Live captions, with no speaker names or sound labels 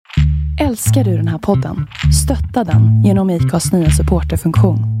Älskar du den här podden? Stötta den genom IKAs nya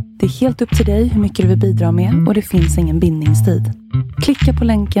supporterfunktion. Det är helt upp till dig hur mycket du vill bidra med och det finns ingen bindningstid. Klicka på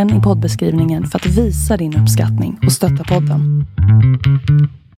länken i poddbeskrivningen för att visa din uppskattning och stötta podden.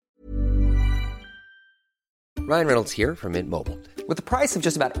 Ryan Reynolds here from Mint Mobile. With the price of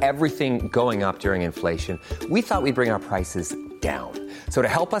just about everything going up during inflation, we thought we'd bring our prices down. So to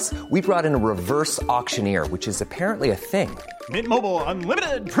help us, we brought in a reverse auctioneer, which is apparently a thing. Mint Mobile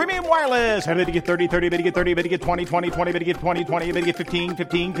Unlimited Premium Wireless. How to get 30, 30, bit to get 30, bit to get 20, 20, 20, bit to get 20, 20, bit to get 15,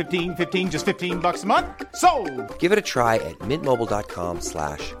 15, 15, 15, just $15 a month? Sold! Give it a try at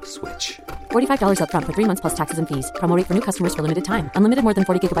mintmobile.com/switch. $45 up front for 3 months plus taxes and fees. Promo rate for new customers for limited time. Unlimited more than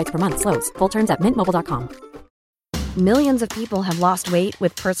 40 gigabytes per month. Slows full terms at mintmobile.com. Millions of people have lost weight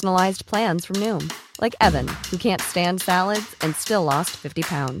with personalized plans from Noom. Like Evan, who can't stand salads and still lost 50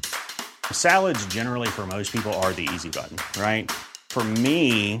 pounds. Salads generally for most people are the easy button, right? For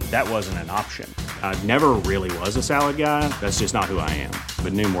me, that wasn't an option. I never really was a salad guy. That's just not who I am.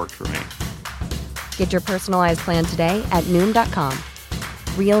 But Noom worked for me. Get your personalized plan today at Noom.com.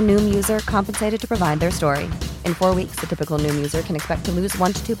 Real Noom user compensated to provide their story. In 4 weeks, the typical Noom user can expect to lose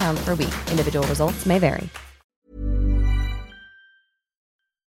 1 to 2 pounds per week. Individual results may vary.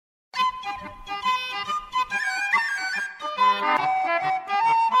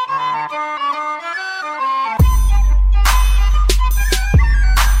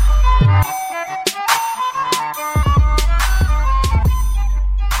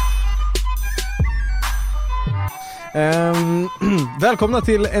 Välkomna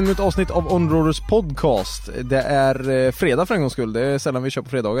till ännu ett avsnitt av On-Roaders podcast. Det är fredag för en gångs skull. Det är sällan vi kör på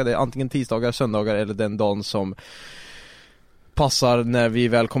fredagar. Det är antingen tisdagar, söndagar eller den dagen som passar när vi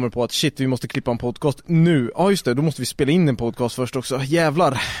väl kommer på att shit, vi måste klippa en podcast nu. Ja just det, då måste vi spela in en podcast först också.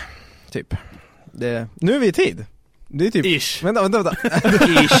 Jävlar. Typ. Nu är vi i tid. Det är typ... Ish. Vänta.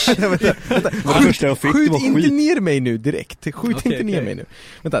 Ish. vänta. Skjut inte ner mig nu direkt. Skjut inte ner mig nu.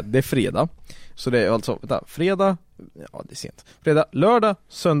 Vänta, det är fredag. Så det är alltså, fredag, ja det är sent. Fredag, lördag,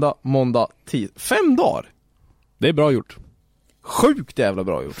 söndag, måndag, 5 dagar. Det är bra gjort. Sjukt jävla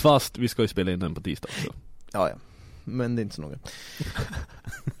bra gjort. Fast vi ska ju spela in den på tisdag också. Ja. Men det är inte så noga.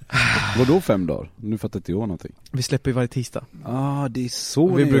 Vadå 5 dagar? Nu fattar inte jag någonting. Vi släpper ju varje tisdag. Det är så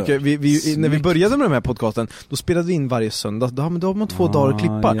vi brukar, när vi började med den här podcasten, då spelade vi in varje söndag. Då har man 2 dagar att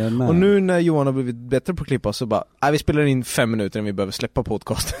klippa. Jajamän. Och nu när Johan har blivit bättre på att klippa så bara, vi spelar in 5 minuter när vi behöver släppa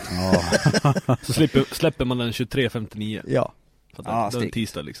podcasten. Så släpper man den 23.59. Ja. Det är en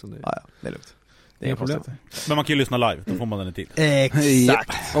tisdag liksom. Ja, det är lugnt. Inga problem. Men man kan ju lyssna live, då får man den i tid.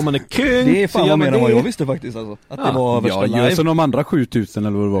 Exakt. Om man är kung. Det är fan mer än vad jag visste faktiskt alltså. Att det var värsta live. Ja, som de andra 7000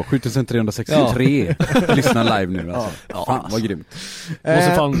 eller vad det var, 7363 lyssnar live nu alltså. Fan, vad grymt.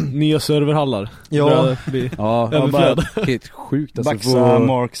 Måste fan nya serverhallar. Ja. Helt sjukt alltså. Baxa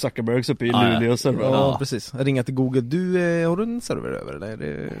Mark Zuckerbergs uppe i Luleå server. Ja, precis. Ringa till Google. Har du en server över eller?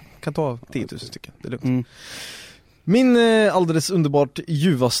 Det kan ta 10 000 stycken. Det är lugnt. Min alldeles underbart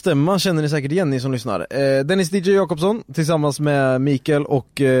ljuva stämma känner ni säkert igen, ni som lyssnar. Dennis DJ Jakobsson tillsammans med Mikael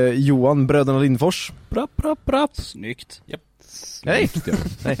och Johan, bröderna Lindfors. Brapp. Snyggt. Yep. Nej.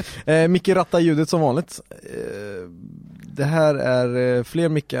 Micke rattar ljudet som vanligt. Det här är fler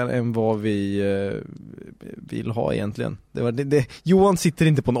mickar än vad vi vill ha egentligen. Johan sitter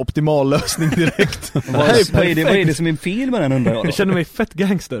inte på en optimal lösning direkt. Vad är det som är fel med den undrar jag då? Jag känner mig fett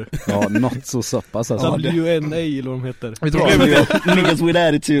gangster. Ja, not så sappas alltså. WNA eller vad de heter. Niggas with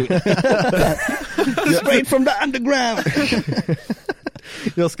attitude. Straight from the underground.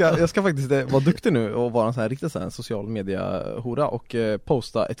 Jag ska faktiskt vara duktig nu och vara en sån här riktigt sån här social media hora och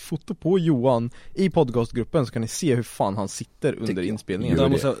posta ett foto på Johan i podcastgruppen så kan ni se hur fan han sitter under inspelningen.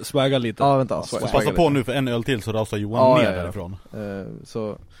 Jag måste swagga lite. Ja, vänta. Passa på nu för en öl till så rasar Johan ner därifrån.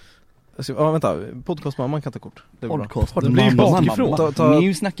 Vänta, podcastmamman kan ta kort. Det är bra. Det blir ju bakifrån.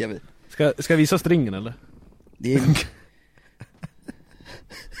 Nu snackar vi. Ska jag visa stringen eller? Det är...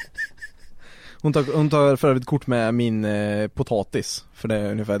 Hon tar för övrigt kort med min potatis. För det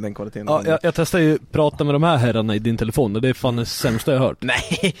är ungefär den kvaliteten. Ja, jag testar ju prata med de här herrarna i din telefon. Och det är fan det sämsta jag har hört.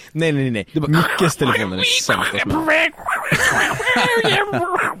 Nej. Det är bara Mickes telefon är det sämsta som jag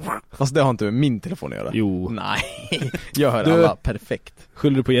har. Fast det har inte med min telefon att göra. Jo. Nej. Jag hör alla perfekt.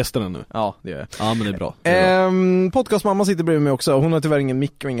 Skyller du på gästerna nu? Ja, det gör jag. Ja, men det är bra. Podcastmamma sitter bredvid mig också. Hon har tyvärr ingen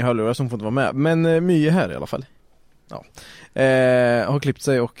mick och inga hörlurar som får inte vara med. Men My är här i alla fall. Ja. Har klippt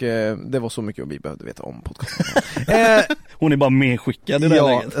sig och det var så mycket vi behövde veta om podcasten. Hon är bara medskickad i det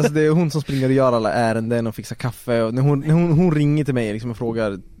läget. Alltså det är hon som springer och gör alla ärenden och fixar kaffe och när hon ringer till mig liksom och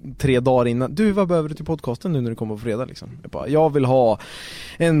frågar 3 dagar innan, du vad behöver du till podcasten nu när du kommer på fredag liksom? Jag vill ha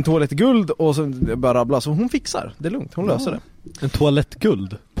en toalettguld och så bara rabbla, så hon fixar, det är lugnt, hon löser det. En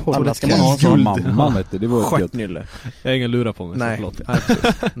toalettguld? på Alla ska man ha som mamma vet du, det var ett gött. Stjärtnylle. Jag har ingen lura på mig. Nej. Så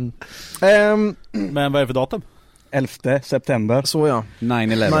förlåt. Men vad är det för datum? 11 september. Så ja.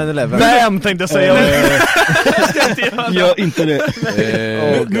 9/11. Bam tänkte jag säga. Gör inte det.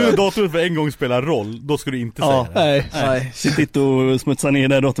 Nu är datumet för en gång spelar roll. Då ska du inte säga det. Nej. Sitt inte och smutsa ner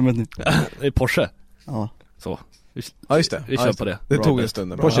det här datumet nu. Det är Porsche. Ja. Så. Ja just det. Vi kör på det. Det Bra tog bet. en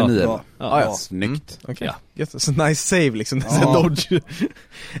stund. På 29. Ja. Ja. Snyggt. Okej. Ja. Yes, så nice save liksom. Det är Ja. Dodge.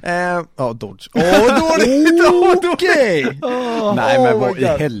 Dodge. Dåligt. Okej! Nej men Oh vad my i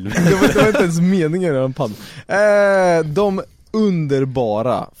God. helvete. Det var inte ens meningen i den padden. De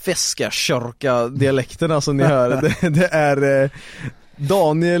underbara Feskakörka dialekterna som ni hör, det är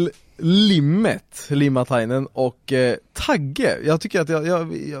Daniel Limatainen och Tagge. Jag tycker att jag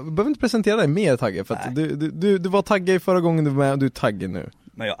behöver inte presentera dig mer, Tagge, för att du var Tagge förra gången du var med, och du är Tagge nu.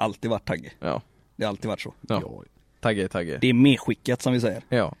 Men jag har alltid varit Tagge. Ja. Det har alltid varit så. Ja. Tagge. Det är medskickat som vi säger.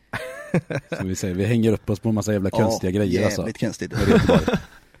 Ja. Som vi säger, vi hänger upp oss på en massa jävla konstiga grejer alltså. Jävligt konstigt.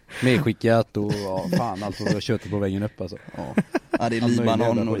 Medskickat och fan alltså, vi har kört på vägen upp alltså. Ja, det är All möjlig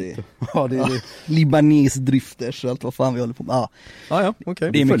Libanon jävla och skit. det Ja, det är det. Libanes drifters och allt vad fan vi håller på med. Ja, okej. Det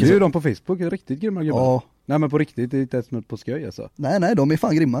är Vi mycket följer ju så. dem på Facebook, riktigt grymma gubbar. Ja. Nej men på riktigt, det är inte ens något på skoj alltså. Nej, de är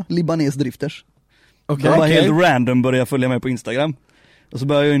fan grymma. Libanes drifters. Okej. De var helt random började följa med på Instagram. Och så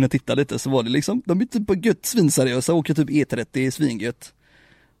började jag in och titta lite, så var det liksom, de är typ på gött svinseriösa, åker typ E30 svingött.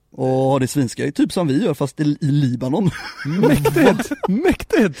 Och har det svinskoj, typ som vi gör fast i Libanon.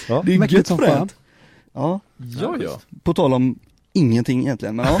 Mäktigt. Ja, Det är mäktigt gött som fränt. fan. Ja, Ja. på tal om ingenting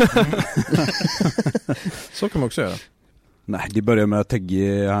egentligen, men ja. Så kan man också göra. Nej, det började med att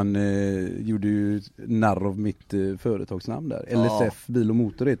Tegge, han gjorde ju narr av mitt företagsnamn där. Ja. LSF Bil och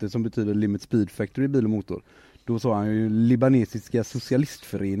Motor heter, som betyder Limit Speed Factory Bil och Motor. Då sa han ju libanesiska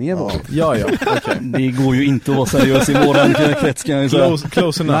socialistföreningen var det. Ja, okej. Det går ju inte att vara seriös i våran krets, kan jag ju säga.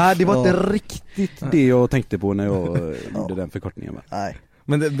 Close enough. Nej, det var inte riktigt det jag tänkte på när jag gjorde den förkortningen. Va? Nej.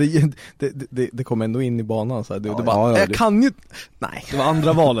 Men det kom ändå in i banan så här. Du bara, ja, jag det- kan ju. Nej. Det var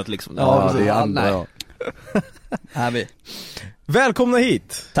andra valet liksom. Ja, Ja, det är andra, nej. ja. Här vi. Välkomna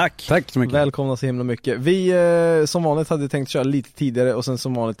hit. Tack. Tack så mycket. Välkomna så himla mycket. Vi som vanligt hade tänkt köra lite tidigare, och sen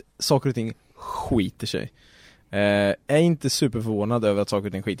som vanligt, saker och ting skiter sig. Är inte superförvånad över att saker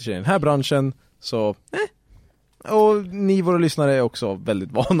och ting skiter sig i den här branschen, så och ni våra lyssnare är också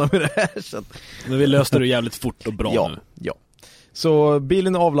väldigt vana med det här, så att, Men vi löste det jävligt fort och bra nu. ja. Så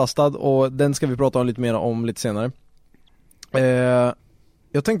bilen är avlastad och den ska vi prata om lite mer om lite senare.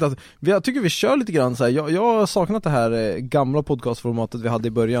 Jag tänkte att jag tycker vi kör lite grann så här. Jag har saknat det här gamla podcastformatet vi hade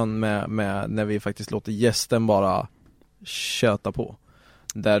i början med när vi faktiskt låter gästen bara köta på.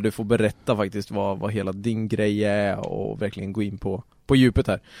 Där du får berätta faktiskt vad hela din grej är och verkligen gå in på djupet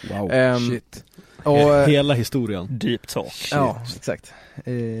här. Wow, shit. Och, Hela historien. Deep talk. ja, exakt.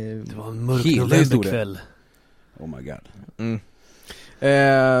 Det var en mörk Hela novemberkväll. Oh my god.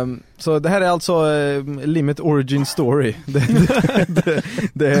 Så det här är alltså Limit Origin Story.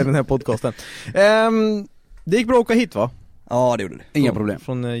 Det är den här podcasten. Det gick bra att åka hit, va? Ja, det gjorde det. Inga problem.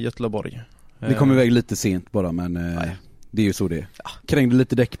 Från Göteborg. Vi kom iväg lite sent bara, men det är ju så det är. Krängde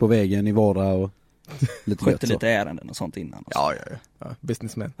lite däck på vägen i Vara och lite Skötte gött så. lite ärenden och sånt innan. Och så. Ja.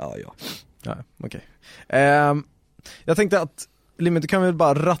 Businessman. Ja. Ja, okej. Jag tänkte att Limit, du kan väl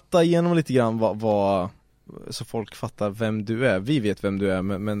bara ratta igenom lite grann vad så folk fattar vem du är. Vi vet vem du är,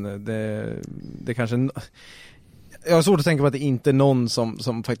 men det kanske... Jag har svårt att tänka på att det inte är någon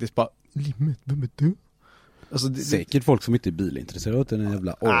som faktiskt bara, Limit, vem är du? Alltså, Säkert folk som inte är bilintresserade, en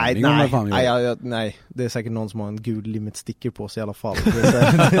jävla aning om vad fan vi gör. nej, det är säkert någon som har en gul Limit sticker på sig i alla fall.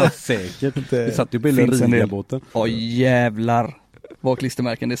 Säkert. Det- Vi satt ju på hela finns en del. Riga-båten. Ja, jävlar. Vad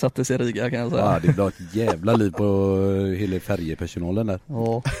klistermärken det sattes i Riga, kan jag säga. Ja, det blev ett jävla liv på hela färjepersonalen där.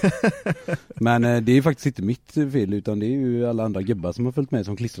 Ja. Men det är faktiskt inte mitt fel, utan det är ju alla andra gubbar som har följt med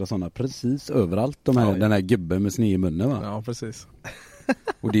som klistrar sådana precis överallt. Den här gubben med sne i munnen, va? Ja, precis.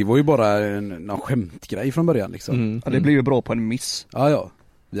 Och det var ju bara någon skämtgrej från början liksom. Ja, det blev ju bra på en miss. Ja.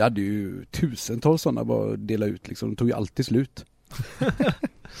 Vi hade ju tusentals sådana bara att dela ut liksom. De tog ju alltid slut.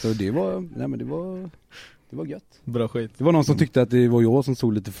 Så det var gött. Bra skit. Det var någon som tyckte att det var jag som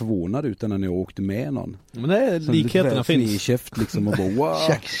såg lite förvånad ut när jag åkte med någon. Men nej, Som likheterna lite fni i finns. käft liksom och bara wow.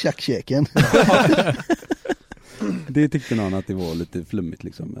 Tjack-käken. Det tyckte någon att det var lite flummigt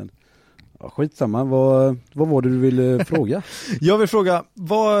liksom. Men ja, skitsamma, vad var det du ville fråga? Jag vill fråga,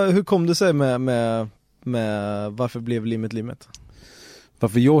 hur kom det sig med varför blev Limit?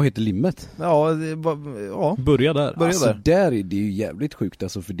 Varför jag heter Limmet? Ja. Börja där. Börja Alltså där. där är det ju jävligt sjukt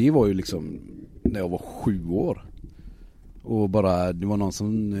alltså, för det var ju liksom när jag var 7 år. Och bara, det var någon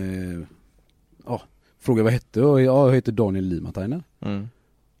som frågade vad jag hette, och jag heter Daniel Limatainen.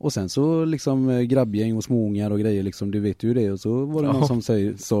 Och sen så liksom grabbgäng och småungar och grejer liksom, du vet ju det. Och så var det någon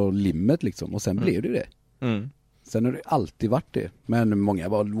som sa limmet liksom. Och sen blev det det. Sen har det alltid varit det. Men många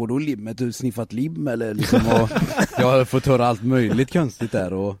var då limmet, du sniffat lim eller liksom. Och jag har fått höra allt möjligt konstigt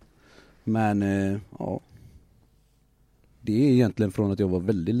där. Men ja. Det är egentligen från att jag var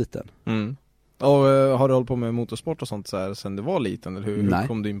väldigt liten. Och har du hållit på med motorsport och sånt så här sen du var liten? Eller hur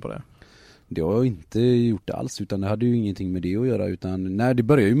kom du in på det? Det har jag inte gjort alls, utan det hade ju ingenting med det att göra. Utan det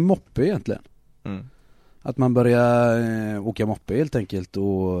började ju med moppe egentligen. Att man började åka moppe helt enkelt.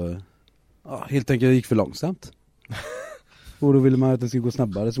 Och helt enkelt gick för långsamt. Och då ville man att det skulle gå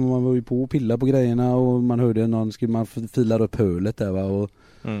snabbare, så man var ju på och pilla på grejerna. Och man hörde någon, skulle man fila upp hölet där va, och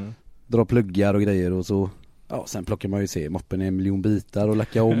dra pluggar och grejer. Och så, sen plockar man ju se moppen i 1 miljon bitar och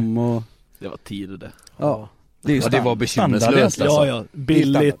lacka om. Och det var tid det. Ja. Det var bekymmerslöst alltså. Ja,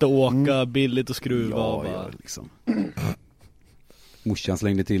 billigt att åka, billigt att skruva. Ja, liksom. Morsan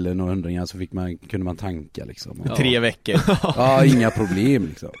slängde till några hundringar så kunde man tanka liksom. 3 veckor. Ja, inga problem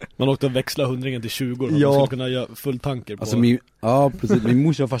liksom. Man åkte och växla 100 till 20 och man skulle kunna göra full tanker på. Alltså precis. Min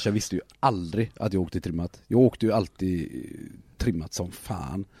morsa och farsa visste ju aldrig att jag åkte trimmat. Jag åkte ju alltid trimmat som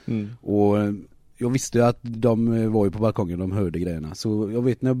fan. Och jag visste ju att de var ju på balkongen, de hörde grejerna. Så jag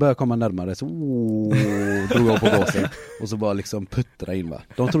vet, när jag började komma närmare så drog jag på gasen. Och så bara liksom puttra in va.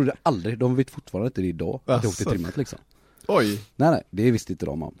 De trodde aldrig, de vet fortfarande inte det idag, att jag åkte trimmat liksom. Oj. Nej, det visste inte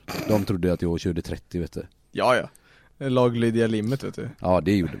de om. De trodde att jag körde 30, vet du. Ja. Laglydiga limmet, vet du. Ja,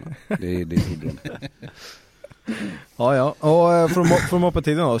 det gjorde man. Det trodde de. Ja. Och från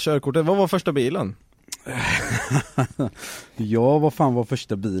moppetiden då, körkortet, vad var första bilen? Ja, vad fan var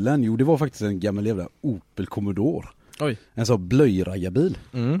första bilen? Jo, det var faktiskt en gammal jävla Opel Commodore. Oj. En sån blöjraggarbil.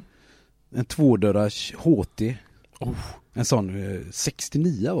 En 2-dörrars HT. En sån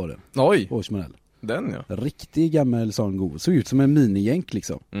 69 var det. Oj. Årsmodell. Den ja. Riktig gammal sån god. Såg ut som en minijänk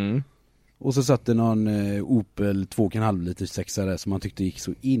liksom. Och så satt det någon Opel 2,5 liters 6 där som man tyckte gick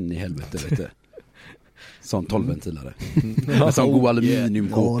så in i helvete, vet du. Sån 12-ventilare. Med sån god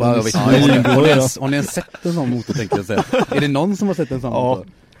aluminiumkåpa. Jag vet inte. Har ni ens sett en sån motor, tänkte jag säga? Är det någon som har sett en sån motor?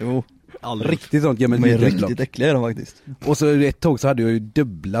 Jo. Riktigt sånt gammalt. De är riktigt äckliga de faktiskt. Och så ett tag så hade jag ju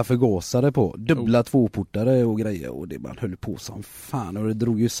dubbla förgasare på. Dubbla tvåportare och grejer. Och det man höll på som fan. Och det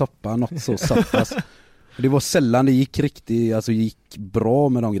drog ju soppa något så sappas. Det var sällan det gick bra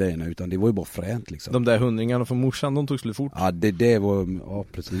med de grejerna, utan det var ju bara fränt liksom. De där 100 från morsan, de tog slut fort. Ja, det var, ja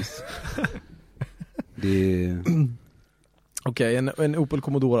precis. Okej, en Opel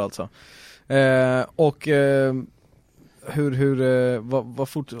Commodore alltså.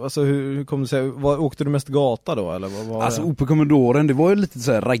 Hur kom det sig? Åkte du mest gata då eller vad var alltså Opel Commodoren, det var ju lite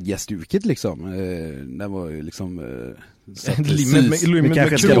så här raggarstuket liksom. Det var ju liksom vi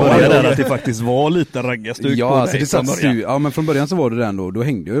kanske ska börja där att det faktiskt var lite raggarstuk. Ja, alltså det satt men från början så var det den då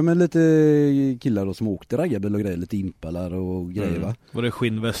hängde jag med lite killar då som åkte raggarbil och grejer, lite impalar och grejer va. Var det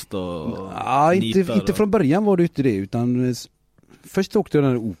skinnväst och inte från början var det inte det, utan först åkte jag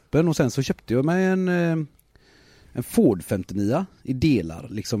den där Opel och sen så köpte jag mig en Ford 59 i delar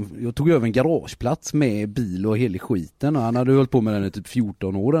liksom. Jag tog över en garageplats med bil och hela skiten, och han hade hållit på med den i typ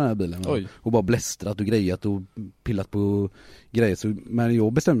 14 år, den här bilen. Och bara blästrat och grejat och pillat på grejer. Så, men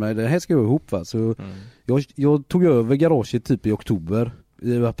jag bestämde mig, det här ska jag ihop va. Så jag tog över garaget typ i oktober.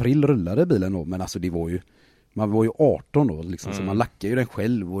 I april rullade bilen då, men alltså det var ju, man var ju 18 då liksom, så man lackade ju den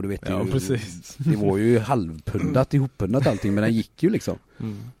själv och du vet ju, precis. Det var ju halvpundat, ihoppundat allting, men den gick ju liksom.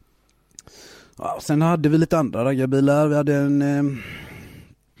 Ja, sen hade vi lite andra raggarbilar.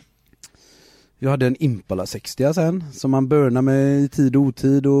 Jag hade en Impala 60 sen, som man börnade med i tid och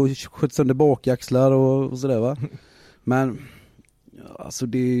otid och sköt sönder bakaxlar och sådär va. Men alltså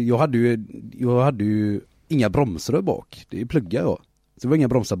jag hade ju inga bromsrör bak. Det pluggade jag. Så det var inga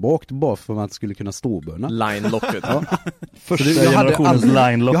bromsar bak, bara för att man skulle kunna ståbörna. Line-locket. Ja. Första generationens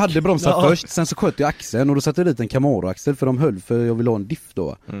line-lock. Jag hade bromsar först, sen så sköt jag axeln och då satte jag dit en Camaro-axel för de höll, för jag ville ha en diff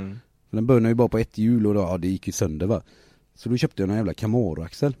då. Den började ju bara på ett hjul och då, det gick ju sönder va. Så då köpte jag en jävla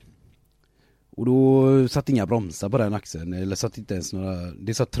Camaro-axel. Och då satt inga bromsar på den axeln, eller satt inte ens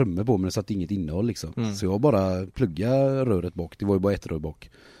det satt trummor på men det satt inget innehåll liksom. Så jag bara pluggade röret bak, det var ju bara ett rör bak.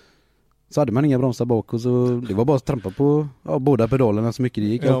 Så hade man inga bromsar bak och så det var bara att trampa på båda pedalerna så mycket det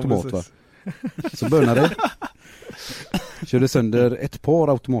gick automat va. Så började det. Körde sönder ett par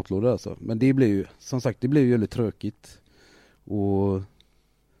automatlådor alltså. Men det blev ju, som sagt, det blev ju väldigt tråkigt och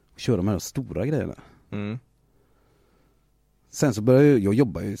köra de här stora grejerna. Sen så började jag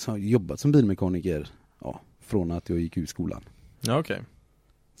jobbat som bilmekaniker från att jag gick ur skolan. Ja, okej.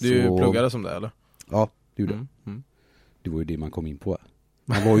 Du pluggade som det eller? Ja, det gjorde jag. Det var ju det man kom in på.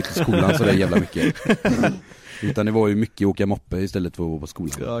 Man var ju inte i skolan så där jävla mycket. Utan det var ju mycket åka moppe istället för att vara på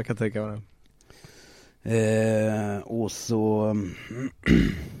skolan. Ja, jag kan tänka mig det. Och så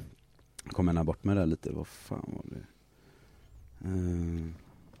kom jag bort med det lite. Vad fan var det?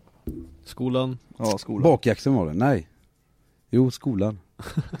 Skolan? Ja, skolan. Bakjaxen var det, nej. Jo, skolan.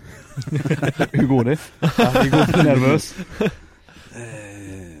 Hur går det? Ja, det går nervös.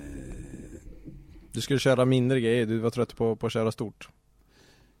 Du skulle köra mindre grejer, du var trött på att köra stort.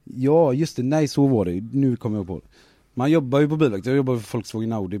 Ja, just det, nej så var det. Nu kommer jag på det. Man jobbar ju på bilvakt. Jag jobbar för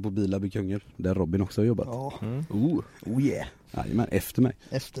Volkswagen Audi på Bilab i Kungälv. Där Robin också har jobbat. Ja. Oh yeah. Nej, men efter mig.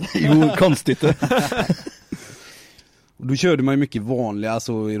 Jo, konstigt. Och då körde man ju mycket vanliga,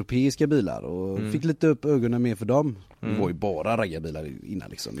 alltså europeiska bilar. Och fick lite upp ögonen mer för dem. Det var ju bara raggarbilar innan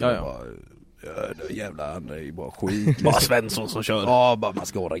liksom. Det jävla andra är ju bara skit. Liksom. Bara Svensson som kör. Ja, bara man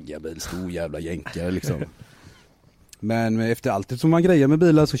ska ha raggarbil. Stor jävla jänkare liksom. Men efter allt som man grejer med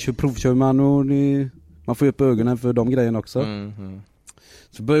bilar så provkör man och man får upp ögonen för de grejerna också.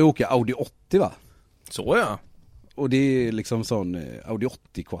 Så började jag åka Audi 80 va? Så ja. Och det är liksom sån Audi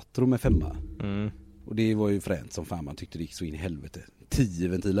 80 Quattro med 5. Och det var ju fränt som fan, man tyckte det gick så in i helvete. 10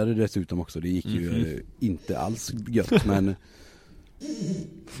 ventiler dessutom också, det gick ju inte alls gött men...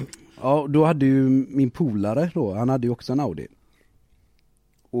 Ja, då hade ju min polare då, han hade ju också en Audi.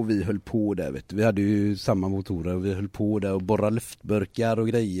 Och vi höll på där, vet du. Vi hade ju samma motorer och vi höll på där och borra luftburkar och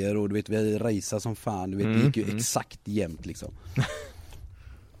grejer. Och du vet, vi rejsade som fan. Du vet, det gick ju exakt jämnt liksom.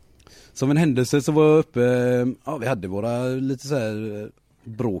 Som en händelse så var jag uppe, ja vi hade våra lite så här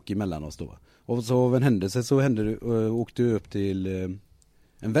bråk emellan oss då. Och så av en händelse så åkte jag upp till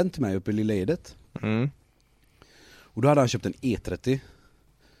en vän till mig uppe i Lilla Edet. Och då hade han köpt en E30.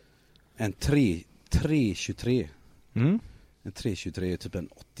 En 323. En 323, typ en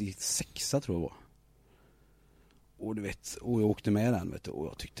 86 tror jag var. Och du vet, och jag åkte med den vet du, och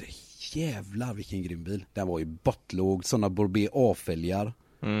jag tyckte jävlar vilken grym bil. Den var ju bottlåg, sådana Borbé A-fälgar.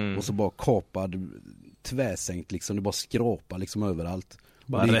 Och så bara kapad, tvärsänkt liksom, det bara skrapar liksom överallt.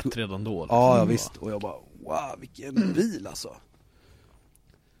 Bara rätt redan då. Liksom. Ja, visst. Och jag bara, wow, vilken bil alltså.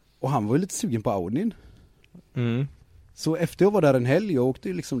 Och han var ju lite sugen på Audin. Så efter jag var där en helg, jag åkte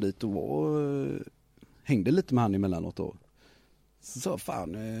ju liksom dit och hängde lite med han emellanåt då. Så sa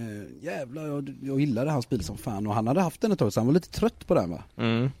fan, jävlar, jag gillade hans bil som fan. Och han hade haft den ett tag, så han var lite trött på den va.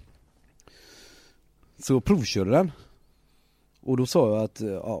 Så provkörde den. Och då sa jag att,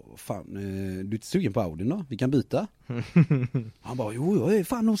 ja fan, du är inte sugen på Audin då? Vi kan byta. Han bara, jo jag är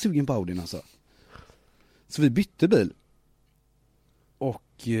fan nog sugen på Audin alltså. Så vi bytte bil.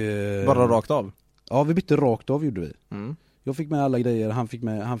 Och... bara rakt av? Ja, vi bytte rakt av gjorde vi. Jag fick med alla grejer,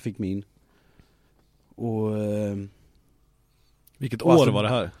 han fick min. Och... Vilket och år alltså, var det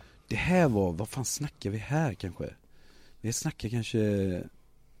här? Det här var, vad fan snackar vi här kanske? Vi snackar kanske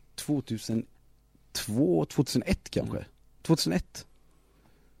 2002, 2001 kanske. 2001.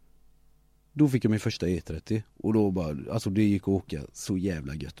 Då fick jag min första E30 och då bara, alltså det gick att åka så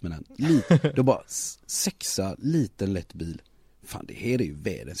jävla gött med den. Då bara 6:a, liten lätt bil. Fan, det här är ju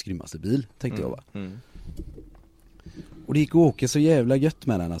världens grymmaste bil, tänkte jag va. Och det gick att åka så jävla gött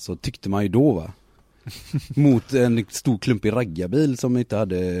med den alltså, tyckte man ju då va. Mot en stor klumpig raggarbil som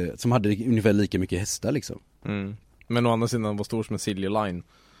hade ungefär lika mycket hästar liksom. Men å andra sidan var stor som en Silja Line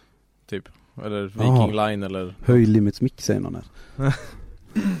typ, eller Viking Line eller Höj Limits Mix säger någon här.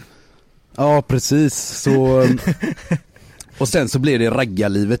 Ja, precis. Så och sen så blev det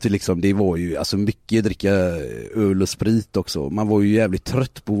raggarlivet liksom, det var ju alltså mycket dricka öl och sprit också. Man var ju jävligt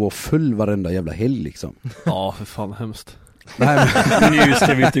trött på att vara full varenda jävla helg liksom. Ja, för fan hemskt. Nej, men... Nu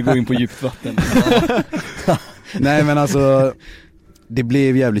ska vi inte gå in på djupt vatten. Nej men alltså, det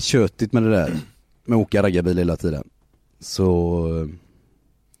blev jävligt köttigt med det där. Med att åka raggarbil hela tiden. Så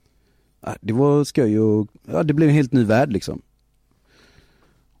det var skoj och det blev en helt ny värld liksom.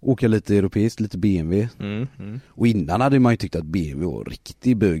 Åka lite europeiskt, lite BMW. Och innan hade man ju tyckt att BMW var en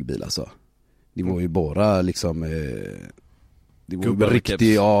riktig bögbil alltså. Det var ju bara liksom det var ju riktigt,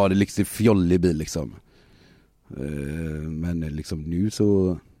 ja det är liksom fjollig bil liksom. Men liksom nu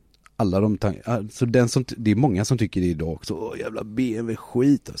så alla de alltså det är många som tycker det idag också, jävla BMW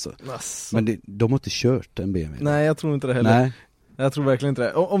skit alltså. Men de har inte kört en BMW. Nej, jag tror inte det heller. Nej. Jag tror verkligen inte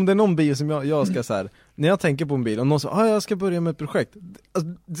det. Om det är någon bil som jag ska så här, när jag tänker på en bil och någon säger jag ska börja med ett projekt.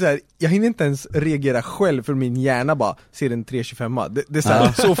 Alltså, så här, jag hinner inte ens reagera själv för min hjärna bara ser en 325. Det är så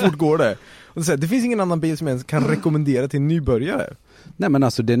här, så fort går det. Och så här, det finns ingen annan bil som jag ens kan rekommendera till en nybörjare. Nej men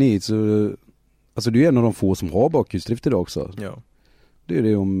alltså den är så, alltså det är en av de få som har bakhjulsdrift idag också. Ja. Det är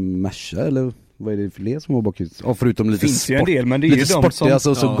det om Merca eller vad är det för fler som har bakhjulsdrift? Ja, förutom lite finns ju en del, men det är ju de sportiga, som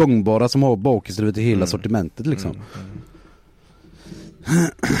alltså så gångbara som har bakhjulsdrift i hela sortimentet liksom.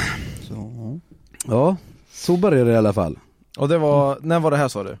 Så. Ja, så började det i alla fall. Och det var, när var det här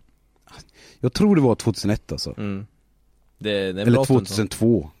sa du? Jag tror det var 2001 alltså. Det är en eller bra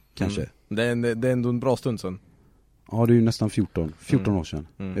 2002 kanske. Det är ändå en bra stund sedan. Ja, det är ju nästan 14 år sedan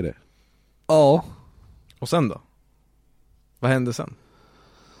är det. Ja. Och sen då? Vad hände sen?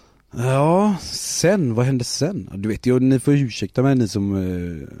 Ja, vad hände sen? Du vet, ni får ursäkta mig, ni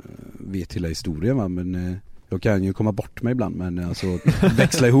som vet hela historien, va? Men jag kan ju komma bort mig ibland, men alltså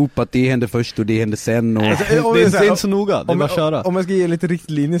växla ihop att det hände först och det hände sen och... det är inte så noga, det är bara att köra. Om jag ska ge lite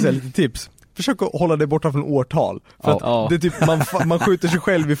riktlinjer, så lite tips. Försök att hålla det borta från årtal. För att det är typ, man skjuter sig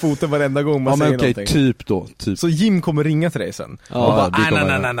själv i foten varenda gång man säger någonting. Typ. Så Jim kommer ringa till dig sen. Ja, och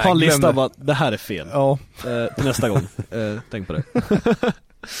bara, nej. Ha en lista bara, det här är fel. Ja. Till nästa gång. Tänk på det.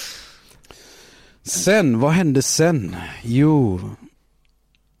 Sen, vad hände sen? Jo,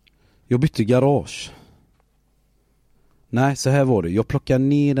 jag bytte garage. Nej, så här var det. Jag plockade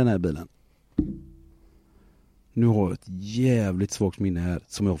ner den här bilen. Nu har jag ett jävligt svagt minne här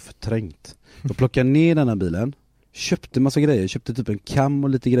som jag har förträngt. Jag plockade ner den här bilen, köpte massa grejer, köpte typ en kam och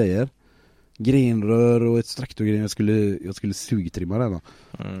lite grejer. Grenrör och ett traktorgren. Jag skulle sugtrimma den.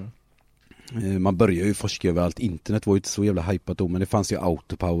 Man börjar ju forska över allt. Internet var ju inte så jävla hypat då, men det fanns ju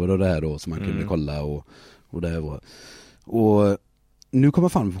autopower och det här då som man kunde kolla och det här var. Och nu kommer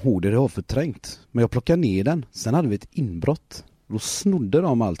fan ihåg det har förträngt. Men jag plockade ner den. Sen hade vi ett inbrott. Då snodde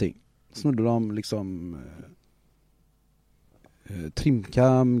de allting. Snodde de liksom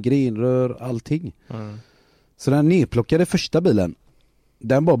trimkam, grenrör, allting. Så den nedplockade första bilen,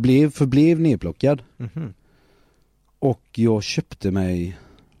 den bara förblev nedplockad. Och jag köpte mig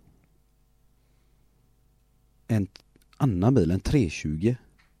en annan bil, en 320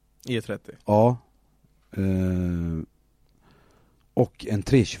 E30. Ja. Och en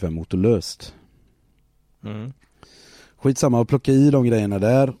 325 motorlöst. Skitsamma, att plocka i de grejerna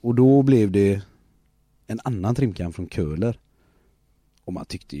där. Och då blev det en annan trimkam från Köhler. Och man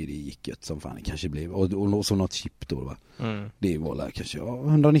tyckte ju det gick gött som fan det kanske blev. Och så något chip då, va. Det var där kanske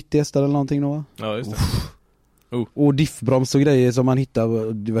 190 hästar eller någonting då, va? Ja, just det. Och diffbroms och grejer som man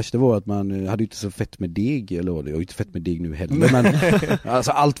hittade. Det värsta var att man hade ju inte så fett med deg. Eller jag har ju inte fett med deg nu heller. Men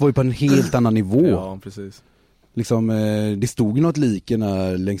alltså, allt var ju på en helt annan nivå. Ja, precis. Liksom, det stod något liken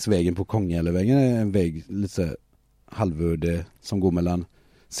längs vägen på Kongällevägen. En väg lite så här halvöde som går mellan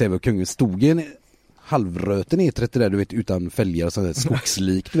Säve och Kungen. Stod en halvröten E30 där, du vet, utan fälgar och sånt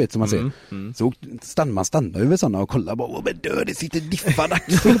skogslik, du vet, som man ser. Så man stannar över sådana och kollar bara, men dör, det sitter diffad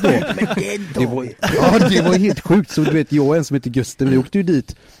axel på. Det var helt sjukt. Så du vet, jag och en som heter Gusten, vi åkte ju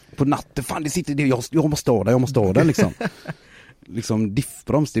dit på natten, fan det sitter det, jag måste ha den liksom. Liksom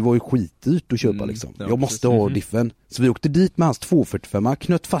diffbroms, det var ju skitdyrt att köpa liksom. Jag måste ha diffen. Så vi åkte dit med hans 245,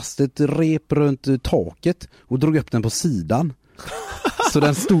 knöt fast ett rep runt taket och drog upp den på sidan. Så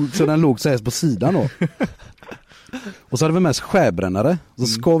den låg så här på sidan då. Och så hade vi med oss skärbrännare. Så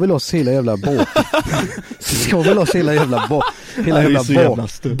ska vi loss hela jävla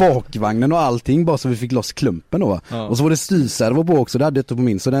bakvagnen och allting, bara så vi fick loss klumpen då, va? Och så var det styrservo på också, det hade jag på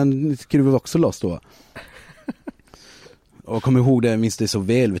min, så den skruvade vi också loss då. Och jag kommer ihåg det, minns det så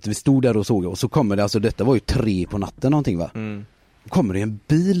väl, vet du, vi stod där och såg, och så kommer det, alltså detta var ju 3 på natten någonting, va? Kommer det en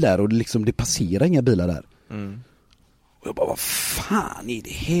bil där och det passerar inga bilar där. Och jag bara, vad fan är det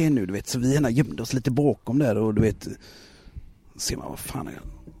här nu, du vet? Så vi gömde oss lite bakom där och du vet, ser man vad fan är det?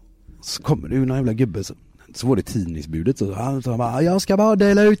 Så kommer det ju någon jävla gubbe, så var det tidningsbudet, så han bara, jag ska bara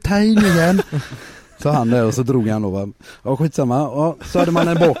dela ut tidningen. Så han där, och så drog han då, va? Ja, skitsamma. Ja, så hade man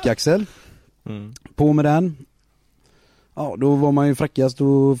en bakaxel. På med den. Ja, då var man ju fräckast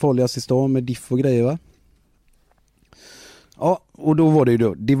och farligast i stan med diff och grejer, va? Ja, och då var det ju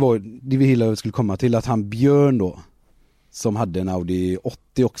då, det vi hela skulle komma till, att han Björn då, som hade en Audi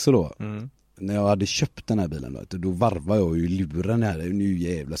 80 också då, när jag hade köpt den här bilen då varvade jag ju luren här, nu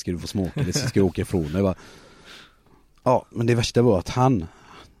jävla ska du få smaka det, så ska jag åka ifrån det, va? Ja, men det värsta var att han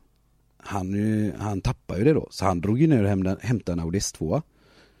tappade ju det då, så han drog ju ner och hämtade en Audi S2.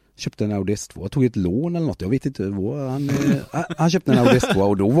 Köpte en Audi S2, tog ett lån eller något, jag vet inte vad. Han köpte en Audi S2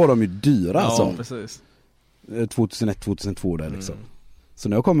 och då var de ju dyra, alltså. Ja, precis. 2001-2002 där liksom. Så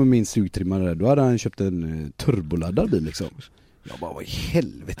när jag kom med min sugtrimmare där, då hade han köpt en turboladdad bil liksom. Jag bara, vad i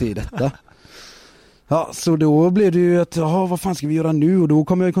helvete är detta? Ja, så då blev det ju att, vad fan ska vi göra nu? Och då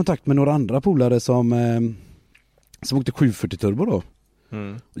kom jag i kontakt med några andra polare som åkte 740 turbo då.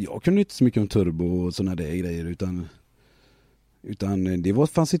 Och jag kunde inte så mycket om turbo och sådana där grejer, utan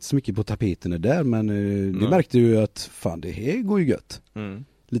det fanns inte så mycket på tapeterna där, men det märkte ju att fan, det här går ju gött.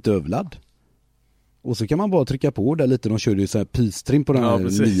 Lite överladd. Och så kan man bara trycka på där lite. De körde ju så här pystrim på de här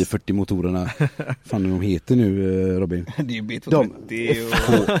 940 motorerna. Fan de heter nu, Robin. Det är ju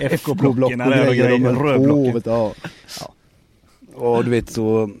B230 och FK-blockerna där och grejer. De rödblocken. Ja. Och du vet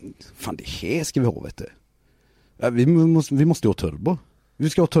så, fan det här ska vi ha vet du. Ja, vi måste ha turbo. Vi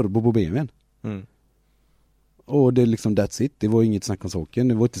ska ha turbo på BMWn. Och det är liksom that's it. Det var inget snack om saken.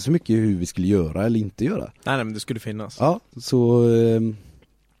 Det var inte så mycket hur vi skulle göra eller inte göra. Nej men det skulle finnas. Ja, så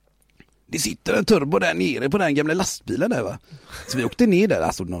det sitter en turbo där nere på den gamla lastbilen där va. Så vi åkte ner där,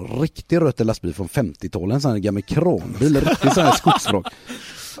 alltså någon riktig röd lastbil från 50-talet, en sån här gammal kranbil, riktigt sån här skogsvrak.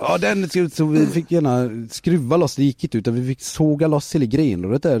 Ja, den så vi fick gärna skruva loss, det gick inte utan vi fick såga loss hela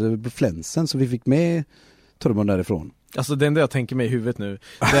grenröret där på flänsen så vi fick med turbon därifrån. Alltså den där jag tänker mig i huvudet nu,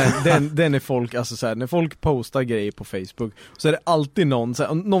 den är folk, alltså så här, när folk postar grejer på Facebook så är det alltid någon, så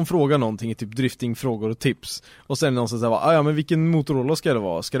här, någon frågar någonting i typ driftingfrågor och tips och sen är det någon som säger, ja men vilken Motorola ska det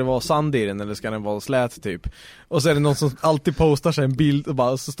vara? Ska det vara sand i den eller ska den vara slät typ? Och så är det någon som alltid postar sig en bild och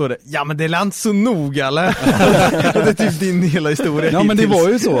bara så står det, ja men det är inte så noga eller? Det är typ din hela historia. Ja men det var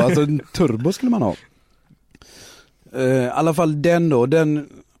ju så, alltså en turbo skulle man ha. I alla fall den då, den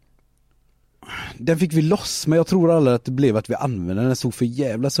fick vi loss, men jag tror aldrig att det blev att vi använde den. Såg för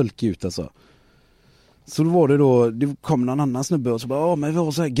jävla sölkig ut alltså. Så då var det kom någon annan snubbe och så bara, men vi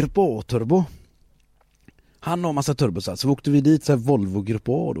har så här Grupp A-turbo. Han har massa turbosar. Så åkte vi dit så här Volvo Grupp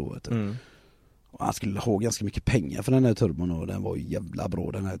A då vet du. Och han skulle ha ganska mycket pengar för den här turbon och den var jävla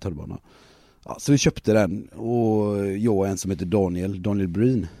bra den här turbon. Ja, så vi köpte den och jag och en som heter Daniel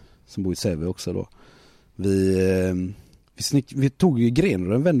Breen som bor i Säve också då. Vi tog ju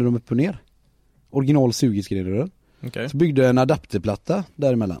grenrören, vände dem upp och ner. Original sugisgrenrören. Okay. Så byggde jag en adapterplatta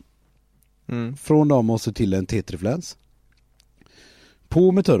däremellan. Från dem och så till en T3-fläns.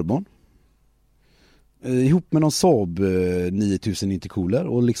 På med turbon. Ihop med någon Saab 9000 intercooler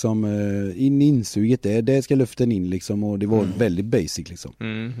och liksom in i insuget där ska luften in liksom och det var väldigt basic liksom.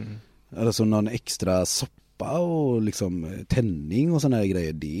 Alltså någon extra soppa och liksom tändning och såna här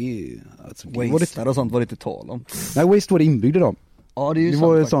grejer. Waste och sånt var det inte tal om. Nej, waste var det inbyggd i dem. Ja, det är ju det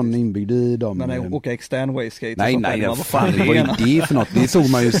var ju sån inbyggd i dem. Men åka extern wastegate. Nej, fan, det var ju det för något. Det såg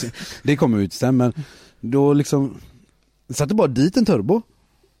man ju, det kom ut sen, men då liksom satte bara dit en turbo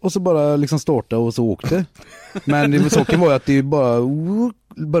och så bara liksom starta och så åkte. Men det saken var ju att det bara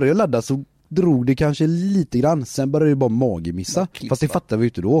började ladda så drog det kanske lite grann, sen började det bara magemissa. Fast det fattade vi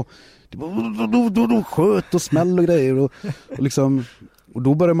inte då. Det bara då sköt och smäll och grejer och liksom, och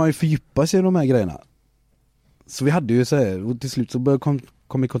då började man ju fördjupa sig i de här grejerna. Så vi hade ju så här, och till slut så började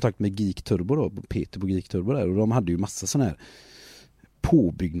kom i kontakt med Geek Turbo då, Peter på Geek Turbo där, och de hade ju massa sån här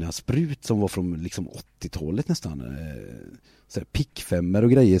påbyggnadsbrut som var från liksom 80-talet nästan. Så här pickfemmer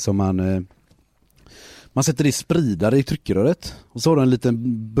och grejer som man sätter i spridare i tryckröret och så har du en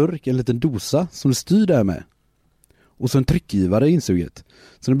liten burk, en liten dosa som du styr där med. Och så en tryckgivare i insuget.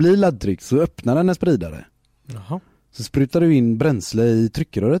 Så när det blir laddtryck så öppnar den en spridare. Jaha. Så sprutar du in bränsle i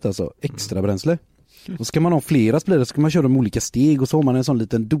tryckröret, alltså extra bränsle. Och ska man ha flera spridare så ska man köra dem olika steg och så har man en sån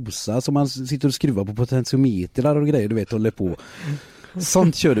liten dosa som man sitter och skruvar på potentiometrar och grejer, du vet, håller på.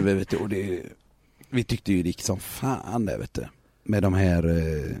 Sånt körde vi, vet du, och vi tyckte ju det gick som fan där, vet du, med de här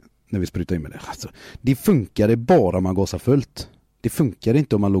när vi sprutade in med det. Alltså, det funkade bara om man gasar fullt. Det funkar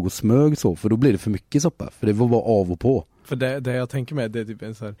inte om man låg och smög så, för då blir det för mycket soppa, för det var bara av och på. För det jag tänker med, det är typ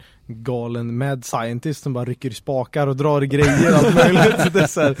en så här galen mad scientist som bara rycker i spakar och drar i grejer allt möjligt. Det är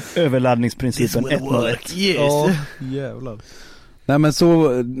så här, överladdningsprincipen 101. Yes. Ja, jävlar. Nej men så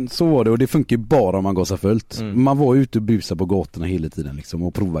var det, och det funkar ju bara om man gasar fullt. Man var ute och busade på gatorna hela tiden liksom,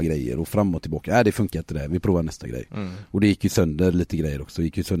 och prova grejer och fram och tillbaka. Nej, det funkar inte det. Vi provar nästa grej. Och det gick ju sönder lite grejer också. Det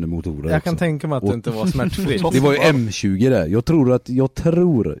gick ju sönder motorer. Jag kan tänka mig att det inte var smärtfritt. Det var ju M20 där. Jag tror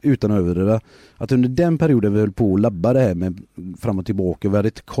utan att överdriva att under den perioden vi höll på att labba det här med fram och tillbaka, vi hade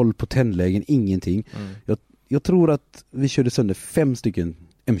inte koll på tändlägen, ingenting. Jag tror att vi körde sönder 5 stycken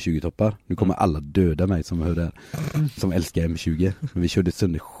M20-toppar. Nu kommer alla döda mig som hör det här, som älskar M20. Men vi körde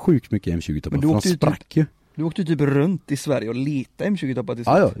sönder sjukt mycket M20-toppar. De sprack ju. Du åkte typ runt i Sverige och letade M20-toppar till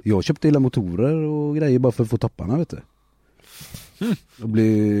slut. Ja, jag köpte hela motorer och grejer bara för att få topparna, vet du. Jag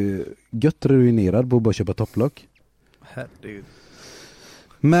blev gött ruinerad på att bara köpa topplock. Herregud.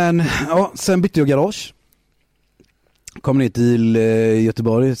 Men ja, sen bytte jag garage. Kom ner till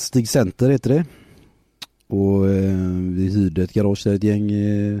Göteborg, Stig Center heter det. Och vi hyrde ett garage där, ett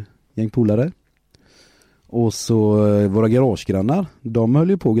gäng polare. Och så våra garagegrannar, de höll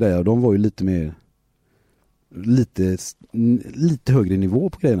ju på grejer. De var ju lite högre nivå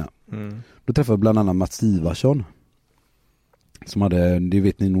på grejerna. Då träffade jag bland annat Mats Ivarsson. Som hade, det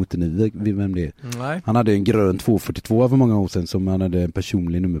vet ni nog inte ni vem det är. Nej. Han hade en grön 242 för många år sedan som han hade en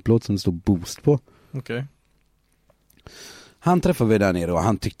personlig nummerplåt som det stod Boost på. Okej. Han träffade vi där nere och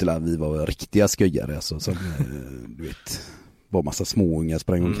han tyckte att vi var riktiga sköjare alltså, som du vet, bara massa småungar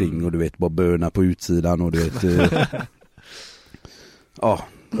sprang omkring och du vet, bara böna på utsidan och du vet ja,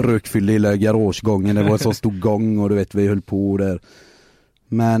 rökfyllde hela garagegången, det var en så stor gång och du vet, vi höll på där.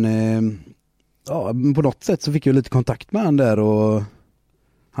 Men ja, på något sätt så fick jag lite kontakt med han där och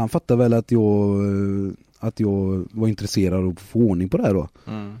han fattade väl att jag var intresserad av att få ordning på det här då.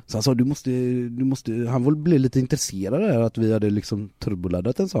 Så han sa, du måste, han blev lite intresserad där att vi hade liksom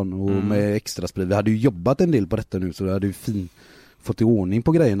turboladdat en sån och med extra sprit. Vi hade ju jobbat en del på detta nu så vi hade ju fått i ordning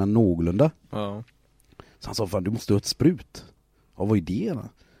på grejerna någorlunda. Ja. Så han sa, fan du måste ha ett sprut. Ja, vad är det då?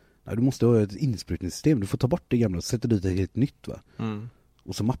 Nej, du måste ha ett insprutningssystem. Du får ta bort det gamla och sätta dit ett helt nytt va.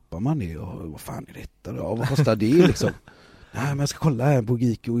 Och så mappar man det och vad fan är detta? Ja, vad kostar det liksom? Nej, men jag ska kolla här på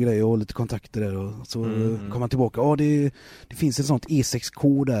Geek och grejer och lite kontakter där och så kommer man tillbaka. Ja, det finns en sånt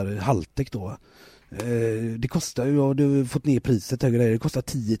E6K där, Haltec då. Det kostar ju, ja, du har fått ner priset här grejer. Det kostar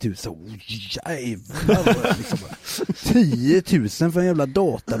 10 000. Jävlar liksom. 10 000 för en jävla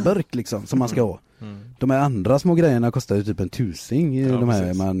databurk liksom som man ska ha. De här andra små grejerna kostar ju typ en tusing, ja, de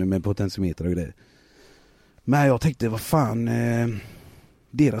här man med potentiometer och grejer. Men jag tänkte, vad fan,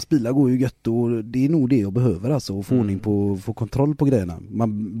 deras bilar går ju gött och det är nog det jag behöver alltså, att få ordning på, få kontroll på grejerna.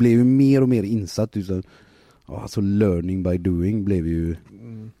 Man blev ju mer och mer insatt så, ja, alltså learning by doing blev ju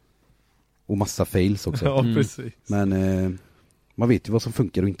och massa fails också. Ja, precis. Men man vet ju vad som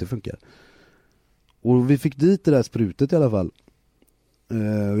funkar och inte funkar. Och vi fick dit det där sprutet i alla fall.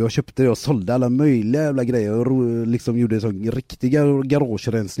 Jag köpte det och sålde alla möjliga jävla grejer och liksom gjorde sån riktiga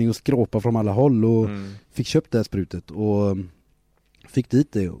garagerensning och skrapa från alla håll och fick köpt det här sprutet och fick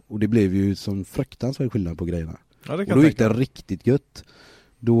dit det och det blev ju som fruktansvärd skillnad på grejerna. Ja, och då gick det riktigt gött.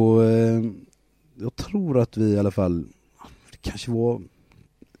 Då jag tror att vi i alla fall, det kanske var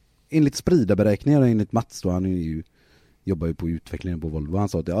enligt spridarberäkningar, enligt Mats då, han är ju, jobbar ju på utvecklingen på Volvo, han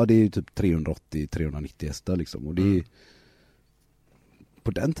sa att ja, det är ju typ 380-390 hästar liksom och det är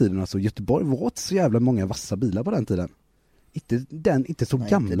på den tiden alltså, Göteborg var inte så jävla många vassa bilar på den tiden. Inte så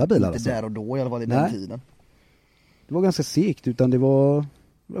gamla bilar inte alltså. Där och då i alla fall i den tiden. Det var ganska segt, utan det var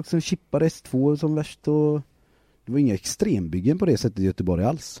också en chippad S2 som värst och det var inga extrembyggen på det sättet i Göteborg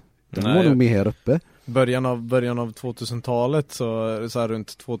alls. Det var nog mer här uppe. Början av 2000-talet så här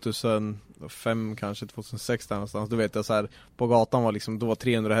runt 2005 kanske 2006 där någonstans, då vet jag så här, på gatan var liksom, då var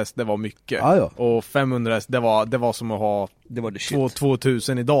 300 häst, det var mycket. Och 500 häst, det var som att ha det var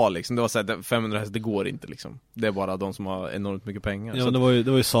 2000 idag liksom. Det var så här, 500 häst, det går inte liksom. Det är bara de som har enormt mycket pengar. Ja, så det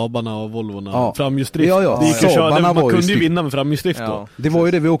var ju Sabarna och Volvorna. Framhjulsdrift. Ja. Det gick att köra, man kunde ju vinna med framhjulsdrift då. Det var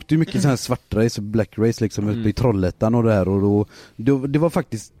ju det, vi åkte ju mycket så här svartrace och black race liksom uppe i Trollhättan och det här och då det var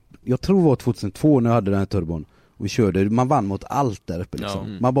faktiskt, jag tror det var 2002 när jag hade den här turbon och vi körde, man vann mot allt där uppe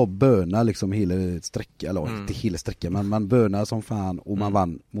liksom. Man bara böna liksom hela sträckan, eller inte hela sträckan, men man böna som fan och man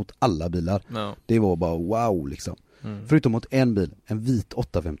vann mot alla bilar. Det var bara wow liksom. Förutom mot en bil, en vit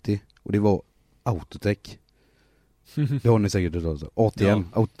 850 och det var Autotech. Det har ni säkert hört också. ATM,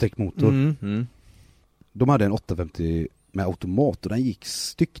 Autotech motor. De hade en 850 med automat och den gick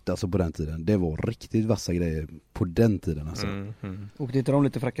styggt alltså på den tiden. Det var riktigt vassa grejer på den tiden alltså. Och det de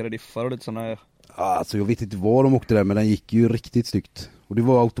lite frackare diffar och lite sådana. Alltså jag vet inte vad de åkte där, men den gick ju riktigt styggt. Och det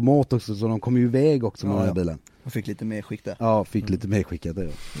var automat också, så de kom ju iväg också med den här bilen. Och fick lite mer skick där. Ja, fick lite mer skickat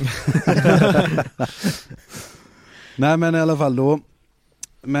där. Nej, men i alla fall då.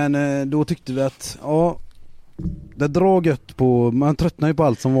 Men då tyckte vi att det drar gött på, man tröttnar ju på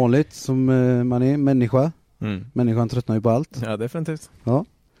allt som vanligt som man är människa. Människan tröttnar ju på allt. Ja, definitivt. Ja.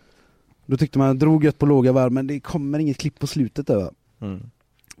 Då tyckte man drog gött på låga varv, men det kommer inget klipp på slutet där va?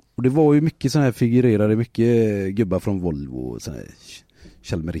 Och det var ju mycket sådana här figurerade, mycket gubbar från Volvo och sådana här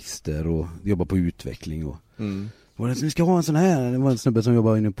kälmerister och jobbar på utveckling och vi ska ha en sån här, det var en snubbe som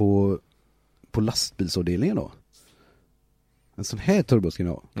jobbar inne på lastbilsavdelningen då. En sån här turbo ska ni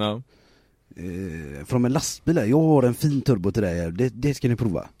ha. Ja. Från en lastbil där, jag har en fin turbo till dig, det ska ni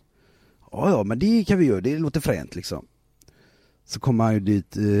prova. Ja, men det kan vi göra, det låter fränt liksom. Så kom han ju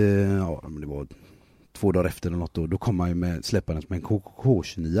dit, det var 2 dagar efter eller något då kom han ju med släppandes med en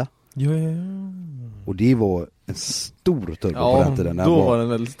K29. Ja. Och det var en stor turbo på den tiden. Då var det en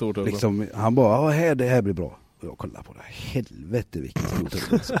väldigt stor turbo. Liksom, han bara, det här blir bra. Och jag kollade på det, helvete vilken stor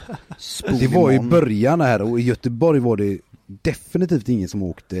turbo. Alltså. Det var ju början här och i Göteborg var det definitivt ingen som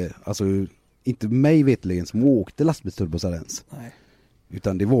åkte, alltså inte mig vetligen som åkte lastbilsturbosar ens. Nej.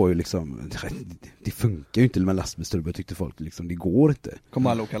 Utan det var ju liksom, det funkar ju inte med lastbilsturbo tyckte folk liksom, det går inte.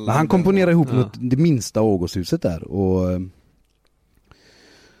 Men han komponerade ihop det minsta avgashuset där och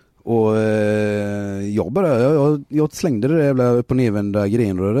jag slängde det där jävla upp och nedvända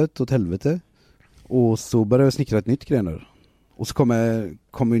grenröret åt helvete Och så började jag snickra ett nytt grenar. Och så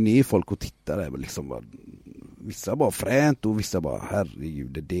kommer ner folk och tittar där liksom bara, vissa bara fränt och vissa bara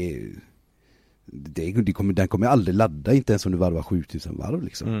herregud den kommer aldrig ladda, inte ens om du varvar 7000 varv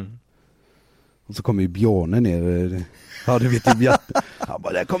liksom. Och så kommer ju Bjarne ner. Ja, du vet ju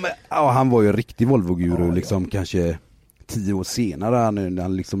Bjarne. Han var ju en riktig Volvo-guru liksom, kanske 10 år senare.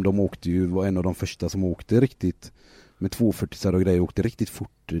 Han liksom, de åkte ju, var en av de första som åkte riktigt med 240 och grejer, åkte riktigt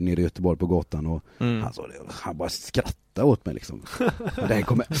fort ner i Göteborg på gatan och han bara skrattade åt mig liksom. Det här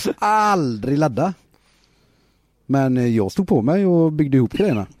kommer aldrig ladda. Men jag stod på mig och byggde ihop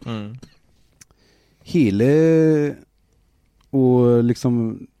grejerna. Och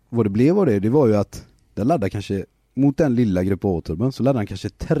liksom vad det blev av det var ju att den laddade kanske mot den lilla Grupp A-turban, så laddade den kanske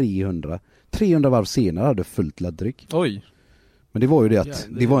 300 varv senare hade fullt laddtryck. Oj. Men det var ju det att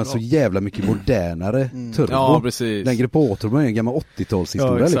det var en så jävla mycket modernare turbo. Ja, precis. Den Grupp A-turban är en gammal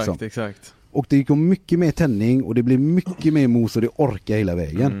 80-talshistoria liksom. Exakt. Och det gick om mycket mer tändning och det blev mycket mer mos och det orkade hela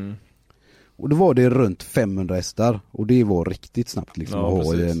vägen. Och då var det runt 500 hästar och det var riktigt snabbt liksom att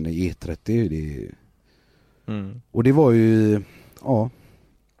ha i en E30. Och det var ju,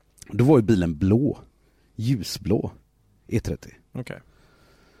 då var ju bilen blå, ljusblå E30. Okej.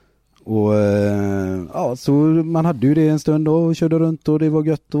 Och så man hade ju det en stund och körde runt och det var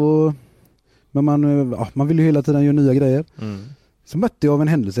gött men man ville ju hela tiden göra nya grejer. Så mötte jag av en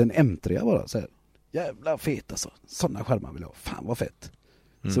händelse en M3 bara så här. Jävla fet alltså. Sådana skärmar vill jag ha. Fan vad fett.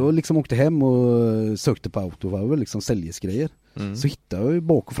 Så liksom åkte hem och sökte på Autovarv liksom säljesgrejer. Så hittade jag ju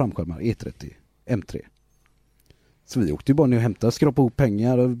bak- och framskärmar E30 M3. Så vi åkte ju bara ner och hämtade, skrapa ihop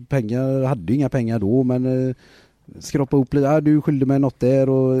pengar, hade ju inga pengar då, men skrapa ihop lite, du skyllde mig något där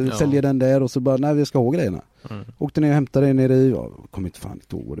och säljer den där och så bara, nej vi ska ha grejerna. Åkte ner och hämtade det nere i, kom inte fan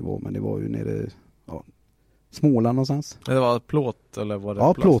inte ihåg vad det var, men det var ju nere Småland någonstans. Det var plåt eller var det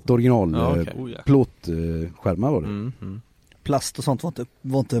plast? Plåt original, plåtskärmar var det. Plast och sånt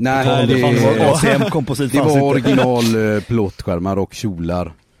var inte nej, det var ACM-komposit. Det var original plåtskärmar och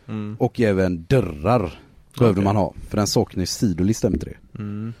kjolar och även dörrar behövde man ha, för den saknar sidolist M3.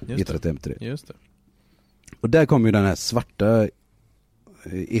 E30 M3. Just det. Och där kom ju den här svarta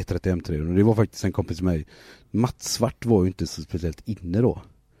E30 M3 och det var faktiskt en kompis med mig. Mattsvart var ju inte så speciellt inne då.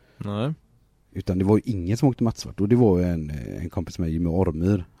 Nej. Utan det var ju ingen som åkte mattsvart och det var ju en kompis med Jimmy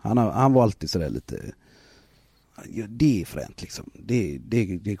Ormyr. Han var alltid sådär lite, det är fränt liksom.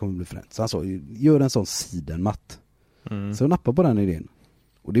 Det kommer bli fränt. Så han sa, gör en sån sidenmatt. Så jag nappade på den idén.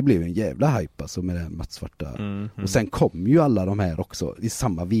 Och det blev en jävla hype alltså med den mattsvarta. Och sen kom ju alla de här också i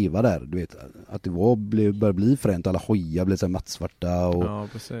samma veva där. Du vet, att det började bli fränt. Alla hojar blev så här mattsvarta. Och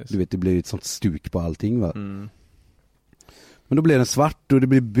du vet, det blev ett sånt stuk på allting va. Men då blev den svart och det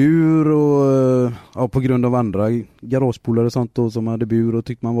blev bur och på grund av andra garagepolare och sånt då, som hade bur och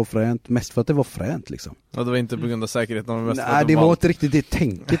tyckte man var fränt. Mest för att det var fränt liksom. Ja, det var inte på grund av säkerheten. Nej, det var inte riktigt det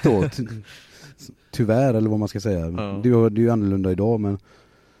tänket då. Tyvärr, eller vad man ska säga. Det är ju annorlunda idag, men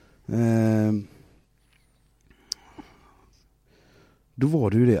då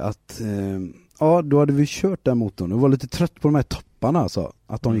var det ju det att då hade vi kört den motorn och var lite trött på de här topparna alltså,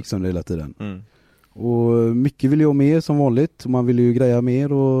 att de gick sönder hela tiden. Och mycket ville jag med som vanligt, och man ville ju greja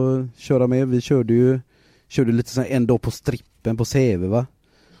mer och köra med. Vi körde lite så här en dag på strippen på CV va,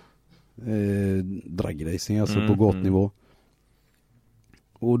 dragracing alltså på gatnivå.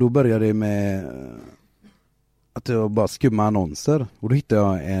 Och då började det med att jag bara skumma annonser. Och då hittade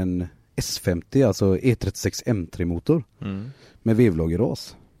jag en S50, alltså E36 M3-motor med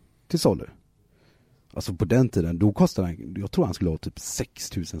vevlagerras till salu. Alltså på den tiden, då kostade den, jag tror han skulle ha typ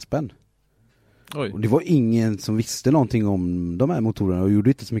 6 000 spänn. Oj. Och det var ingen som visste någonting om de här motorerna och gjorde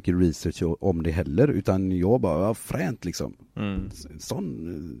inte så mycket research om det heller, utan jag bara, fränt liksom.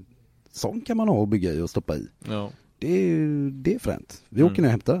 Sån kan man ha och bygga i och stoppa i. Ja. Det är fränt. Vi åker ner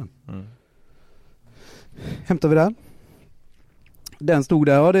och hämtar den. Hämtar vi den. Den stod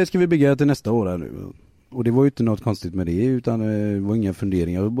där, det ska vi bygga till nästa år här nu. Och det var ju inte något konstigt med det, utan det var inga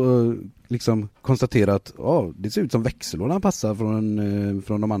funderingar. Jag bara liksom konstatera att det ser ut som växellådan passar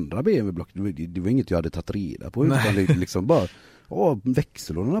från de andra BMW-blocken. Det var inget jag hade tagit reda på. Utan det liksom bara,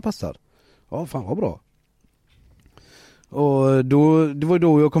 växellådarna passar. Ja, fan vad bra. Och det var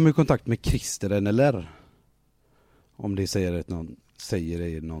då jag kom i kontakt med Christer NLR. Om det säger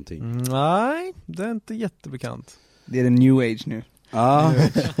det någonting. Nej, det är inte jättebekant. Det är en new age nu. Ja,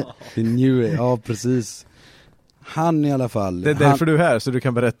 det är new age. Ja, precis. Han i alla fall. Det är därför du är här, så du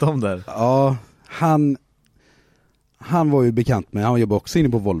kan berätta om det. Ja, han var ju bekant med. Han jobbar också inne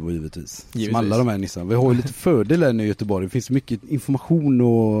på Volvo givetvis. Som alla de här Nissan. Vi har ju lite fördelar nu i Göteborg. Det finns mycket information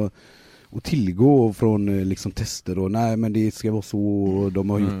och tillgå från liksom tester och nej men det ska vara så, och de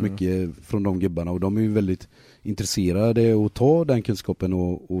har gjort mycket från de gubbarna och de är ju väldigt intresserade att ta den kunskapen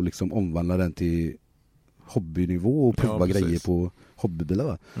och liksom omvandla den till hobbynivå och prova grejer på hobbybilar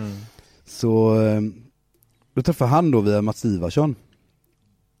va? Så då träffade han då via Mats Ivarsson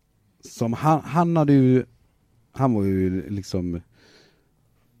som han var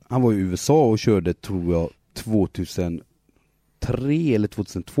ju i USA och körde tror jag 2003 eller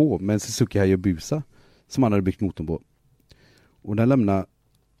 2002 med en Suzuki Hayabusa som han hade byggt motorn på. Och den lämnade,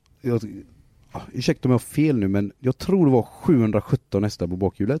 ursäkta om jag har fel nu, men jag tror det var 717 hästar på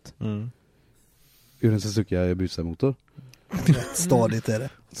bakhjulet. Ur en Suzuki Hayabusa motor. Stadigt är det.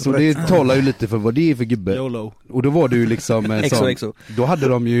 Så det talar ju lite för vad det är för gubbe. YOLO. Och då var det ju liksom en sån, exo. då hade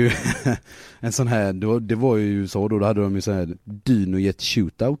de ju en sån här, det var ju i USA då hade de ju sån här dynojet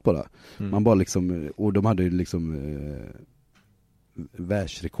shootout bara. Man bara liksom, och de hade ju liksom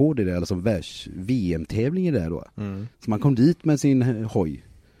världsrekord i det, eller som VM-tävling i det då. Så man kom dit med sin hoj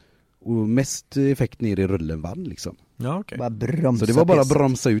och mest effekt ner i rullen vann liksom. Ja, okay. Så det var bara att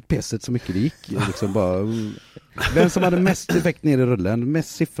bromsa ut pesset så mycket det gick. Liksom bara, vem som hade mest effekt ner i rullen,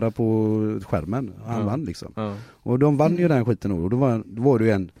 mest siffra på skärmen, han vann liksom. Och de vann ju den skiten då. Och då var det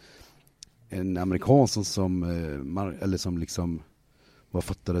ju en amerikan som liksom var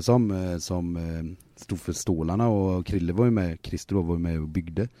fattade som stod för stålarna, och Krille var ju med, Christer var ju med och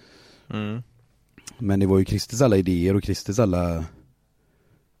byggde. Men det var ju Christers alla idéer och Christers alla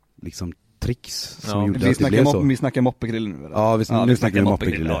liksom tricks som gjorde att det blev så. Vi snackar moppekrille nu eller? Ja, nu snackar vi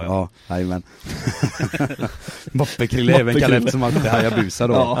moppekrille. Ja, jajamän. Moppekrille även kallat som alltid Hayabusa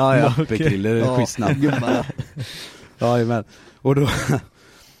då. Moppekrille, skitsnabb. Jajamän. Och då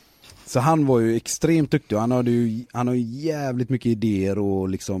så han var ju extremt duktig och han har ju jävligt mycket idéer och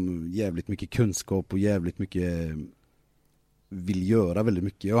liksom jävligt mycket kunskap och jävligt mycket vill göra väldigt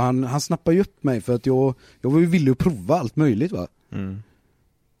mycket. Och han snappade ju upp mig för att jag var ju villig att prova allt möjligt va.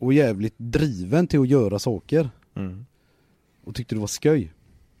 Och jävligt driven till att göra saker. Och tyckte det var skoj.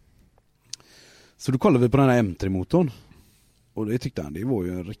 Så då kollade vi på den här M3-motorn. Och det tyckte han, det var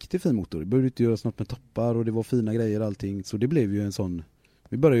ju en riktigt fin motor. Det började inte göras något med toppar och det var fina grejer och allting. Så det blev ju en sån,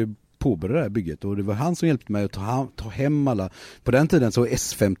 vi började ju påbörja det här bygget. Och det var han som hjälpte mig att ta hem alla. På den tiden så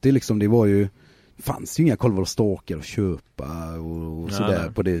S50 liksom, det var ju, fanns ju inga kolvar och stakar att köpa och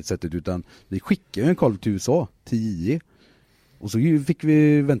sådär på det sättet. Utan vi skickade en kolv till USA, till JE. Och så fick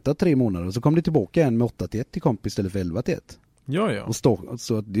vi vänta 3 månader och så kom det tillbaka en med 8-1 till komp istället för 11-1. Ja. Och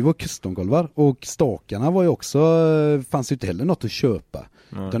så det var customkolvar och stakarna var ju också, fanns ju inte heller något att köpa.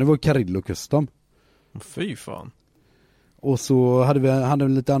 Utan det var Carillo custom. Fy fan. Och så hade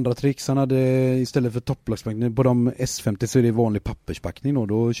vi lite andra tricks. Han hade istället för topplockspackning på de S50 så är det vanlig papperspackning och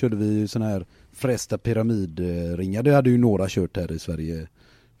då körde vi sån här frästa pyramidringar. Det hade ju några kört här i Sverige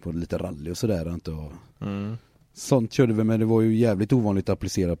på lite rally och sådär inte. Sånt körde vi, men det var ju jävligt ovanligt att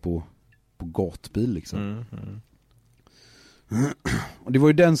applicera på gatbil liksom. Och det var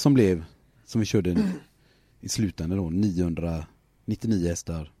ju den som vi körde i slutändan då, 999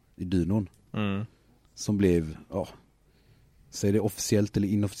 hästar i dynon. Som blev, säg det officiellt eller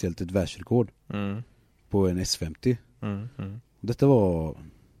inofficiellt ett världsrekord på en S50. Detta var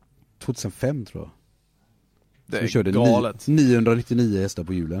 2005 tror jag. Det är vi körde galet. 999 hästar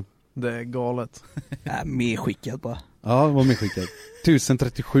på hjulen. Det är galet. Medskickad bara. Ja, det var medskickad.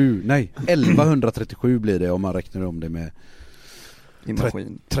 1137 blir det om man räknar om det med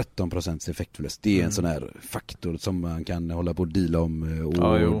 13% effektförlust. Det är en sån här faktor som man kan hålla på och deala om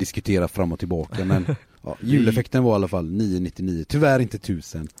och diskutera fram och tillbaka. Men hjuleffekten var i alla fall 999. Tyvärr inte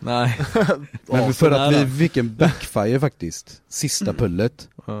 1000. Nej. Men för att vi fick en backfire faktiskt. Sista pullet.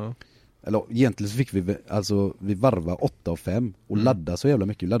 Eller egentligen så fick vi varva 8 och 5 och ladda så jävla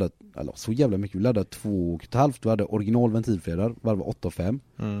mycket. Vi laddade 2,5. Vi hade original ventilfjädrar, varva 8 och 5.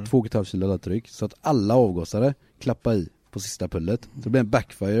 2,5 kilo laddtryck så att alla avgasare klappade i på sista pullet. Så det blev en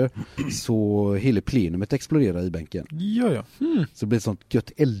backfire så hela plenumet exploderade i bänken. Så det blev ett sånt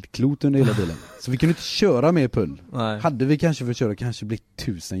gött eldklot under hela bilen. Så vi kunde inte köra mer pull. Nej. Hade vi kanske fått köra kanske blivit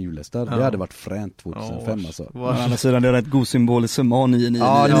 1000 hjulhästar. Det hade varit fränt 2005 alltså. Å andra sidan det är rätt god symbol summa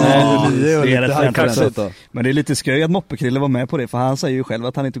 999. Det är rätt kaxigt. Men det är lite sköj att Moppekrille var med på det, för han säger ju själv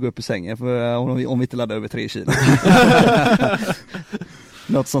att han inte går upp i sängen för om vi inte laddar över 3 kilo.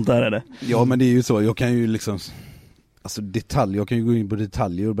 Något sånt där är det. Ja, men det är ju så. Jag kan ju liksom jag kan ju gå in på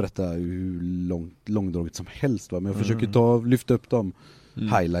detaljer och berätta hur långdraget som helst va? Men jag försöker lyfta upp de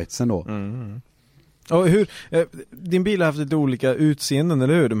highlightsen då. Och din bil har haft lite olika utseenden,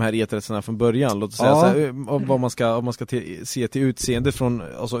 eller hur? De här E30-erna från början, låt oss säga så här, om man ska se till utseende från,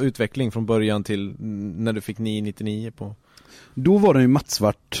 alltså utveckling från början till när du fick 999 på. Då var den ju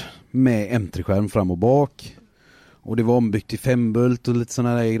mattsvart med M3-skärm fram och bak. Och det var ombyggt till 5-bult och lite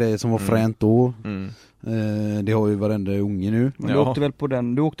sådana där grejer som var fränt då. Det har ju varenda unge nu. Men du åkte väl på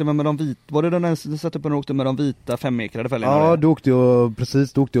den, du åkte med de vita, var det den där setupen du åkte med de vita 5-ekrade fälgarna? Ja, då åkte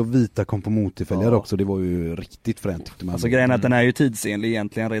jag vita kom på motorfälgar också, det var ju riktigt fränt tyckte man. Alltså grejen är att den är ju tidsenlig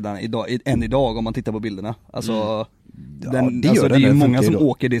egentligen redan än idag om man tittar på bilderna. Alltså, det är ju många som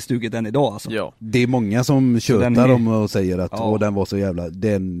åker det stuket än idag alltså. Ja. Det är många som tjötar dem och säger att den var så jävla,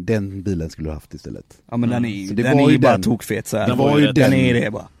 den bilen skulle du haft istället. Ja men den är ju bara tokfet så här. Det var ju den är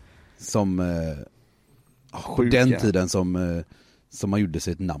det bara. Som den tiden som man gjorde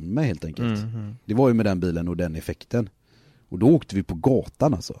sig ett namn med helt enkelt. Det var ju med den bilen och den effekten. Och då åkte vi på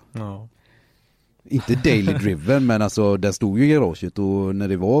gatan alltså. Ja. Inte daily driven men alltså den stod ju i garaget och när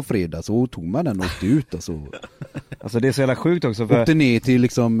det var fredag så tog man den och åkte ut alltså. Alltså det är så jävla sjukt också för... Åkte ner till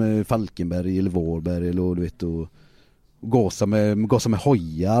liksom Falkenberg eller Vårberg eller du vet och gasa med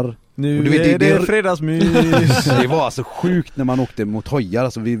hojar. Nu och du vet, det fredagsmys. Det var alltså sjukt när man åkte mot hojar.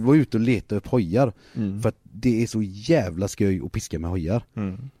 Alltså vi var ute och letade upp hojar. För att det är så jävla sköj att piska med hojar.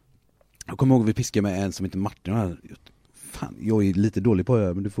 Jag kommer ihåg att vi piskade med en som heter Martin. Fan, jag är lite dålig på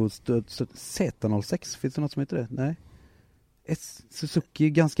det men du får Z06. Finns det något som heter det? Nej. Suzuki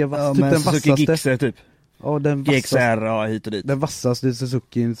ganska vass. Ja, typ men den Suzuki vassaste. Gixxer typ. Ja, den GXR, ja, hit och dit. Den vassaste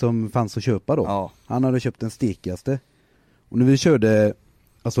Suzuki som fanns att köpa då. Ja. Han hade köpt den stekigaste. Och när vi körde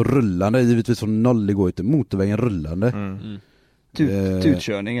alltså rullande, givetvis från noll, det går inte motorvägen rullande.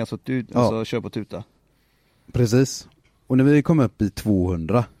 Tutkörning, alltså kör på tuta. Precis. Och när vi kom upp i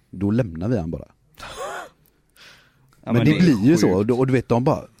 200, då lämnar vi han bara. Men det blir ju så, och du vet de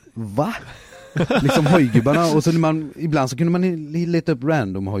bara, va? Liksom hojgubbarna, och så när man, ibland så kunde man leta upp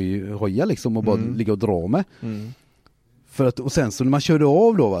random hojar liksom och bara ligga och dra med. För att, och sen så när man körde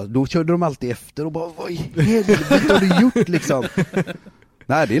av då va, då körde de alltid efter och bara, vad i helvete har du gjort liksom?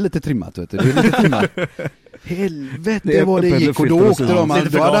 Nej, det är lite trimmat vet du, det är lite trimmat. Helvete vad det gick, och då åkte då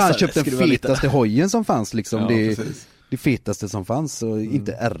hade han köpt den fetaste hojen som fanns liksom, det fetaste som fanns, och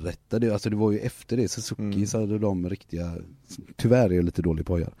inte R1, alltså det var ju efter det, Suzuki så hade de riktiga, tyvärr är jag lite dålig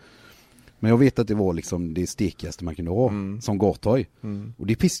på hojar. Men jag vet att det var liksom det stekigaste man kunde ha som gathoj. Och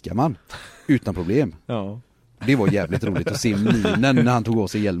det piskar man utan problem. Ja. Det var jävligt roligt att se minen när han tog av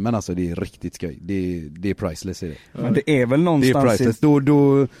sig hjälmen. Alltså det är riktigt skoj. Det är priceless i det. Men det är väl någonstans... Det är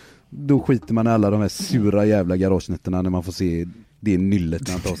priceless. Då skiter man i alla de här sura jävla garagenätterna när man får se det nyllet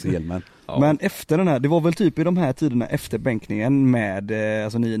när han tar sig hjälmen. Ja. Men efter den här, det var väl typ i de här tiderna efter bänkningen med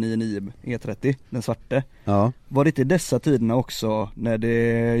alltså 999 E30, den svarte. Ja. Var det inte i dessa tiderna också när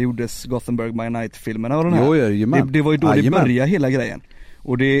det gjordes Gothenburg by Night-filmerna och den här? Det var ju då det började hela grejen.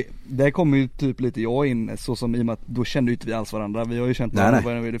 Och där kom ju typ lite jag in, så som i och med att då kände ju inte vi alls varandra. Vi har ju känt varandra,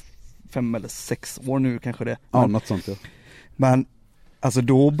 vad är det, 5 eller 6 år nu kanske det. Ja, något sånt ja. Men alltså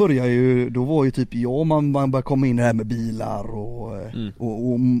då var ju typ man började komma in här med bilar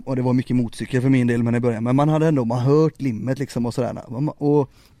och det var mycket motorcykel för min del men i början. Men man hade ändå, man hört limmet liksom och sådär. Och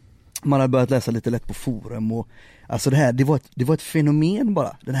man hade börjat läsa lite lätt på forum och alltså det var ett fenomen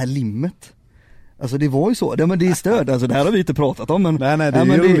bara, den här limmet. Alltså det var ju så, men det är stöd, alltså det här har vi inte pratat om men nej det är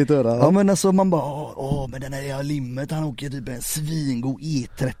ju roligt att höra. Ja men alltså man bara, men den här limmet, han åker typ en svingod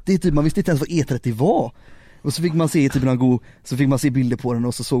E30 typ, man visste inte ens vad E30 var. Och så fick man se typ så fick man se bilder på den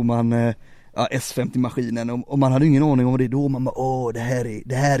och så såg man S50-maskinen och man hade ingen aning om det då. Man bara, det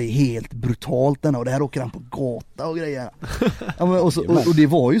här är helt brutalt denna, och det här åker han på gata och grejer. Ja, men, och det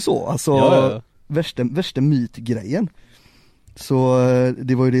var ju så, alltså värsta mytgrejen. Så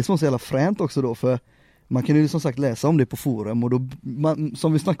det var ju det som var så jävla fränt också då, för man kan ju som sagt läsa om det på forum och då,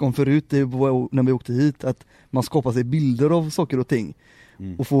 som vi snackade om förut, det var när vi åkte hit, att man skapar sig bilder av saker och ting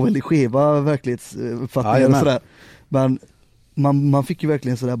och får väldigt skeva verklighetsuppfattningar och sådär. Men man fick ju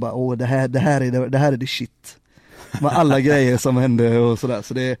verkligen sådär bara, det här är det shit. Med alla grejer som hände och sådär,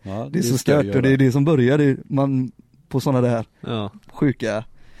 så det är så stört, och det är det som börjar man på sådana där sjuka,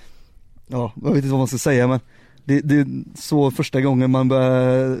 jag vet inte vad man ska säga, men det är så första gången man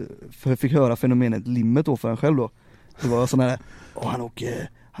fick höra fenomenet limmet då för en själv då. Det var sån här,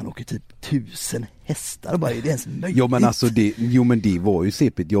 han åker typ 1000 hästar bara, är det ens möjligt? Ja men alltså det var ju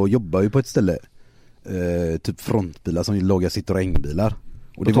sepigt. Jag jobbar ju på ett ställe typ frontbilar som lagar Citroën-bilar.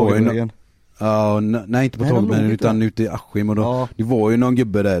 Och det var ju nej inte på Tågmen utan ute i Askim, och då, det var ju någon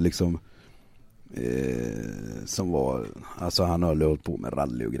gubbe där liksom som var, alltså han höll på med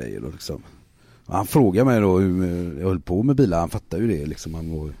rally och grejer och liksom. Han frågade mig då hur jag höll på med bilar. Han fattade ju det liksom.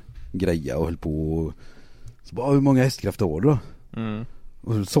 Han var greja och höll på och, så bara, hur många hästkrafter har du då?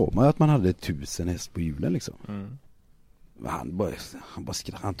 Och så sa man att man hade 1000 häst på hjulen liksom. Han bara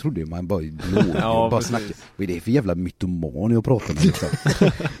skrattade, han trodde man bara bara snackade. Vad är det för jävla mytoman jag pratar med liksom?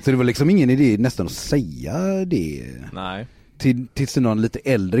 Så det var liksom ingen idé nästan att säga det. Nej. Tills någon lite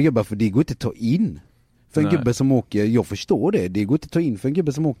äldre gubbar, för det går inte att ta in. För en gubbe som åker, jag förstår det går inte att ta in för en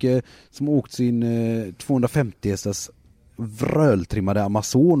gubbe som åkt sin 250 hästars vröltrimmade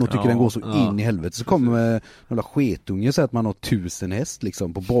Amazon och tycker den går så in i helvete, så kommer några sketunge och säger att man har 1000 häst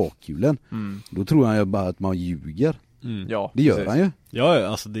liksom på bakhjulen. Då tror han ju bara att man ljuger. Ja, det gör han ju. Ja,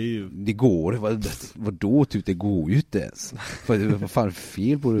 alltså det är ju... Det går, vadå typ, det går ju inte ens. Vad fan är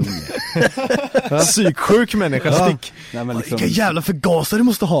fel på det? Psyksjuk människa, stick. Nej, men liksom... Vilka jävla förgasare du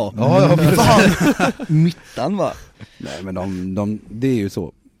måste ha. Ja, Myttan va? Nej men det är ju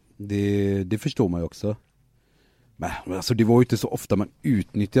så. Det förstår man ju också. Men alltså det var ju inte så ofta man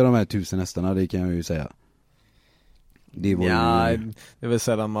utnyttjar de här 1000 hästarna, det kan jag ju säga. Det var ju... det är väl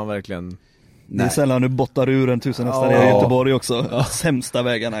sällan man verkligen... Det är sällan du bottar ur en 1000 hästar i Göteborg också. Sämsta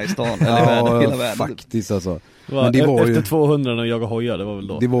vägarna i stan eller världen, hela världen. Faktiskt alltså. Men det var efter ju... 200 när jag hojar, det var väl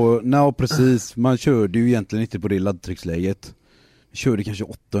då. Det var, precis. Man körde ju egentligen inte på det laddtrycksläget. Vi körde kanske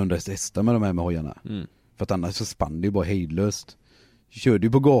 800 hästar med de här med hojarna. För att annars så spann det ju bara hejdlöst. Vi körde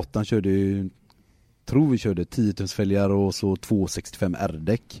ju på gatan, vi körde 10 fälgar och så 265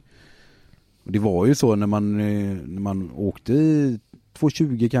 R-däck. Och det var ju så när man åkte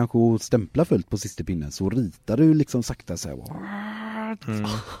 220 kanske och stämpla fullt på sista pinnen, så ritade du liksom sakta så här.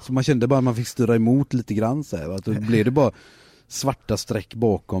 Så man kände bara att man fick styra emot lite grann så här, att då blev det bara svarta streck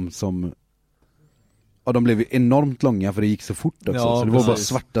bakom som de blev ju enormt långa för det gick så fort också, så det var bara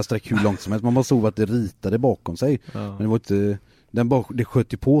svarta streck hur långt som helst. Man bara såg att det ritade bakom sig. Men det var inte det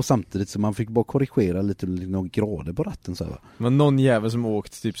sköt ju på samtidigt, så man fick bara korrigera lite några grader på ratten så här. Men någon jävel som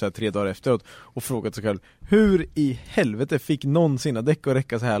åkt typ så här 3 dagar efteråt och frågat sig själv, hur i helvete fick någon sina däck att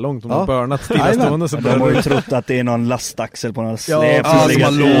räcka så här långt om de börnat stillastående? Så de har ju trott att det är någon lastaxel på någon släp som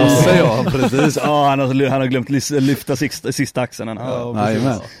man låser, precis. Han har glömt lyfta sista axeln.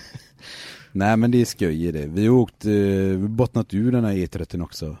 Nej men det är skoj i det. Vi bottnat ur den här E30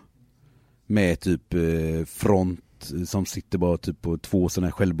 också. Med typ front som sitter bara typ på 2 sådana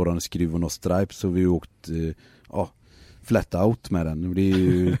här självborrande skruv och några stripes, så vi åkt flat out med den. Det är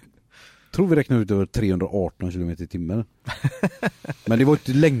ju tror vi räknar ut över 318 km i timmen. Men det var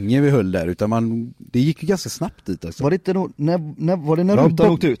inte länge vi höll där, utan det gick ju ganska snabbt dit alltså. Var det inte då, när rutan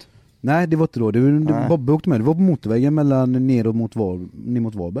åkte ut? Nej, det var inte då. Bobbe åkte med. Det var på motorvägen ner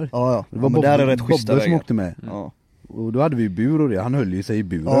mot Varberg. Ja. Det var men där är rätt schyssta Bobbe som åkte med. Ja. Och då hade vi bur och det. Han höll ju sig i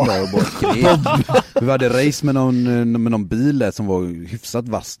buren där och bara skrek. Vi hade race med någon bil där som var hyfsat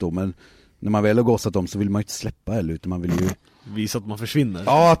vass då, men när man väl har gasat om så vill man ju inte släppa heller, utan man vill ju visa att man försvinner.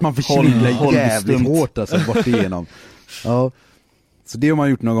 Ja, att man försvinner jävligt hårt alltså, bort igenom. Ja. Så det har man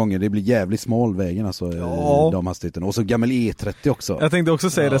gjort några gånger. Det blir jävligt smal vägen alltså, de hastigheterna. Och så gammal E30 också. Jag tänkte också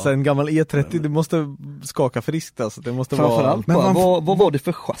säga det, så en gammal E30, det måste skaka friskt alltså. Det måste framförallt vara... vad var det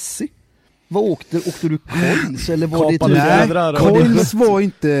för chassi? Vad åkte du coils eller var det nej, coils var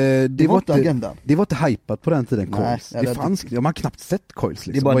inte det var inte agendan. Det var inte hypat på den tiden coils. Det fanns man har knappt sett coils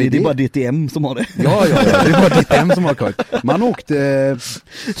liksom. Det är bara DTM som har det. Ja, det är bara DTM som har coils. Man åkte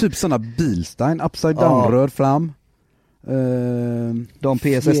typ såna Bilstein upside down rör fram. De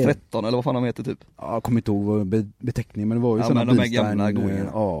PSS13 eller vad fan de heter typ. Ja, jag kommer inte ihåg beteckningen, men det var ju såna såna Bilstein.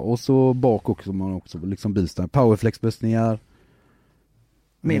 Och så bak också man också liksom Bilstein powerflex-bussningar.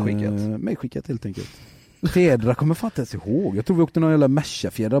 Medskickat helt enkelt. Fjädrar kommer fan inte ens ihåg. Jag tror vi åkte någon jävla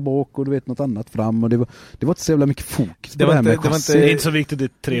Merca-fjädrar bak och du vet något annat fram, och det var inte så jävla mycket fokus på det här med chassi. Det är inte så viktigt, det är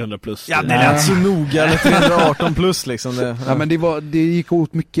 300 plus. Ja, det lät så noga, eller 318 plus liksom. Ja, men det gick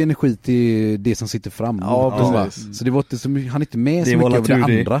åt mycket energi till det som sitter fram. Ja, precis. Så det var inte så mycket, han är inte med så mycket av det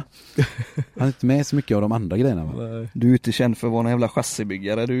andra. Han är inte med så mycket av de andra grejerna. Va? Du är inte känd för att vara en jävla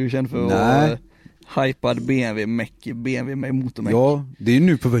chassibyggare, du är känd för att vara hypad BMW med motormäck. Ja, det är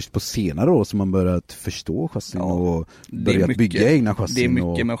nu först på senare år som man börjat förstå chassin och börjat bygga egna chassin. Det är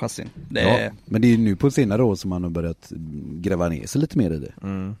mycket med chassin. Men det är nu på senare år som man har börjat gräva ner sig lite mer i det.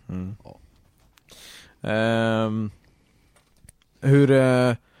 Hur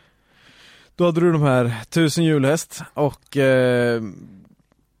då hade du de här 1000 hjulhäst och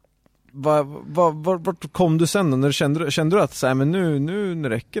vart kom du sen när kände du att så här, men nu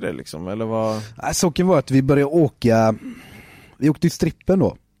räcker det liksom, eller vad? Saken var att vi började åka. Vi åkte i strippen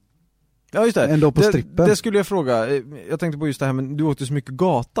då. Ja, just det. En dag på strippen. Det skulle jag fråga. Jag tänkte på just det här, men du åkte så mycket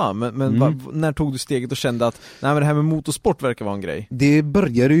gata, men när tog du steget och kände att nej, men det här med motorsport verkar vara en grej? Det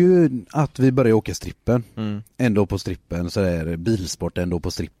började ju att vi började åka strippen. Ändå på strippen, så är bilsport ändå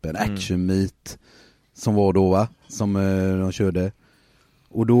på strippen, action meet som var då, va, som de körde.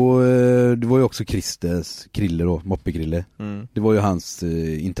 Och då, det var ju också Krille då, Moppe-Krille. Det var ju hans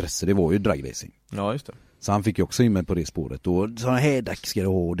intresse, det var ju dragracing. Ja, just det. Så han fick ju också in med på det spåret. Och sådana här däck ska du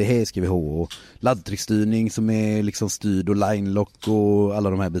ha, det här ska vi ha. Och laddtryckstyrning som är liksom styrd och line lock och alla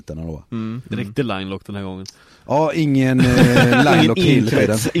de här bitarna då. Det räckte line lock den här gången. Ja, ingen line lock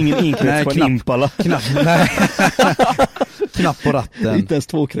ingen inkrets på en impala. Nej. Knapp på ratten. Inte ens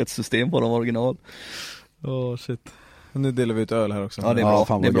tvåkretssystem på de original. Shit. Och nu delar vi ut öl här också. Ja, det är bra.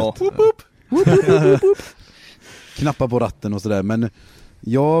 Fan, det är bra. Knappa på ratten och sådär. Men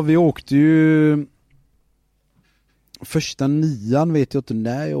ja, vi åkte ju första 9 vet jag inte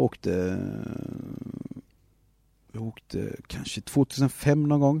när jag åkte. Jag åkte kanske 2005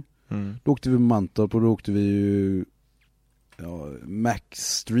 någon gång. Då åkte vi med Mantorp och då åkte vi ju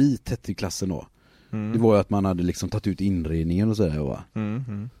Max Street hette klassen då. Det var ju att man hade liksom tagit ut inredningen och sådär va.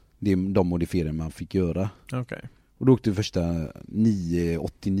 Det är de modifieringar man fick göra. Okay. Och då åkte vi första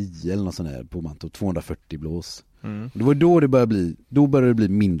 989 eller något sånt här på Mantorp, 240 blås. Och det var då började det bli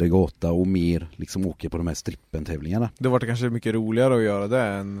mindre gata och mer liksom åka på de här strippen-tävlingarna. Då var det kanske mycket roligare att göra det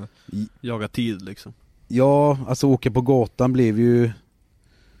än jaga tid liksom. Ja, alltså åka på gatan blev ju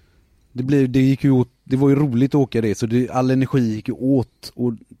det gick ju åt, det var ju roligt att åka det, så all energi gick ju åt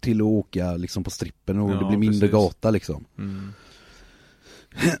och till att åka liksom på strippen och det blev mindre gata liksom.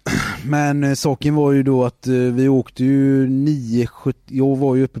 Men saken var ju då att vi åkte ju 970, jag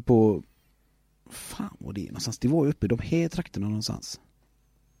var ju uppe på fan var det någonstans, det var ju uppe i de här trakterna någonstans.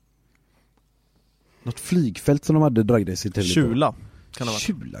 Något flygfält som de hade dragracing till. Kjula kan det vara.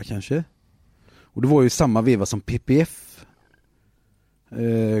 Kjula kanske. Och det var ju samma veva som PPF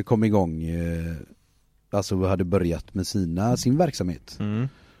kom igång, alltså hade börjat med sin verksamhet.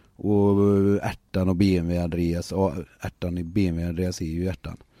 Och Ärtan och BMW Andreas, Ärtan i BMW Andreas är ju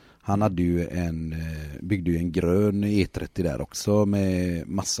Ärtan. Han hade ju byggde ju en grön E30 där också med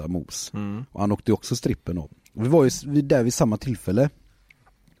massa mos. Och han åkte ju också strippen då. Och vi var ju där vid samma tillfälle.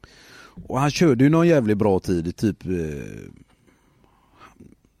 Och han körde ju någon jävligt bra tid, typ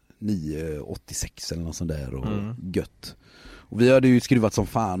 9:86 eller något sånt där och gött. Och vi hade ju skruvat som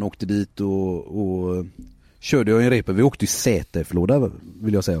fan, åkte dit och körde jag en repa. Vi åkte ju ZF-låda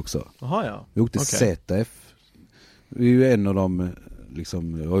vill jag säga också. Aha, ja. Vi åkte ZF. Vi är ju en av dem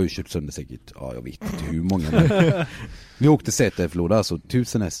liksom, jag har ju kört sönder säkert, jag vet inte hur många men vi åkte ZF-låda, alltså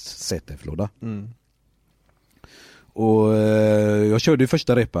 1000 häst ZF-låda. Och jag körde ju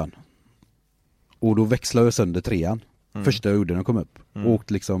första repan. Och då växlade jag sönder 3:an. Första jag gjorde när jag kom upp.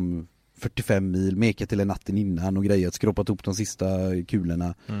 Åkte liksom 45 mil, mekat till en natten innan och grejat, skrapat upp de sista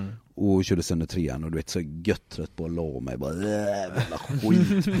kulorna och körde sönder 3:an och du vet så gött trött på att la mig bara jävla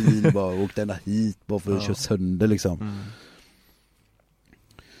skitbil bara åkte ända hit bara för att köra sönder liksom.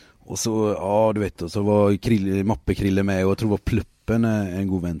 Och så, du vet, och så var Moppe-Krille med och jag tror var Pluppen en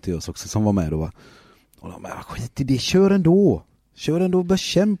god vän till oss också som var med då va. Och de bara, skit i det, kör ändå, bara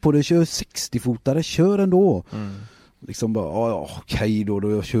känn på det, kör 60-fotare, kör ändå. Liksom bara, okej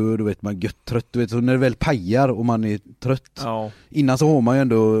då jag kör, du vet man gött trött, du vet, så när det väl pajar och man är trött innan så har man ju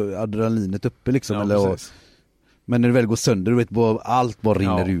ändå adrenalinet uppe liksom, men när det väl går sönder, du vet, allt bara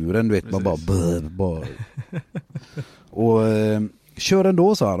rinner ur en, du vet, man bara och kör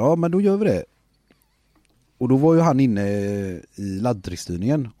ändå, sa han, men då gör vi det. Och då var ju han inne i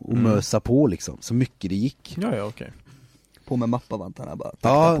laddtryckstyrningen och mösa på liksom, så mycket det gick. Okej. På med mappavantarna bara.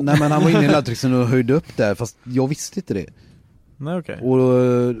 Nej men han var inne i laddtryckstyrningen och höjde upp där, fast jag visste inte det. Nej, okej. Och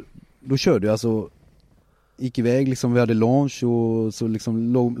då körde jag alltså, gick iväg liksom, vi hade launch och så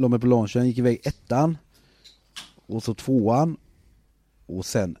liksom låg mig på launchen, gick iväg 1:an och så 2:an och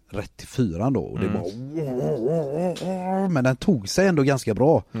sen rätt till 4:an då, och det var men den tog sig ändå ganska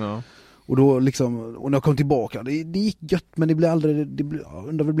bra. Och då liksom, och när jag kom tillbaka, det gick gött, men det blev aldrig,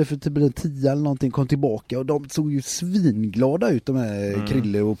 undrar det blev för typ en 10 eller någonting, kom tillbaka och de såg ju svinglada ut, de här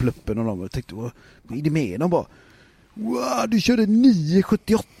Krille och Pluppen och de, och tänkte, vad är det med dem bara? Wow, du körde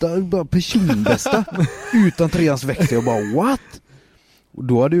 978 bara personbästa utan 3:ans växel, och bara what? Och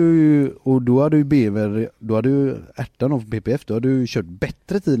då hade ju BMW, då hade ju Ärtan och PPF, då hade ju kört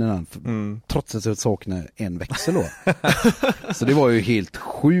bättre tid än han, trots att jag saknade en växel då. Så det var ju helt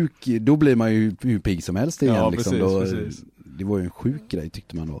sjuk, då blir man ju hur pigg som helst igen liksom. Precis. Det var ju en sjuk grej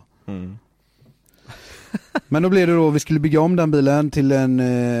tyckte man då. Men då blev det då, vi skulle bygga om den bilen till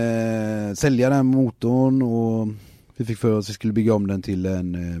sälja den motorn, och vi fick för oss att vi skulle bygga om den till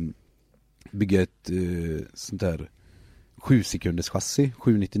bygga ett sånt där 7 sekunders chassi,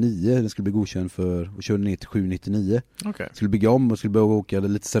 799, den skulle bli godkänd för och köra ner till 799. Skulle bygga om och skulle börja åka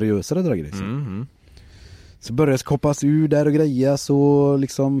lite seriösare draggrejser. Så började det koppas ur där och greja, så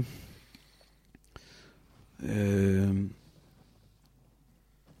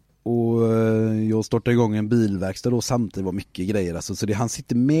starta igång en bilverkstad då samtidigt, var mycket grejer alltså, så han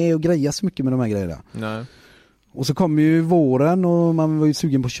sitter med och grejar så mycket med de här grejerna. Nej. Och så kom ju våren och man var ju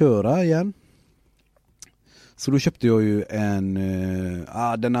sugen på att köra igen. Så då köpte jag ju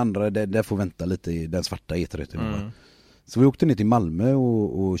den andra, där får vänta lite, den svarta E30. Så vi åkte ner till Malmö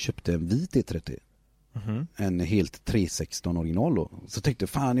och köpte en vit E30. En helt 316 original då. Så tänkte jag,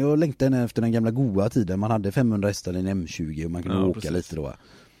 fan jag längtade efter den gamla goda tiden. Man hade 500 hästar i en M20 och man kunde åka precis. Lite då.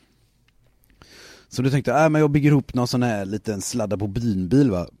 Så då tänkte jag, men jag bygger ihop någon sån här liten sladda på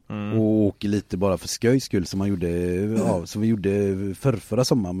bynbil va. Och åker lite bara för skojs skull som man gjorde, som vi gjorde förra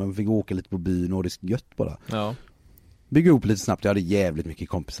sommaren. Men vi fick åka lite på byn och det är gött bara. Ja. Bygga ihop lite snabbt. Jag hade jävligt mycket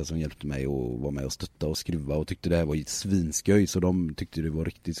kompisar som hjälpte mig och var med och stötta och skruva och tyckte det här var ett svinskoj, så de tyckte det var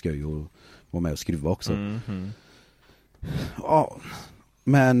riktigt skoj och var med och skruva också. Ja.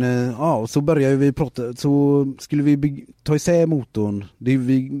 Men så började vi prata, så skulle vi ta isär motorn. Vi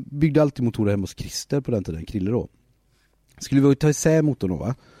byggde alltid motorer hemma hos Christer på den tiden, Krille då. Skulle vi ta isär motorn då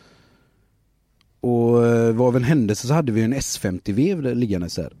va? Och vad av en händelse så hade vi en S50V liggande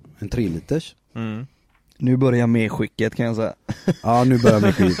isär, en 3 liters. Nu börjar medskicket kan jag säga. Ja, nu börjar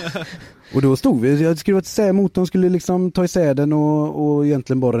medskicket. Och då stod vi, jag skulle isär motorn, skulle liksom ta isär den och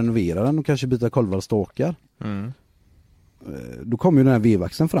egentligen bara renovera den och kanske byta kolvar och stakar. Då kom ju den här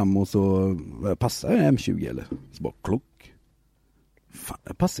vevaxeln fram och så passar en M20 eller? Så bara klock. Fan,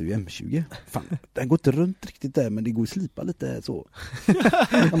 det passar ju M20. Fan, den går inte runt riktigt där, men det går att slipa lite så.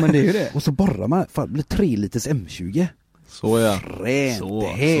 Ja, men det är ju det. Och så borrar man, fan, det blir 3 liters M20. Så ja. Fränt, det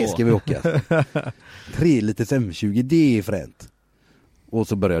här ska vi åka. 3 liters M20, det är fränt. Och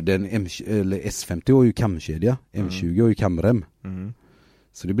så började den S50 har ju kamkedja, M20 har ju kamrem.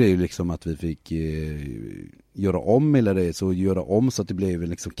 Så det blev ju liksom att vi fick göra om så att det blev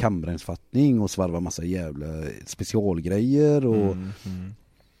liksom kamremsfattning och svarva massa jävla specialgrejer och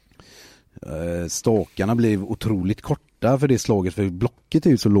stakarna blev otroligt korta för det slaget, för blocket är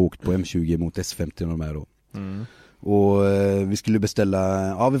ju så lågt på M20 mot S50 och de här då. Och vi skulle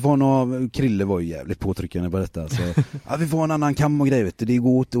beställa, vi får någon, Krille var ju jävligt påtryckande på detta, så vi får en annan kam och grejer, vet du, det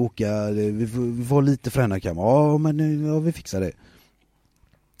går inte att åka, vi får lite fränare kam, men vi fixar det.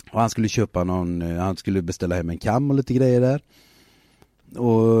 Och han skulle köpa han skulle beställa hem en kam och lite grejer där.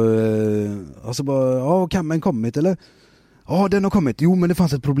 Och så bara, kammen kommit eller? Ja, den har kommit. Jo, men det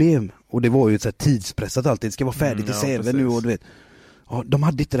fanns ett problem. Och det var ju så här tidspressat alltid. Det ska vara färdigt i Säven nu och du vet. Ja, de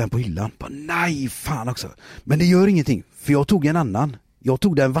hade inte den på hyllan. Bara, nej, fan också. Men det gör ingenting, för jag tog en annan. Jag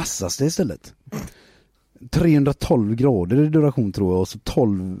tog den vassaste istället. 312 grader i duration tror jag, och så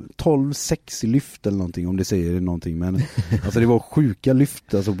 12,6 i lyft eller någonting, om det säger någonting, men alltså det var sjuka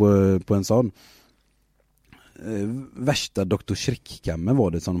lyft alltså på en sån. Värsta Dr. Schrick-kammen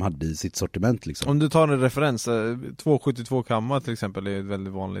var det som de hade i sitt sortiment liksom. Om du tar en referens, 272 kammar till exempel är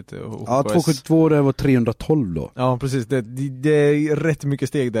väldigt vanligt. Ja, 272 det var 312 då. Ja, precis, det är rätt mycket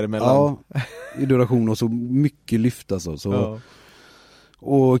steg däremellan. Ja, i duration och så mycket lyft alltså, så ja.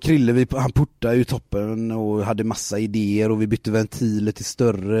 Och Krille, han portade ju toppen och hade massa idéer och vi bytte ventiler till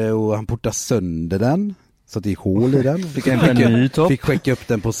större och han portade sönder den så att det är hål i den. Fick skicka upp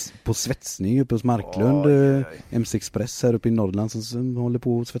den på svetsning uppe hos Marklund, MC Express här uppe i Norrland som håller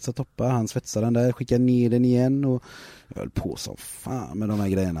på att svetsa toppar. Han svetsade den där, skickade ner den igen och jag höll på som fan med de här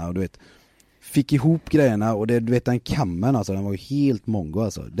grejerna och du vet, fick ihop grejerna och det, du vet den kammen alltså, den var ju helt mongo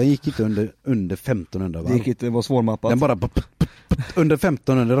alltså. Den gick inte under 1500 varv. Det var svårmappat. Den bara under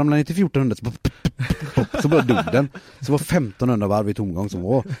 1500 ramlade ner till 1400 så bara dog den. Så var 1500 varv i tomgång som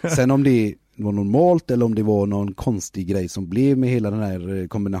var. Sen om det var normalt eller om det var någon konstig grej som blev med hela den här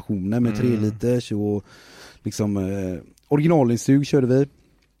kombinationen med 3 liters och liksom originalinsug körde vi.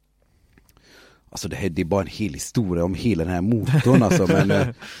 Alltså det är bara en hel historia om hela den här motorn alltså,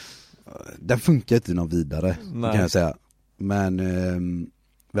 men den funkar inte någon vidare kan jag säga. Men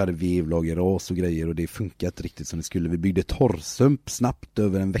vi hade vevlager, ras och grejer och det funkar inte riktigt som det skulle. Vi byggde torrsump snabbt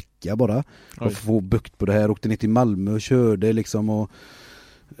över en vecka bara. Och få bukt på det här. Åkte ner till Malmö och körde liksom och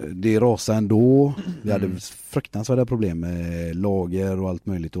det rasade ändå. Vi hade fruktansvärda problem med lager och allt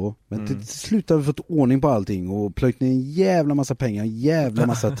möjligt då. Men till slut har vi fått ordning på allting och plöjt ner en jävla massa pengar, en jävla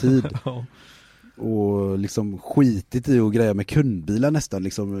massa tid. Och liksom skitit i och grejer med kundbilar nästan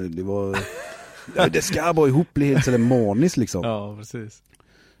liksom. Det var det ska bara ihop bli helt sådär maniskt liksom. Ja, precis.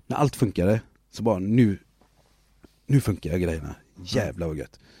 När allt funkade så bara nu funkar grejerna. Jävla vad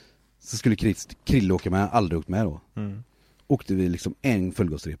gött. Så skulle Krille åka med, aldrig åkt med då. Åkte vi liksom en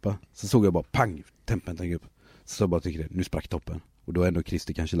fullgångsrepa. Så såg jag bara pang, tempen tänk upp. Så jag bara tycker nu sprack toppen. Och då har ändå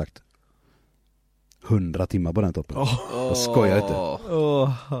Christer kanske lagt 100 timmar på den toppen. Jag skojar inte.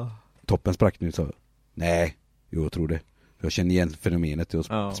 Toppen sprack nu, så nej, jag tror det. Jag känner igen fenomenet, jag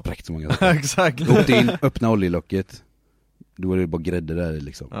har spräckt så många. Exakt. Åkte in, öppna oljelocket. Då är det bara grädde där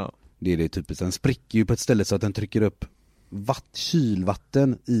liksom. Ja. Det är det typiskt. Den spricker ju på ett ställe så att den trycker upp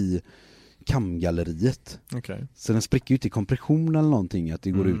kylvatten i kamgalleriet. Okay. Så den spricker ju inte i kompression eller någonting, att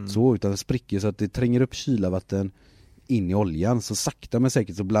det går ut så, utan den spricker så att det tränger upp kylavatten in i oljan. Så sakta men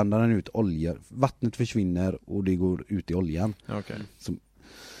säkert så blandar den ut olja. Vattnet försvinner och det går ut i oljan. Okay.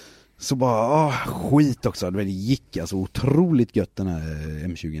 Så bara, skit också. Det gick alltså otroligt gött den här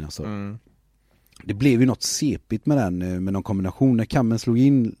M20 alltså. Det blev ju något sepigt med den, med någon kombination. När kammen slog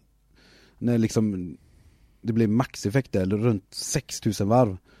in, när liksom det blev maxeffekt där, runt 6000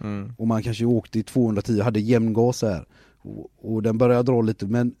 varv. Och man kanske åkte i 210, hade jämn gas här. Och den började dra lite,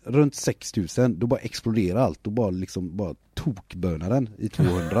 men runt 6000 då bara exploderade allt. Då bara tokbörnar den i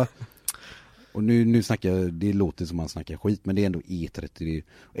 200. Och nu snackar, det låter som man snackar skit, men det är ändå E30.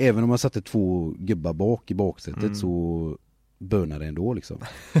 Även om man satte 2 gubbar bak i baksätet så börnar det ändå liksom.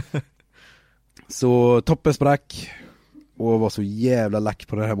 Så toppen sprack och var så jävla lack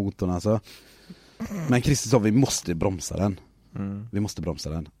på den här motorn alltså. Men Christer sa vi måste bromsa den. Vi måste bromsa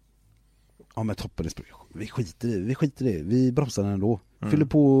den. Ja, men toppen är sprack. Vi skiter i det. Vi bromsar den ändå. Fyller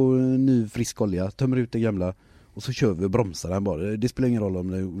på ny frisk olja, tömmer ut det gamla. Och så kör vi och bromsar den bara. Det spelar ingen roll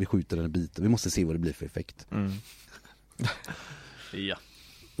om vi skjuter den i bitar. Vi måste se vad det blir för effekt. Ja.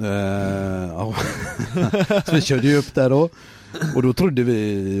 Så vi körde ju upp där då. Och då trodde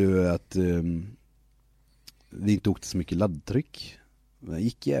vi ju att vi inte åkte så mycket laddtryck. Det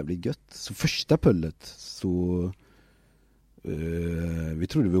gick jävligt gött. Så första pullet så vi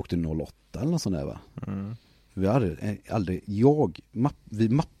trodde vi åkte 08 eller något sånt där va. Vi hade aldrig, vi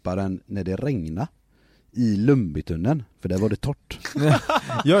mappade den när det regnade i Lumbytunneln, för där var det torrt.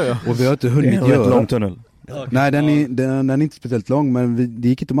 ja. Och vi har inte hunnit göra en lång tunnel. Nej, den är inte speciellt lång, men det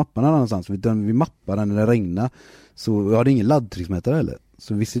gick inte att mappa någon annanstans. Vi mappade den när det regnade. Så vi hade ingen laddtrycksmätare heller.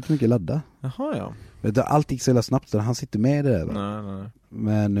 Så vi visste inte mycket ladda. Jaha, ja. Allt gick så jävla snabbt så han sitter med i det där va? Nej.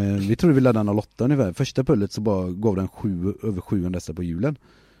 Men vi trodde vi laddade 08 ungefär. Första pullet så bara gav den över 700 på hjulen.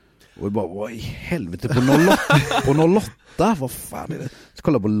 Och vi bara, vad i helvete på 08? Vad fan är det? Så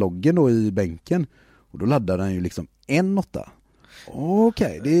kolla på loggen då i bänken. Och då laddade den ju liksom 1.8.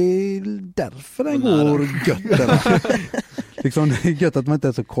 Okej, det är därför den går gött den. Liksom, det är gött att man inte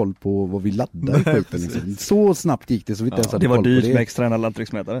har så koll på vad vi laddar i skiten liksom. Så snabbt gick det så vi inte ens hade det var koll på dyrt det. med externa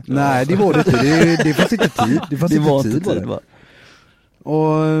laddtrycksmätare. Nej, det var det inte. Det fanns inte tid. Det fanns inte tid var det.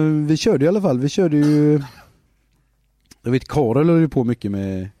 Och vi körde i alla fall. Vi körde ju... Jag vet, Karel höll ju på mycket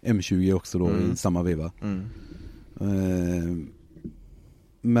med M20 också då i samma veva.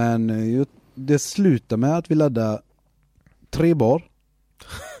 Men det slutade med att vi laddade 3 bar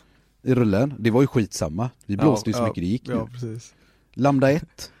i rullen. Det var ju skitsamma. Vi blåste ju så mycket det gick nu. Ja, precis. Lambda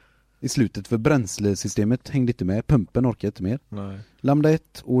 1 i slutet, för bränslesystemet hängde inte med. Pumpen orkade inte mer. Nej. Lambda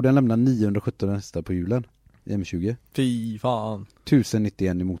 1 och den lämnar 917 hästar på hjulen i M20. Fy fan.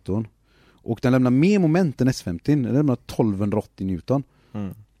 1091 i motorn. Och den lämnar mer moment än S50. Den lämnar 1280 Newton.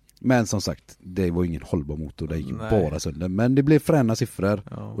 Men som sagt, det var ingen hållbar motor. Det gick bara sönder. Men det blev fräna siffror.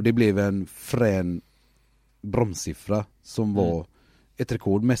 Ja. Och det blev en frän bromssiffra som var ett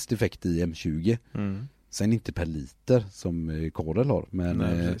rekord, mest effekt i M20. Sen inte per liter som Karel har. Men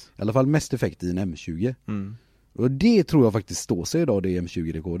i alla fall mest effekt i en M20. Och det tror jag faktiskt står sig idag, det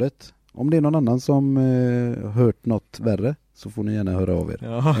M20-rekordet. Om det är någon annan som hört något värre så får ni gärna höra av er.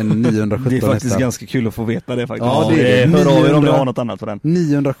 Ja. En 917 det är faktiskt nästan. ganska kul att få veta det faktiskt. Ja, det är hör av er om ni har något annat på den.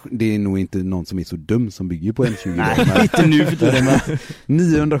 900, det är nog inte någon som är så dum som bygger på M20. Nej, inte nu för tiden.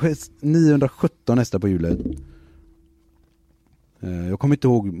 917 nästa på hjulet. Jag kommer inte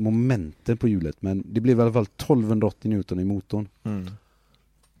ihåg momenten på hjulet, men det blev i alla fall 1280 Newton i motorn.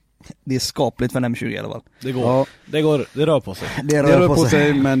 Det är skapligt för en M20 i alla fall. Det går. Ja. Det rör på sig. Det rör på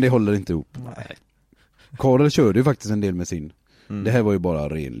sig, men det håller inte ihop. Nej. Karel körde ju faktiskt en del med sin. Det här var ju bara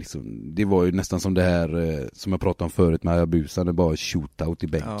ren liksom. Det var ju nästan som det här som jag pratade om förut med Hayabusa, det bara shootout i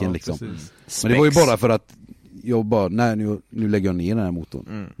bänken liksom. Precis. Men det var ju bara för att jag bara, nej nu lägger jag ner den här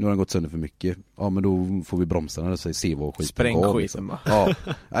motorn. Nu har den gått sönder för mycket. Ja, men då får vi bromsa den och se vad skiten spräng var. Skiten liksom. bara.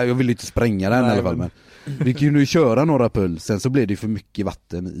 Ja, jag vill ju inte spränga den i alla fall, men vi kunde ju köra några pull. Sen så blev det för mycket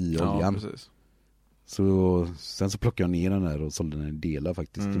vatten i oljan. Ja, precis. Så sen så plockade jag ner den här och sålde den i delar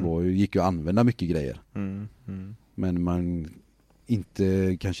faktiskt. Det gick ju att använda mycket grejer. Men man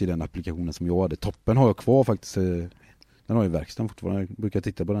inte kanske i den applikationen som jag hade. Toppen har jag kvar faktiskt. Den har ju verkstaden fortfarande. Jag brukar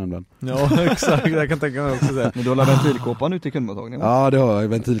titta på den ibland. Ja, exakt. Jag kan tänka mig också det. Men du har ventilkåpan ute i kundmottagningen? Ja, det har jag.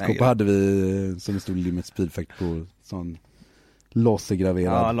 Ventilkåpa hade vi som stod Limit Speed Fact på sån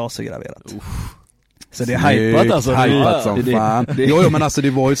lasergraverad. Ja, lasergraverat. Så det är hypat alltså. Hypat som fan. Jo, men alltså det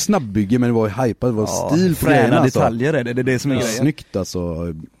var ju snabbygge, men det var ju hypat, det var stil på grejerna, alltså. Detaljer är det är det som är grejen. Snyggt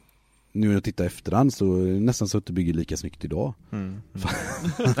alltså. Nu när jag tittar efterhand så är det nästan så att det bygger lika snyggt idag. Men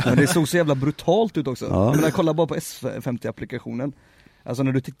det såg så jävla brutalt ut också. Jag menar, kolla bara på S50-applikationen. Alltså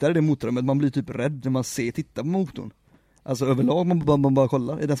när du tittar i det motorrummet, man blir typ rädd när man tittar på motorn. Alltså överlag, man bara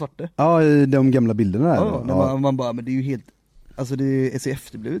kollar, i den svarte. Ja, i de gamla bilderna där. Ja, man bara, men det är ju helt, alltså det ser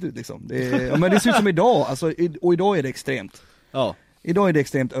efterblivet ut liksom. Men det ser ut som idag, alltså, och idag är det extremt. Ja. Idag är det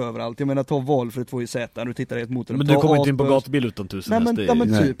extremt överallt. Jag menar, ta valfritt 2Z när du tittar i ett motorrum. Men du kommer inte in på gatubil utan 1000 häst. Nej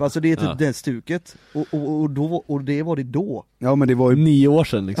men typ, alltså det är typ det stuket. Och det var det då. Ja, men det var ju 9 år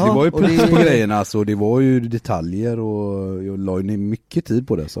sedan liksom. Det var ju plus på grejerna, alltså. Det var ju detaljer och jag la ju mycket tid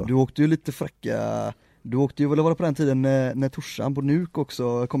på det så. Du åkte ju lite fräcka. Du åkte ju väl vara på den tiden när Torsan på Nuuk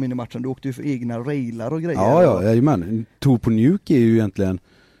också kom in i matchen. Du åkte ju för egna railar och grejer. Ja, jajamän. Tor på Nuuk är ju egentligen,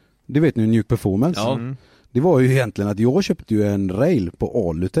 det vet ni, Nuuk Performance. Ja. Det var ju egentligen att jag köpte ju en rail på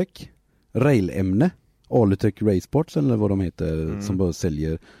Alutech. Railämne. Alutech Racesports eller vad de heter, som bara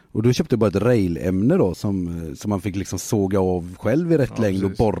säljer. Och då köpte jag bara ett railämne då som man fick liksom såga av själv i rätt längd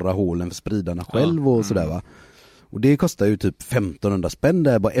och borra hålen för spridarna själv och sådär va. Och det kostar ju typ 1500 spänn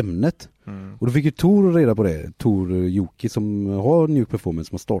där, bara ämnet. Och då fick ju Tor reda på det. Tor Joki som har Nuuk Performance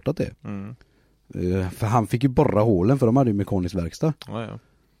som har startat det. För han fick ju borra hålen, för de hade ju mekanisk verkstad. Ja.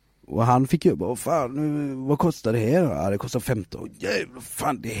 Och han fick ju bara, vad kostar det här? Ja, det kostar 15. Jävlar,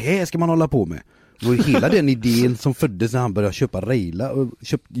 fan, det här ska man hålla på med. Det var hela den idén som föddes när han började köpa railar och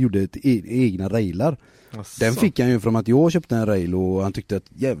gjorde egna railar. Asså. Den fick han ju från att jag köpte en rail och han tyckte att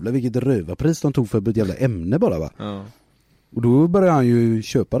jävla vilket rövarpris de tog för ett jävla ämne bara va. Ja. Och då började han ju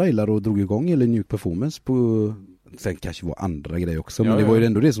köpa railar och drog igång eller Nuuk Performance på, sen kanske var andra grejer också, men det var ju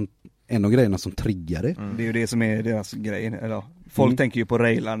ändå det som, en av grejerna som triggade. Det är ju det som är deras grej, eller folk tänker ju på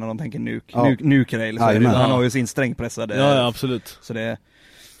railar när de tänker Nuuk rail, så han har ju sin strängpressade. Ja, absolut. Så det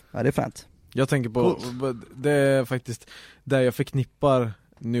är fränt. Jag tänker på, det är faktiskt där jag förknippar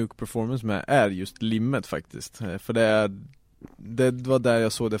Nuuk Performance med är just limmet faktiskt. För det var där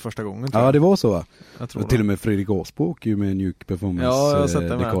jag såg det första gången. Ja, det var så va? Jag tror till och med Fredrik Asbåk ju med Nuuk Performance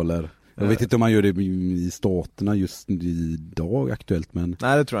dekaler. Jag vet inte om han gör det i staterna just idag aktuellt, men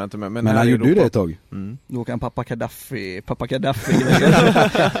nej, det tror jag inte med. Men han gjorde ju det ett tag. Då kan Pappa Kadaffi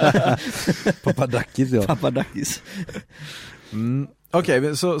Papadakis, ja. Papadakis.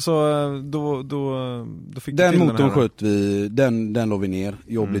 Okej, så då fick den motorn sköt vi, den la vi ner.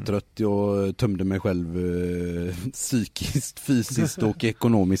 Jag blev trött, jag tömde mig själv psykiskt, fysiskt och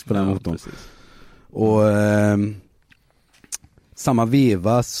ekonomiskt på den motorn. Precis. Och samma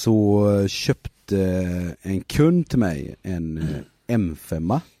veva så köpte en kund till mig en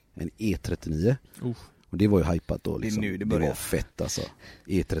M5, en E39. Och det var ju hypat då liksom. Det var fett alltså.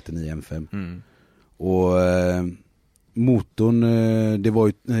 E39 M5. Och motorn, det var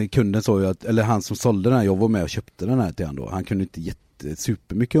ju, kunden sa ju att, eller han som sålde den här, jag var med och köpte den här till han då. Han kunde inte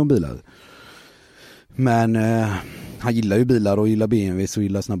supermycket om bilar. Men han gillar ju bilar och gillar BMWs och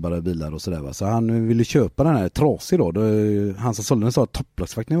gillar snabbare bilar och sådär va. Så han ville köpa den här trasig då. Han som sålde den sa att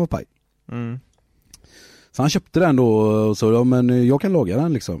topplacksvakten var paj. Så han köpte den då och sa, ja men jag kan laga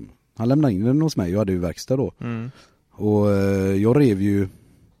den liksom. Han lämnade in den hos mig, jag hade ju verkstad då. Och jag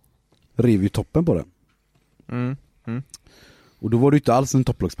rev ju toppen på den. Och då var det inte alls en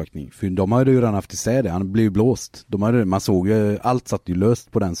topplockspackning, för de hade ju redan haft isär det, han blev ju blåst. Man såg ju, allt satt ju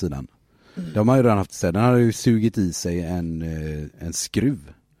löst på den sidan. De hade ju redan haft isär, den hade ju sugit i sig en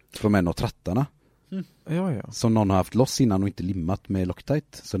skruv från en av trattarna. Som någon har haft loss innan och inte limmat med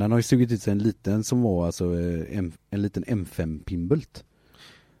Loctite. Så den har ju sugit i sig en liten som var alltså en liten M5-pimbult.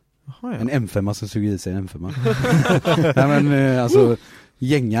 En M5 som suger i sig en M5. Nej men alltså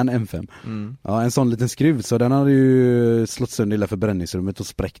gängan M5. Ja, en sån liten skruv, så den hade ju slått sönder hela förbränningsrummet och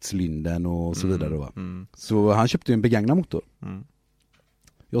spräckt cylindern och så vidare va. Så han köpte ju en begagnad motor.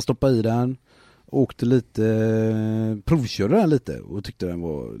 Jag stoppade i den, åkte lite, provkörde den lite och tyckte den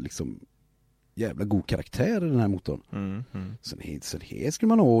var liksom jävla god karaktär i den här motorn. Så här skulle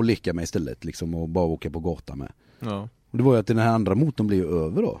man ha och leka med istället liksom, och bara åka på gatan med. Och det var ju att den här andra motorn blev ju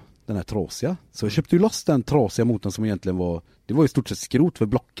över då, den här trasiga. Så jag köpte ju loss den trasiga motorn som egentligen var, det var ju stort sett skrot, för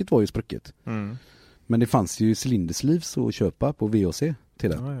blocket var ju sprucket. Men det fanns ju cylinderslivs att köpa på VOC till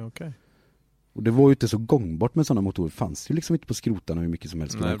den. Och det var ju inte så gångbart med sådana motorer. Det fanns ju liksom inte på skrotarna hur mycket som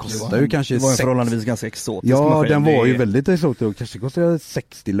helst. Nej, den kostade ju kanske det var en förhållandevis ganska exotisk maskin. maskin. Den var ju väldigt exotisk och kanske kostade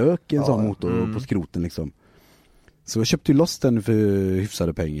 60 lök en sån motor på skroten liksom. Så jag köpte ju loss den för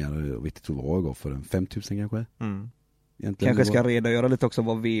hyfsade pengar. Jag vet inte vad jag gav för den. 5000 kanske. Kanske ska redogöra lite också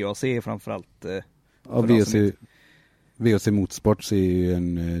vad VAC är framförallt. Ja, VOC Motorsports är ju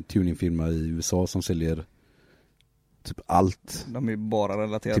en tuningfirma i USA som säljer typ allt. De är bara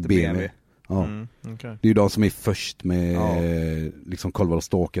relaterade till till BMW. Ja. Okay. Det är ju de som är först med liksom kolvar och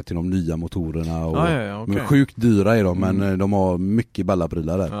ståkar till de nya motorerna och okay. de är sjukt dyra i dem, men de har mycket balla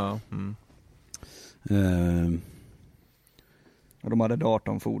prylar där. Och de hade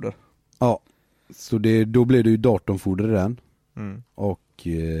 18 foder. Ja, så då blev det ju 18 foder i den. Och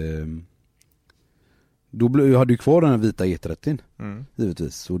då hade ju kvar den här vita E30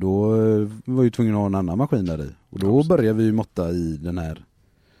 givetvis. Och då var ju tvungen att ha en annan maskin där i. Och då började vi ju måtta i den här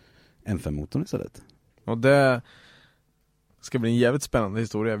M5-motorn istället. Och det ska bli en jävligt spännande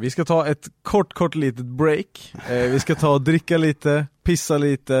historia. Vi ska ta ett kort litet break. Vi ska ta och dricka lite, pissa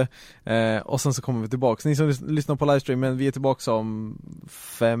lite och sen så kommer vi tillbaka. Ni som lyssnar på livestreamen, vi är tillbaka om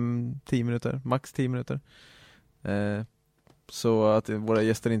 5-10 minuter, max 10 minuter. Så att våra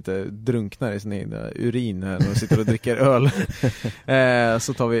gäster inte drunknar i sin egna urin här när de sitter och dricker öl.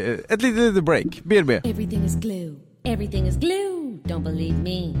 Så tar vi ett litet break. BRB. Everything is glue. Everything is glue. Don't believe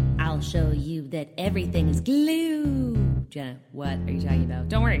me. I'll show you that everything is glue. Jenna, what are you talking about?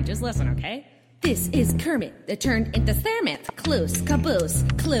 Don't worry, just listen, okay? This is Kermit that turned into Thermit. Clues, caboose,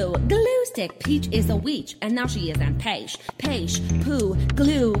 clue, glue stick. Peach is a weech, and now she is on Page. Page, poo,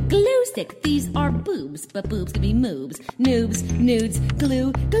 glue, glue stick. These are boobs, but boobs can be moobs. Noobs, nudes,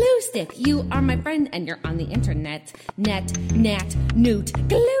 glue, glue stick. You are my friend, and you're on the internet. Net, nat, newt,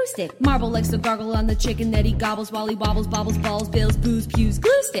 glue stick. Marble likes to gargle on the chicken that he gobbles while he wobbles, bobbles, balls, bills, booze, pews,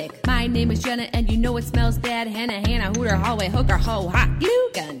 glue stick. My name is Jenna, and you know it smells bad. Hannah, Hannah, hooter, hallway, hooker, ho, hot, glue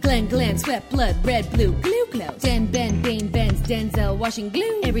gun. Glenn, Glenn, sweat, blood. Red, blue, glue, glow. Den, Ben, Bane, Benz, Denzel, washing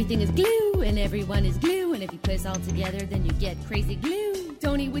glue. Everything is glue and everyone is glue. And if you put us all together then you get crazy glue.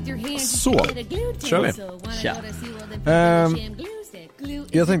 Don't eat with your hands. Så, kör vi.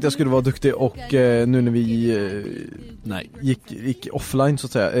 Jag tänkte jag skulle vara duktig och nu när vi gick offline så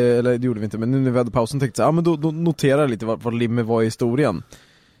att säga, eller det gjorde vi inte, men nu när vi hade pausen tänkte jag men då noterar jag lite vad limmet var i historien.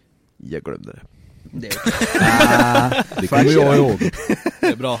 Jag glömde det. Det kommer jag ihåg. Det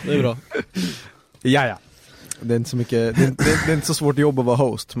är bra. Ja. Det är inte så mycket, det är inte så svårt jobb att vara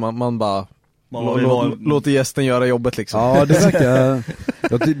host. Man bara låter gästen göra jobbet liksom. Ja, det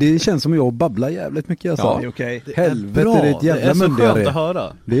verkar. Det känns som jag babblar jävligt mycket alltså. Ja, det är okej. Helvete, det är ett jävla det är så mundigare. skönt att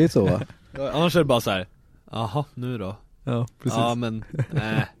höra. Det är så va? Annars är det bara så här. Jaha, nu då. Ja, precis. Ja, men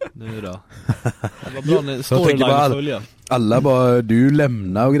nej, nu då. Det var bra när storyline att följa. Alla bara, du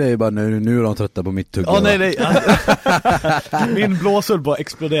lämnar och grejer bara, nu är de trötta på mitt tugg. Nej. Min blåsull bara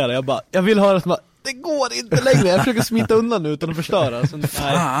exploderar. Jag vill höra som det går inte längre. Jag försöker smita undan nu utan att förstöra. Så,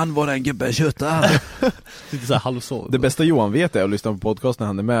 fan vad den gubben köttar. Lite så här halvsov. Det bästa Johan vet är att lyssna på podcast när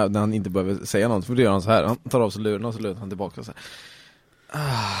han är med, när han inte behöver säga något. För det gör han så här. Han tar av sig luren och så lurar han tillbaka så här.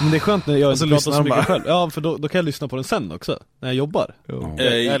 Men det är skönt när jag inte pratar så mycket bara själv. Ja, för då kan jag lyssna på den sen också när jag jobbar.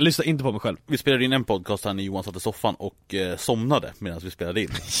 Jag lyssnar inte på mig själv. Vi spelade in en podcast här när Johan satt i soffan och somnade medan vi spelade in.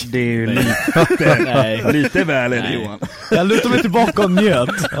 Det är ju lite väl är det, Johan. Jag lutar mig tillbaka och njöt.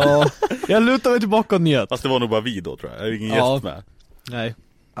 Ja. Jag lutar mig tillbaka och njöt. Fast det var nog bara vi då, tror jag. Jag är ingen gäst med. Nej.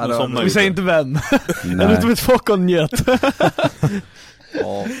 Vi säger inte vän. Jag lutar mig tillbaka och njöt.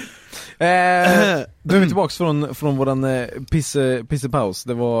 Ja. Då är vi tillbaka från våran pissepaus.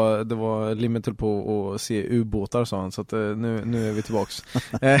 Det var limit på att se ubåtar, sa han. Så att, nu är vi tillbaks.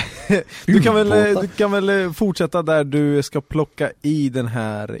 Du kan väl fortsätta där du ska plocka i den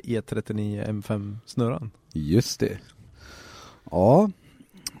här E39 M5-snurran. Just det. Ja.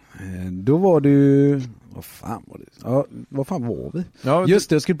 Då var det ju... Vad fan var det? Ja, vad fan var vi? Ja, just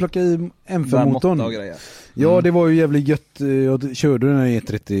det, jag skulle plocka i M5-motorn. Ja, det var ju jävligt gött. Jag körde den här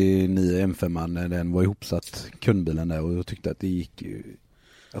E39 M5 när den var ihopsatt, kundbilen där, och jag tyckte att det gick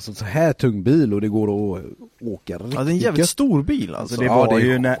alltså så här tung bil och det går att åka riktigt. Ja, det är en jävligt stor bil alltså. Det var det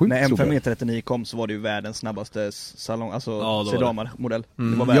ju när M5 E39 kom, så var det ju världens snabbaste salong, alltså sedanmodell.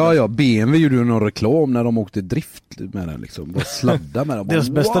 Ja, BMW gjorde ju någon reklam när de åkte drift med den liksom. Bara sladda med den. Deras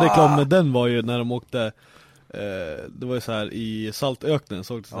bästa reklam med den var ju när de åkte det var ju så här i Saltöknen,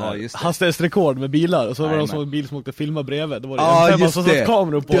 så så här hastighetsrekord med bilar, och så var det som en bil som åkte filma bredvid. Då var det en femma som satt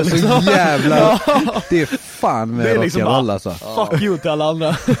kameror på. Det är så liksom. Jävla det är fan med liksom rock'n'roll alltså. Fuck you till alla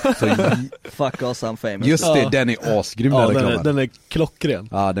andra. Fuck us, I'm famous. Just det, den är asgrym där den är klockren.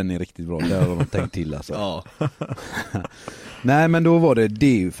 Ja, den är riktigt bra. Det har de tänkt till alltså. Ja. Nej, men då var det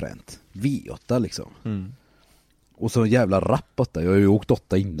är ju fränt. V8 liksom. Och så en jävla rapp 8. Jag har ju åkt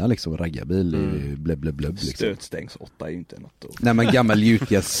 8 innan liksom, raggarbil blub liksom. Stötstängs 8 är ju inte något då. Nej, men gammal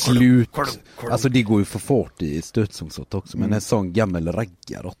gjutiga slut. Alltså det går ju för fart i stötsångs 8 också. Men en sån gammal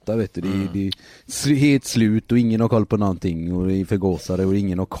raggar 8, vet du. Det är helt slut och ingen har koll på någonting. Och det är förgåsare och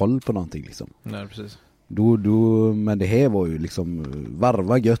ingen har koll på någonting liksom. Nej, precis. Men det här var ju liksom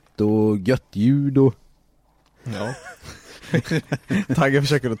varva gött och gött ljud och... Ja. Tagge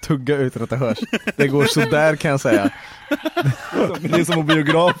försöker att tugga utan att det hörs. Det går så där kan jag säga. Det är som en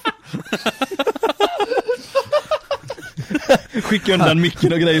biograf. Skicka undan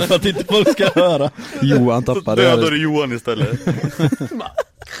micken och grejer för att inte folk ska höra. Johan tappade. Dödar du Johan istället.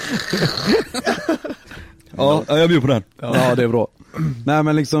 Ja, jag bjuder på den. Ja, det är bra. Nej,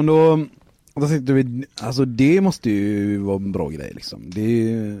 men liksom då tänkte vi, alltså det måste ju vara en bra grej liksom. Det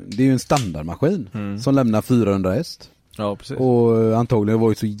är ju en standardmaskin som lämnar 400 häst. Ja, precis. Och antagligen var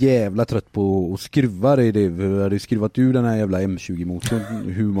jag så jävla trött på att skruva i det. Vi hade ju skruvat ur den här jävla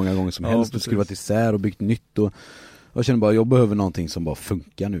M20-motorn hur många gånger som helst. Och skruvat isär och byggt nytt. Och jag känner bara, jag behöver någonting som bara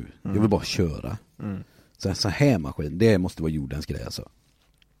funkar nu. Jag vill bara köra. Så en sån här maskin, det måste vara jordens grej alltså.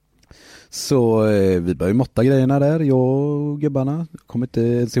 Så vi började måtta grejerna där, jag och gubbarna. Jag kommer inte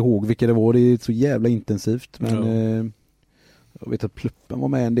ens ihåg vilka det var, det är så jävla intensivt. Men jag vet att Pluppen var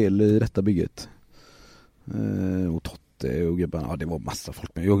med en del i detta bygget. Och Totte och gubbarna, ja det var massa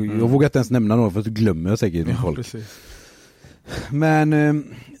folk med. Jag vågar inte ens nämna några för att glömmer jag säkert folk. Precis. Men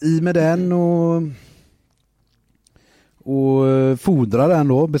i med den och fodra den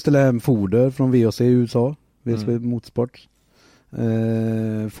då, beställa hem foder från VHC i USA, VHC Motorsport.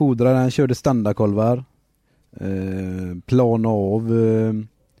 Fodra den, körde standardkolvar, plana av,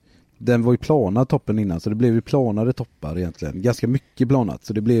 den var ju planad toppen innan så det blev ju planade toppar egentligen, ganska mycket planat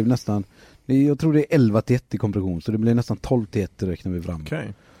så det blev nästan, jag tror det är 11-1 i kompression så det blev nästan 12-1 räknar vi fram. Okay.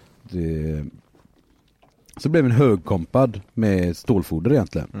 Så det blev en högkompad med stålfoder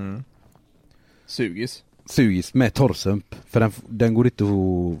egentligen. Sugis med torrsump för den går inte att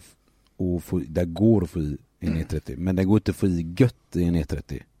få, den går att få i en E30, men den går inte att få i gött i en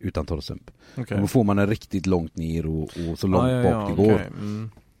E30 utan torrsump. Då får man den riktigt långt ner och så långt bak det går.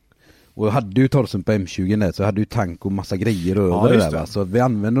 Och jag hade ju torrsump på M20 där, så jag hade ju tank och massa grejer över det där. Va? Så vi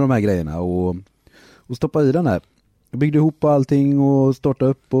använde de här grejerna och stoppade i den här. Jag byggde ihop allting och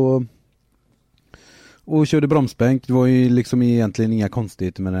startade upp och körde bromsbänk. Det var ju liksom egentligen inga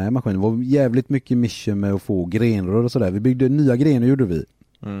konstigheter med den här maskinen. Det var jävligt mycket mission med att få grenrör och sådär. Vi byggde nya grenar gjorde vi.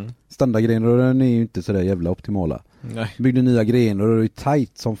 Standardgrenrören är ju inte sådär jävla optimala. Nej. Vi byggde nya grenrör och är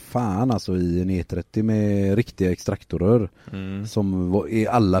tight som fan alltså i en E30 med riktiga extraktorrör som är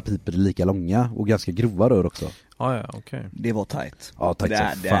alla piper lika långa och ganska grova rör också. Ja, okej. Det var tight. Ja, tight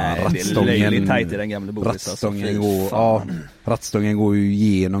som fan. Rattstången, det är löjligt tight i den gamla Boris. Rattstången går ju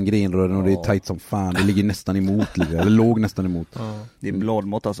igenom grenrören och det är tight som fan. Det ligger nästan emot lite, eller låg nästan emot. Det är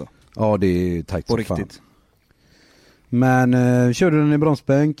bladmått alltså. Ja, det är tight på som riktigt. Fan. Men körde den i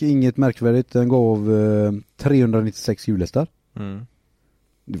bromsbänk, inget märkvärdigt. Den gav 396 hjulhästar.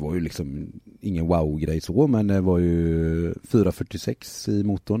 Det var ju liksom ingen wow-grej så, men det var ju 446 i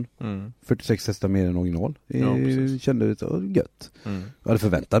motorn. 46 hästar mer än original. Det kändes så gött. Jag hade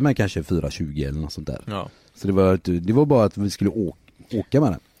förväntat mig kanske 420 eller något sånt där. Ja. Så det var bara att vi skulle åka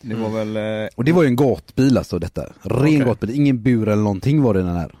med den. Det var väl... Och det var ju en gatbil alltså detta. Ren gatbil, ingen bur eller någonting var det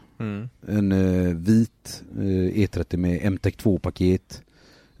den här. En vit E30 med MTEC 2-paket,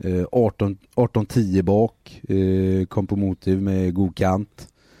 1810 bak, kom på motiv med god kant,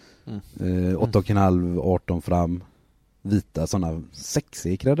 8,5 18 fram, vita sådana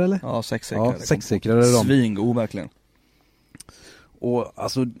 6-ekrade eller? Ja, 6-ekrade. Ja, 6-ekrade de. Svingod verkligen. Och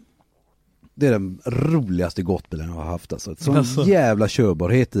alltså det är den roligaste gatbilen jag har haft alltså. Sån jävla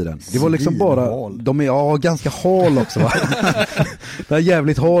körbarhet i den. Det var liksom bara, de är ganska hal också va. Det är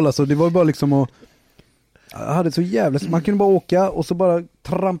jävligt hal alltså. Det var bara liksom att jag hade så jävla, man kunde bara åka och så bara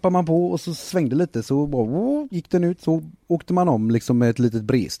trampar man på och så svängde lite så bara gick den ut så åkte man om liksom med ett litet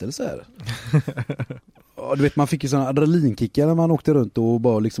bredställ så här. Ja, du vet man fick ju såna adrenalinkickar när man åkte runt och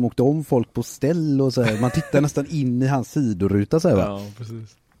bara liksom åkte om folk på ställ och så här. Man tittade nästan in i hans sidoruta så här va. Ja,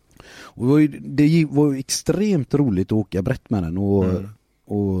 precis. Och det var extremt roligt att åka brett med den och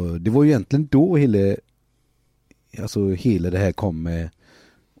det var ju egentligen då hela det här kom med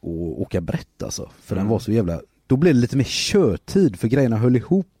att åka brett alltså. För den var så jävla, då blev det lite mer körtid för grejerna höll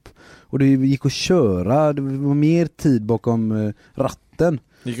ihop och det gick att köra, det var mer tid bakom ratten.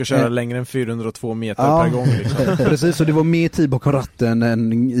 Det gick att köra längre än 402 meter per gång liksom. Precis, så det var mer tid bakom ratten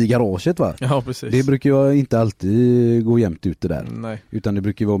än i garaget va? Ja, precis. Det brukar jag inte alltid gå jämnt ute där. Nej. Utan det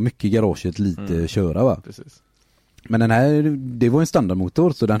brukar vara mycket i garaget, lite köra va? Precis. Men den här, det var en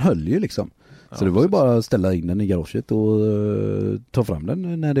standardmotor så den höll ju liksom. Så det var ju bara att ställa in den i garaget och ta fram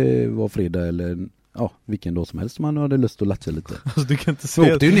den när det var fredag eller vilken dag som helst om man hade lust att latcha lite. Alltså, du kan inte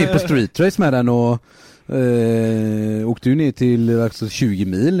så åkte ju ner på street race med den och åkte ju ner till 20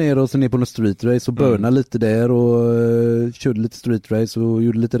 mil ner och så ner på någon street race och börnade lite där och körde lite street race och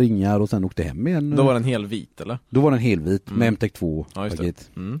gjorde lite ringar och sen åkte hem igen. Då var den helt vit eller? Då var den helt vit med MTEC2 paket.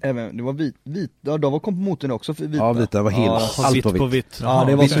 Även det var vit. Ja, då var motorn också för vita. Ja, vita var helt allt vitt var på vitt. vitt. Ja,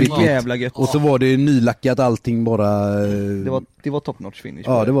 det var så jävla gött. Och så var det nylackat allting bara. Det var top notch finish.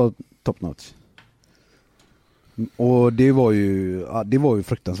 Ja, det var top notch. Och det var ju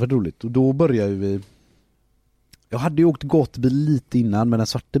fruktansvärt roligt. Och då började vi. Jag hade ju åkt gatbil lite innan med den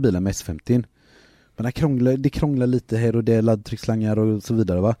svarta bilen med S50. Men det krånglar lite här och det, laddtryckslangar och så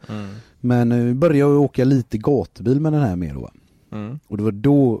vidare va. Men började jag åka lite gatbil med den här mer då. Och det var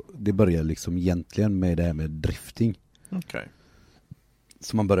då det började liksom egentligen med det här med drifting. Okej.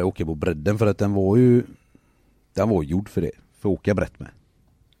 Så man började åka på bredden för att den var gjord för det. För att åka brett med.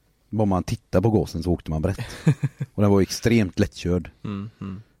 Bara man tittar på gasen så åkte man brett. Och den var extremt lättkörd.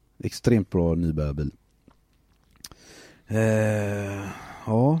 Extremt bra nybörjarbil.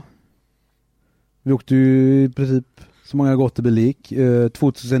 Ja. Vi åkte ju i princip så många gatubil gick.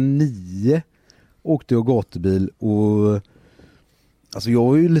 2009 åkte jag gatubil och alltså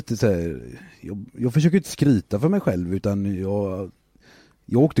jag är ju lite så här, jag försöker inte skryta för mig själv utan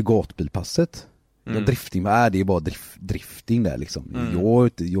jag åkte gatbilpasset. Drifting, det är bara drifting där liksom.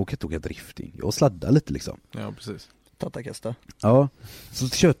 Jag kan inte åka drifting. Jag sladdar lite liksom. Ja, precis. Tattakasta. Ja, så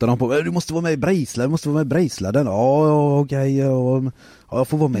tjötar de på, du måste vara med i Brejsladden. Ja, okej, jag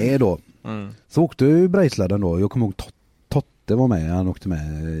får vara med då. Så åkte jag i Brejsladden då. Jag kommer ihåg Totte var med, han åkte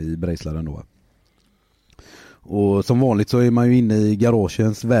med i Brejsladden då. Och som vanligt så är man ju inne i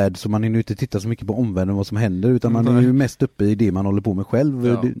garagens värld så man hinner inte titta så mycket på omvärlden vad som händer utan man är ju mest uppe i det man håller på med själv.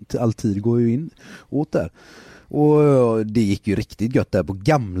 Ja. All tid går ju in åt där. Och det gick ju riktigt gött där på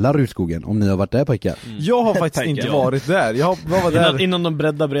gamla Rudskogen, om ni har varit där pojkar. Jag har faktiskt inte varit där. Jag var där innan de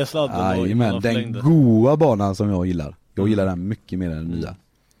breddade Bresladden. Men den goa banan som jag gillar. Jag gillar den mycket mer än den nya.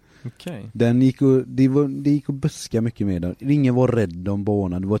 Okay. Den gick och buska mycket mer. Ingen var rädd om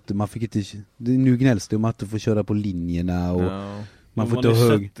banan. Man fick inte, nu gnälls det om att du får köra på linjerna och man får ta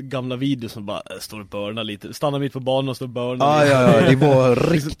hög. Sett gamla videos som bara står och börnar lite. Stannar mitt på banan och står och börnar. Ja, det var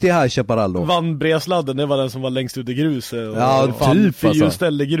riktigt High Chaparral då. Vann Bresladden, det var den som var längst ut i gruset. Och typ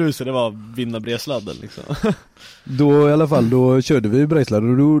fyrhjulsställde gruset, det var vinna Bresladden liksom. Då i alla fall, då körde vi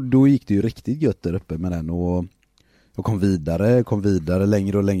Bresladden och då gick det ju riktigt gött där uppe med den och jag kom vidare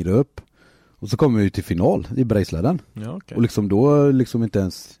längre och längre upp. Och så kom vi till final i Bresladden. Ja, okay. Och liksom då liksom inte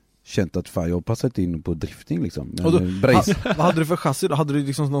ens känt att fan jag passat in på drifting liksom. Men och då, vad hade du för chassi då? Hade du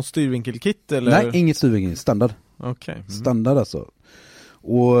liksom någon styrvinkelkit eller? Nej, inget styrvinkel, standard. Okej. Standard alltså.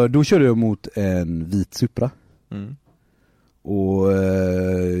 Och då körde jag mot en vit Supra. Och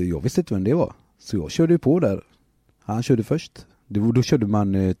jag visste inte vem det var. Så jag körde ju på där. Han körde först. Då körde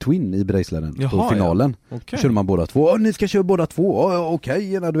man Twin i Bresladden på finalen. Ja. Okay. Då körde man båda två. Ni ska köra båda två.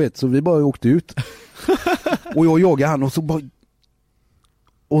 Okej, du vet. Så vi bara åkte ut. Och jag jagade han och så bara...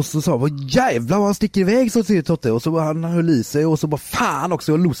 Och så sa vad jävlar vad han sticker iväg så till Totte. Och så han höll i sig och så bara fan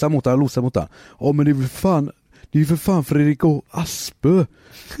också. Jag losar mot han. Ja men det är ju för fan Fredrik och Aspö.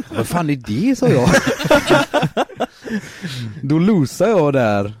 Vad fan är det, sa jag. Då losar jag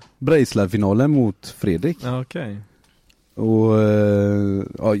där Bresladden-finalen mot Fredrik. Ja, okej. Och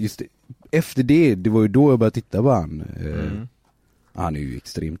ja just det. Efter det var ju då jag började titta på han. Han är ju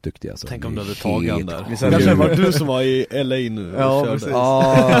extremt duktig alltså. Tänk om du hade tagit han där. Det kanske var du som var i LA nu. Ja, precis.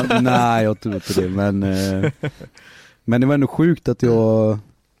 Nej, jag tror inte det. Men det var ändå sjukt att jag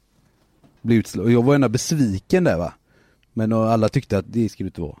blev utslagen. Jag var ändå besviken där va. Men alla tyckte att det skulle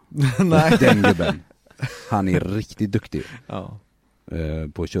inte vara. Nej. Den gubben. Han är riktigt duktig. Ja.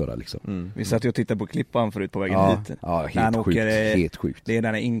 På att köra liksom. Vi satt ju och tittade på klipp på han förut på vägen hit. Ja, helt sjukt. Det är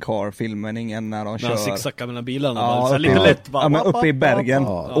den här in-car-filmen när de kör. Han zigzackar mellan bilarna. Så lite lätt. Men uppe i Bergen.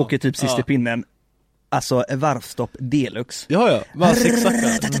 Åker typ sista pinnen. Alltså varvstopp deluxe. Ja. Bara zigzackar.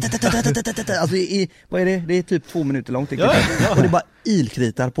 Alltså vad är det? Det är typ 2 minuter långt. Och det är bara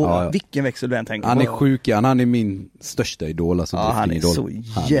ilkritar på vilken växel du än tänker på. Han är sjuk, han är min största idol. Alltså han är så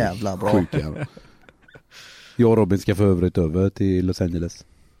jävla bra. Sjuk, jag och Robin ska få över till Los Angeles.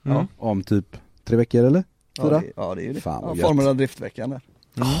 Om typ 3 veckor eller? 4? Ja, det är ju det. Fan, Formula driftveckan där.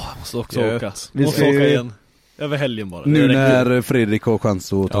 Måste också åka. Måste åka igen. Över helgen bara. Nu när Fredrik har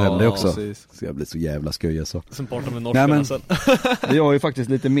chans att ta hem det också. Precis. Så jag blir så jävla sköj alltså. Sen partar med norskarna sen. Vi har ju faktiskt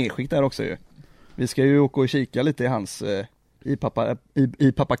lite medskick där också ju. Vi ska ju åka och kika lite i hans i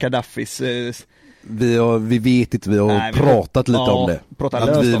pappa Gaddafis vi vet inte, vi har pratat lite om det.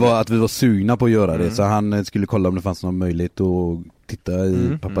 Att vi var sugna på att göra det. Så han skulle kolla om det fanns någon möjlighet att titta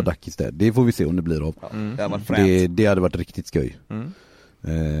i Papadakis där. Det får vi se om det blir av. Det hade varit riktigt skoj.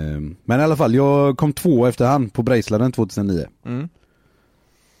 Men i alla fall, jag kom 2 efter han på Brejsladen 2009.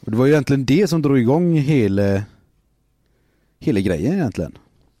 Och det var ju egentligen det som drog igång hela grejen egentligen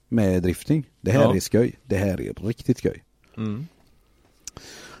med drifting. Det här är skoj. Det här är riktigt skoj.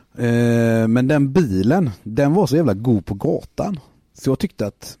 Men den bilen, den var så jävla god på gatan. Så jag tyckte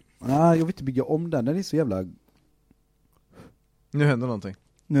att jag vill inte bygga om den. Den är så jävla... Nu händer någonting.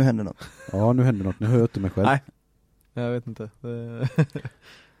 Nu händer något. Ja, nu händer något. Nu hör jag inte mig själv. Nej, jag vet inte.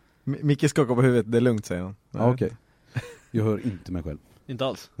 Micke skakar på huvudet, det är lugnt, säger han. Ja, okej. Jag hör inte mig själv. Inte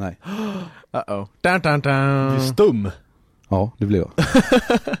alls. Nej. Uh-oh. Dun, dun, dun. Du är stum. Ja, det blir jag.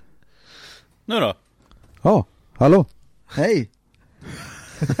 Nu då? Ja, hallå. Hej.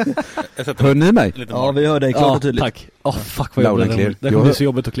 Hör ni mig? Ja, vi hör dig klart och tydligt. Tack. Fuck vad jobbigt det. Det kommer bli så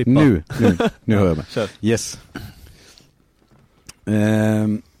jobbigt att klippa. Nu hör jag mig. Kör. Yes.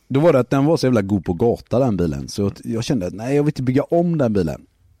 Då var det att den var så jävla god på gata, den bilen. Så jag kände att nej, jag vill inte bygga om den bilen.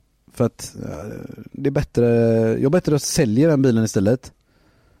 För att det är bättre, jag bättre att sälja den bilen istället.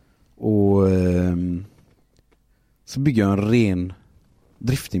 Och så bygger jag en ren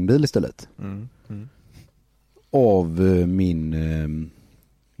driftingbil istället. Av min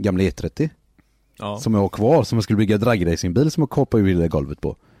gamla E30. Ja. Som jag har kvar, som jag skulle bygga dragracingbil som jag kapar ur det golvet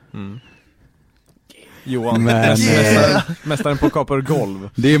på. Johan, mästaren på kapar golv.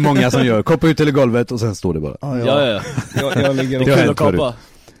 Det är många som gör, kapar ut hela golvet och sen står det bara. Ja. Jag ligger och kapa.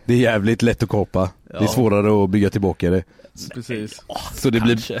 Det är jävligt lätt att kapa. Ja. Det är svårare att bygga tillbaka det. Precis. Så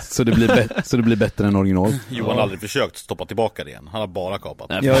det blir bättre än original. Johan har aldrig försökt stoppa tillbaka det igen. Han har bara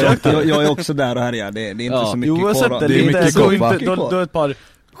kapat. Jag är också där och här. Det är inte så mycket kvar. Det är mycket kvar. Då ett par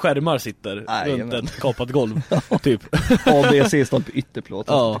skärmar sitter runt ett kapat golv. Typ. ABC-stolpe ytterplåt.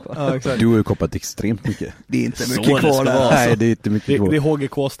 Ja, exakt. Du har ju kapat extremt mycket. Det är inte mycket kvar där. Nej, det är inte mycket kvar. Det är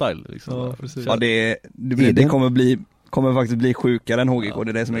HGK-style liksom. Ja, precis. Ja, det kommer faktiskt bli sjukare än HGK,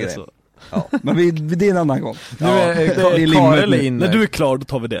 det är det som är grejen. Ja, men det är en annan gång. Nu är Karel inne. När du är klar, då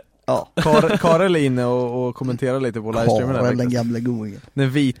tar vi det. Ja. Karel är inne och kommenterar lite på livestreamen. Karel, den gamla goingen. När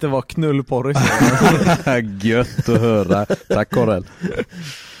Vite var knullporrig. Gött att höra. Tack Karel.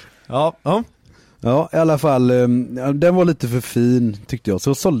 Ja, i alla fall, den var lite för fin tyckte jag. Så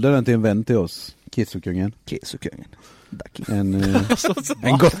jag sålde den till en vän till oss, Kesukungen.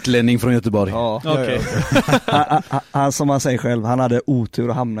 En gotlänning från Göteborg. Ja, okay. Han som han säger själv, han hade otur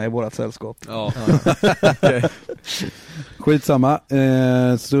att hamna i vårat sällskap. Ja. Okay. Skitsamma.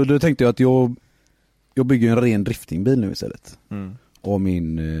 Så då tänkte jag att jag bygger en ren driftingbil nu istället. Av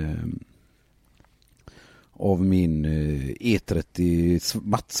min E30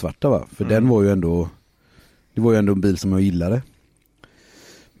 mattsvarta, va? För den var ju ändå, det var ju ändå en bil som jag gillade.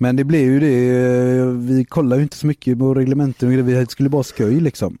 Men det blev ju det, vi kollade ju inte så mycket på reglementen och vi skulle bara skoj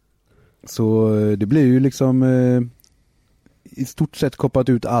liksom. Så det blev ju liksom i stort sett koppat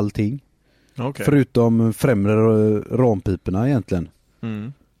ut allting. Okay. Förutom främre rampiporna egentligen.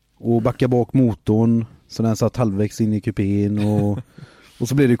 Och backa bak motorn så den satt halvvägs in i kupén och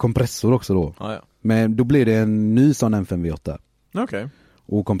så blev det kompressor också då. Ja. Men då blev det en ny sån M5V8. Okej.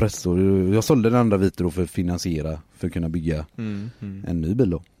 Och kompressor. Jag sålde den andra vita då för att finansiera, för att kunna bygga en ny bil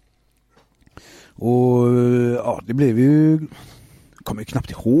då. Och ja, det blev ju, jag kommer ju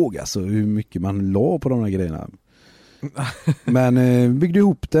knappt ihåg alltså hur mycket man la på de här grejerna. Men byggde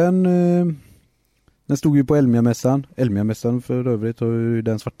ihop den. Den stod ju på Elmia-mässan. Elmia-mässan för övrigt har ju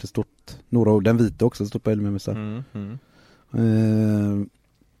den svarta stått några år. Den vita också stått på Elmia-mässan.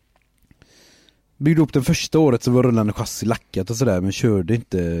 Byggde upp den första året så var rullande chassi lackat och sådär, men körde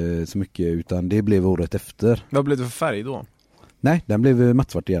inte så mycket utan det blev året efter. Vad blev det för färg då? Nej, den blev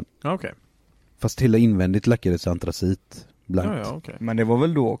mattsvart igen. Okej. Fast hela invändigt lackades antracit blankt. Ja, okay. Men det var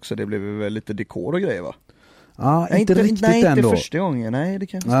väl då också, det blev väl lite dekor och grejer, va? Ja, inte riktigt nej, ändå. inte första gången, nej det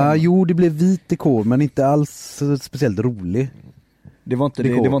kanske stämmer. Jo, det blev vit dekor men inte alls speciellt rolig. Det var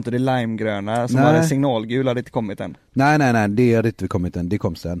inte det limegröna som hade signalgul, hade inte kommit än. Nej, det hade inte kommit än, det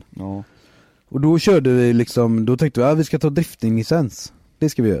kom sen. Ja. Och då körde vi liksom, då tänkte vi att vi ska ta driftinglicens. Det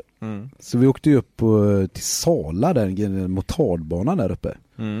ska vi göra. Så vi åkte ju upp till Sala, där en motardbana där uppe.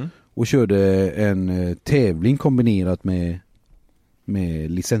 Och körde en tävling kombinerat med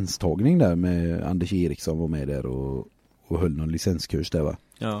licenstagning där, med Anders Eriksson var med där och höll någon licenskurs där, va.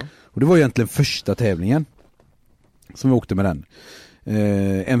 Ja. Och det var egentligen första tävlingen som vi åkte med den.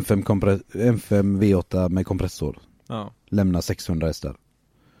 M5 V8 med kompressor. Ja. Lämna 600 hästar.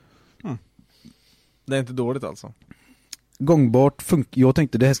 Det är inte dåligt alltså. Gångbart, jag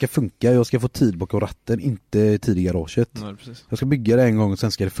tänkte det här ska funka. Jag ska få tid bakom ratten, inte tid i garaget. Nej, precis. Jag ska bygga det en gång och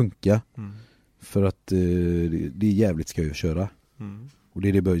sen ska det funka. För att det är jävligt skoj att köra. Och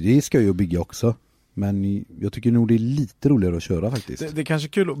det ska jag bygga också. Men jag tycker nog det är lite roligare att köra faktiskt. Det är kanske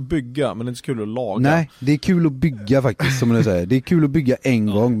kul att bygga, men det är inte så kul att laga. Nej, det är kul att bygga faktiskt, som jag säger. Det är kul att bygga en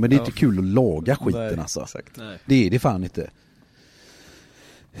gång, men det är inte kul att laga skiten. Nej, alltså. Nej. Det är det fan inte.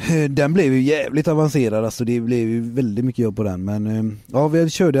 Den blev ju jävligt avancerad, alltså det blev ju väldigt mycket jobb på den. Men ja, vi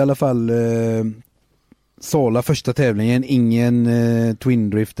körde i alla fall Sala första tävlingen. Ingen Twin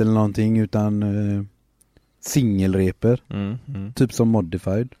Drift eller någonting, utan singelreper. Typ som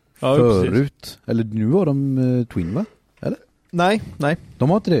Modified. Ja, förut. Precis. Eller nu var de Twin, va? Eller? Nej. De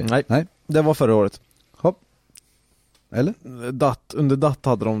har inte det? Nej. Det var förra året. Hopp. Eller? Under DAT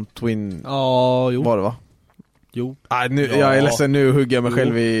hade de Twin. Ja, jo. Var det, va? Jo. Nu, jag är ledsen, nu hugger jag mig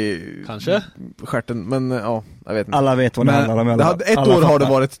själv i kanske stjärten, men ja, jag vet inte. Alla vet vad det handlar om. Ett år har det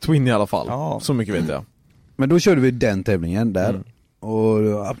varit Twin i alla fall. Ja. Så mycket vet jag. Men då körde vi den tävlingen där. Och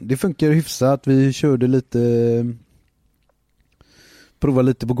ja, det funkar hyfsat. Vi körde lite, prova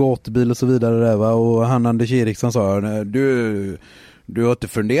lite på gatubil och så vidare där, va? Och han Anders Eriksson sa, du har inte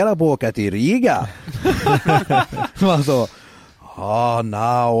funderat på att åka till Riga? Han sa,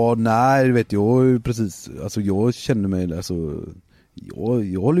 nej, du vet jag precis, alltså jag känner mig, alltså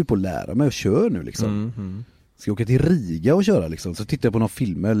jag håller ju på att lära mig att köra nu liksom. Ska jag åka till Riga och köra liksom? Så tittade jag på någon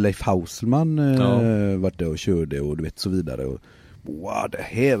film, Leif Hausman vart där och körde och du vet så vidare. Och wow, det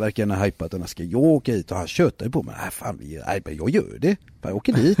här verkar han ha hypat, den ska jag åka hit, och han tjötar ju på mig. Jag gör det, jag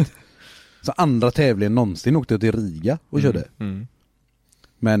åker dit. Så andra tävlingen någonsin åkte jag till Riga och körde.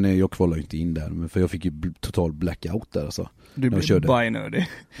 Men jag kvalade inte in där, för jag fick ju total blackout där alltså. Du blev bajnördig.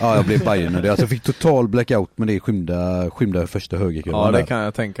 Ja, jag blev bajnördig. Alltså jag fick total blackout, men det skymda första högerkurvan. Ja, det kan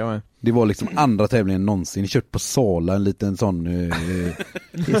jag tänka mig. Det var liksom andra tävlingen någonsin. Kört på Sala, en liten sån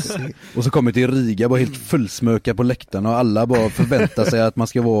och så kommer till Riga, bara helt fullsmöka på läktarna, och alla bara förväntar sig att man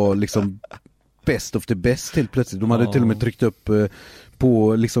ska vara liksom best of the best helt plötsligt. De hade till och med tryckt upp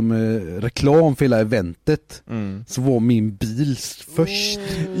på liksom reklam för hela eventet. Så var min bil först.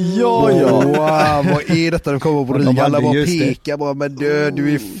 Ja. Wow, vad är detta? De kommer på Riga, alla bara pekar bara, men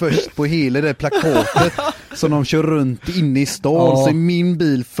du är först på hela det plakatet som de kör runt inne i stan. Så är min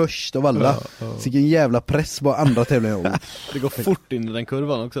bil först av alla. Så vilken jävla press, bara andra tävlingar. Det går fort in i den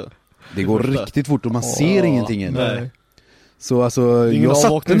kurvan också. Det går riktigt fort och man ser ingenting än. Nej. Så alltså, jag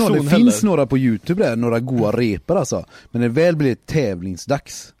satte det finns några på YouTube där, några goda repar alltså. Men när det väl blev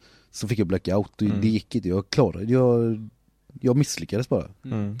tävlingsdags så fick jag blackout och det gick inte. Jag klarade, jag misslyckades bara.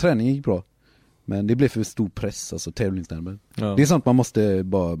 Träningen gick bra. Men det blev för stor press, alltså tävlingsnärmen. Ja. Det är sånt man måste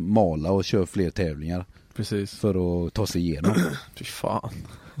bara mala och köra fler tävlingar. Precis. För att ta sig igenom. Fy fan.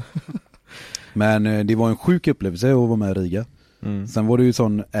 Men det var en sjuk upplevelse att vara med i Riga. Sen var det ju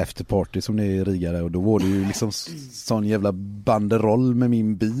sån afterparty som det är i Riga där, och då var det ju liksom sån jävla banderoll med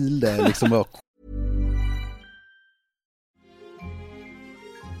min bil där liksom bara...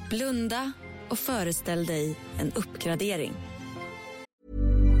 Blunda och föreställ dig en uppgradering.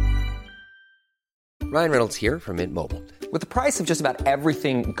 Ryan Reynolds here from Mint Mobile. With the price of just about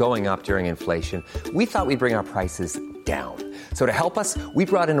everything going up during inflation, we thought we'd bring our prices down. So to help us, we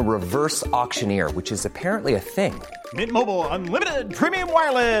brought in a reverse auctioneer, which is apparently a thing. Mint Mobile Unlimited Premium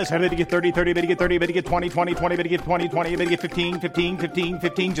Wireless. How to get 30, 30, bit to get 30, bit to get 20, 20, 20, bit to get 20, 20, bit to get 15, 15, 15,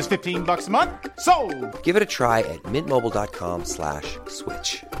 15, just $15 a month? Sold! Give it a try at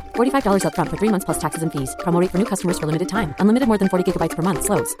mintmobile.com/switch. $45 up front for 3 months plus taxes and fees. Promo rate for new customers for limited time. Unlimited more than 40 gigabytes per month.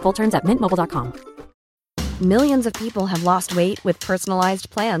 Slows full terms at mintmobile.com. Millions of people have lost weight with personalized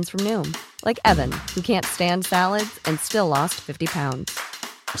plans from Noom. Like Evan, who can't stand salads and still lost 50 pounds.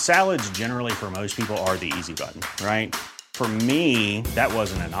 Salads generally for most people are the easy button, right? For me, that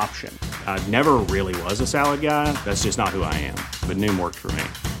wasn't an option. I never really was a salad guy. That's just not who I am. But Noom worked for me.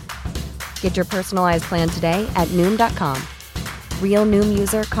 Get your personalized plan today at Noom.com. Real Noom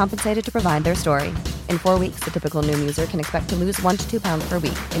user compensated to provide their story. In 4 weeks, the typical Noom user can expect to lose 1 to 2 pounds per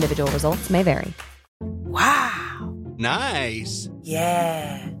week. Individual results may vary. Wow. Nice.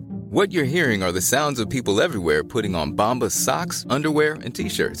 Yeah. What you're hearing are the sounds of people everywhere putting on Bombas socks, underwear, and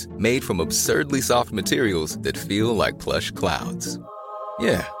T-shirts made from absurdly soft materials that feel like plush clouds.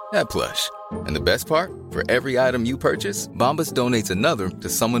 Yeah, that plush. And the best part? For every item you purchase, Bombas donates another to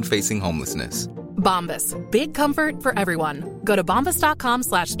someone facing homelessness. Bombas. Big comfort for everyone. Go to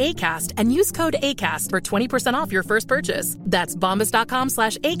bombas.com/ACAST and use code ACAST for 20% off your first purchase. That's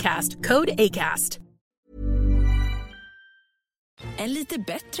bombas.com/ACAST. Code ACAST. En lite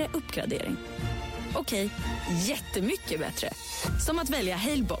bättre uppgradering. Okej, jättemycket bättre. Som att välja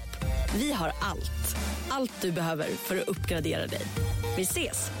Halebop. Vi har allt. Allt du behöver för att uppgradera dig. Vi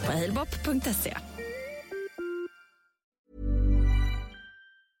ses på halebop.se.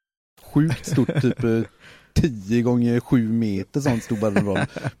 Sjukt stort typ 10 gånger 7 meter sånt stod bara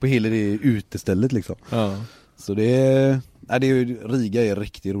på hela det utestället liksom. Ja. Så det är Riga är en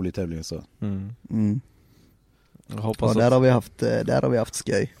riktigt rolig tävling så. Jag hoppas där har vi haft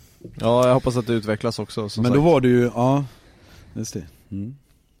skoj. Ja, jag hoppas att det utvecklas också. Men då var det ju, ja, just det.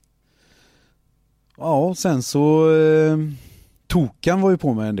 Ja, sen så Tokan var ju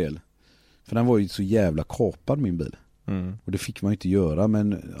på mig en del. För den var ju så jävla kapad min bil. Och det fick man ju inte göra,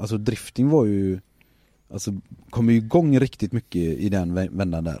 men alltså drifting var ju kom ju igång riktigt mycket i den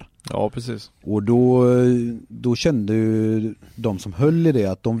vändan där. Ja, precis. Och då kände ju de som höll i det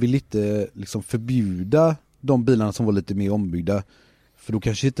att de ville inte liksom förbjuda de bilarna som var lite mer ombyggda, för då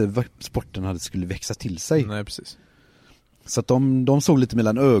kanske inte sporten skulle växa till sig. Nej, precis. Så att de såg lite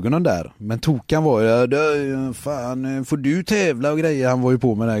mellan ögonen där. Men Tokan var ju, fan, får du tävla och grejer? Han var ju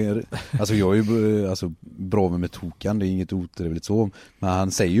på med det här. Alltså jag är ju bra med Tokan, det är inget otrevligt så. Men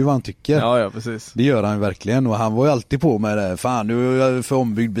han säger ju vad han tycker. Ja, precis. Det gör han verkligen. Och han var ju alltid på med det. Fan, du är för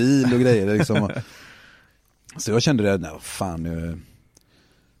ombyggd bil och grejer liksom. Så jag kände det, nej fan,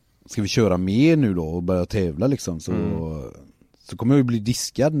 ska vi köra mer nu då och börja tävla liksom? Så kommer jag ju bli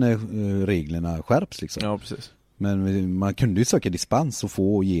diskad när reglerna skärps liksom. Ja, precis. Men man kunde ju söka dispens och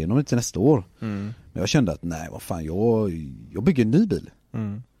få igenom det till nästa år. Men jag kände att nej, vad fan, jag bygger en ny bil.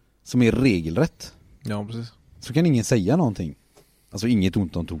 Som är regelrätt. Ja, precis. Så kan ingen säga någonting. Alltså inget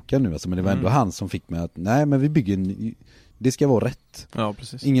ont om Tokan nu. Alltså, men det var ändå han som fick mig att nej, men vi bygger det ska vara rätt. Ja,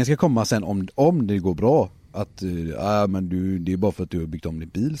 precis. Ingen ska komma sen om det går bra. Att men det är bara för att du har byggt om din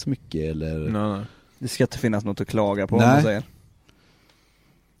bil så mycket. Eller... Nej. Det ska inte finnas något att klaga på. Nej. Om man säger.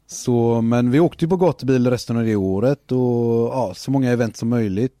 Så, men vi åkte ju på gatubil resten av det året och så många event som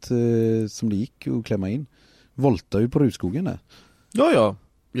möjligt som det gick att klämma in. Volta ju på Rudskogen där. Ja.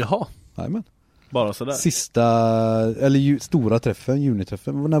 Jaha. Jajamän. Bara sådär. Sista, eller stora träffen,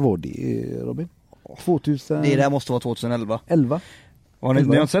 juniträffen, när var det, Robin? 2000... Det där måste vara 2011. 11? Har ni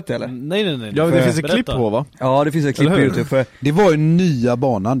inte sett det eller? Nej. Ja, det finns ett klipp på, va? Ja, det finns ett klipp på YouTube. För... Det var ju nya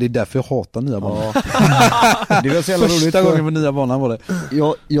banan, det är därför jag hatar nya banan. Det var så jävla roligt. Första gången på nya banan var det.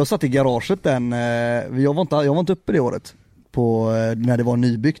 Jag satt i garaget jag var inte uppe det året på när det var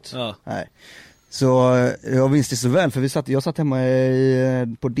nybyggt. Ja. Nej. Så jag minns det så väl, för jag satt hemma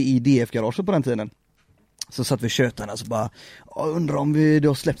i DF-garaget på den tiden. Så satt vi kötarna så bara, undrar om det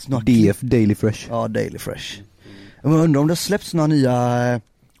har släppts några DF, Daily Fresh. Ja, Daily Fresh. Jag undrar om det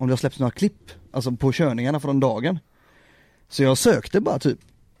har släppts några klipp, alltså på körningarna från dagen. Så jag sökte bara typ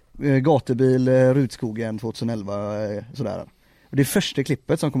gatubil Rudskogen 2011 sådär. Och det första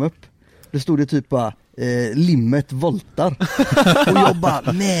klippet som kom upp, det stod det typ bara limmet voltar. Och jag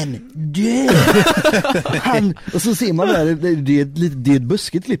bara, men du! Och så ser man där, det är ett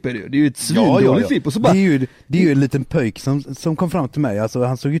buskigt klipp är det ju. Det är ju ett svindåligt klipp. Och så bara... det är ju en liten pöjk som kom fram till mig. Alltså,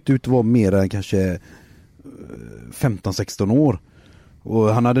 han såg ut att vara mer än kanske 15-16 år.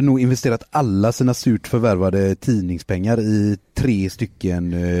 Och han hade nog investerat alla sina surt förvärvade tidningspengar i 3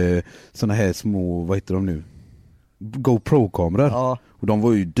 stycken såna här små, vad heter de nu? GoPro-kameror. Ja. Och de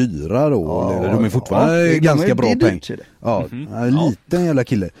var ju dyra då. Ja, de är fortfarande ganska bra peng. Ja, liten jävla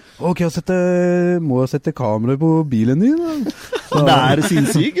kille. Och jag sätter kameror på bilen nu. Där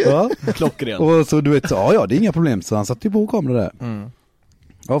syns ju. Ja. Klockren. Och så du vet, det är inga problem. Så han satte ju på kameror där.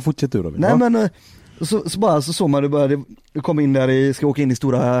 Ja, fortsätt du då. Nej, men så såg man det kom in där ska åka in i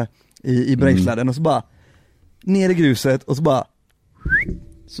stora i Brejsläden och så bara ner i gruset och så bara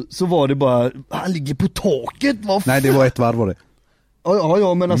så var det bara, han ligger på taket. Nej, det var ett varv var det.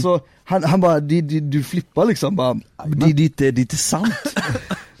 Ja, men alltså han bara, du flippar liksom bara, det är inte sant.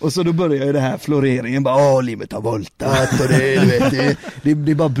 Och så då börjar ju det här floreringen bara, limmet har voltat och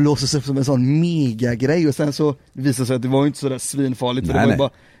det bara blåses upp som en sån mega grej. Och sen så visade sig att det var inte så där svinfarligt, för det var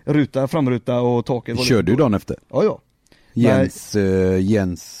ju bara framruta och taket. Körde du dagen efter? Ja.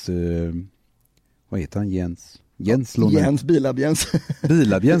 Jens, vad heter han? Jens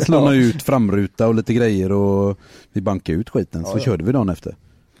Bilab-Jens lånade ut framruta och lite grejer och vi bankade ut skiten, så körde vi dagen efter.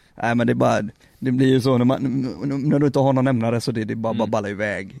 Nej, men det blir ju så när du inte har någon ämnare, så det bara ballar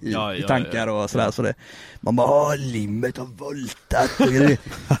iväg i tankar och sådär. Så det, man bara, limmet har voltat.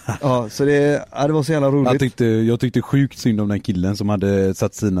 Ja, så det var så jävla roligt. Jag tyckte sjukt synd om den killen som hade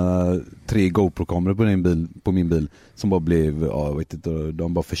satt sina 3 GoPro-kameror på min bil som bara blev, jag vet inte,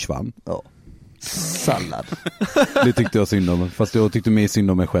 de bara försvann. Ja. Sallad. Det tyckte jag synd om. Fast jag tyckte mer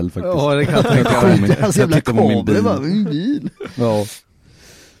synd om mig själv faktiskt. Ja, det kan jag tänka. Hans jävla kabel var en bil. Ja.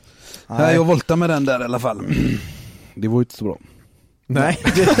 Nej, jag voltade med den där i alla fall. Det var ju inte så bra. Nej,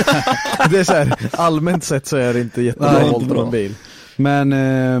 det är så här, allmänt sett så är det inte jättebra att volta på en bil.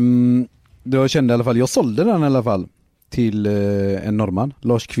 Men jag kände i alla fall, jag sålde den i alla fall till en norrman,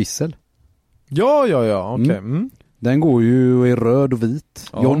 Lars Kvissel. Ja, okej. Den går ju i röd och vit.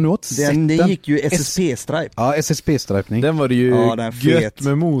 Ja. Jag har nog sett den. Den gick ju SSP-stripe. Ja, SSP-stripning. Den var det ju gött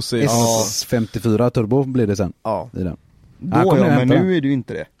med mos i. S54 turbo blev det sen. Ja. I den. Då men nu är det ju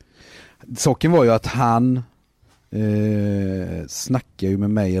inte det. Saken var ju att han snackade ju med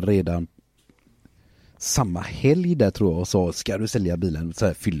mig redan samma helg där tror jag och sa, ska du sälja bilen? Så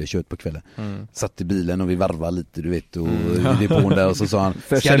här fyllekött på kvällen. Satt i bilen och vi varvade lite, du vet, och det på där och så sa han,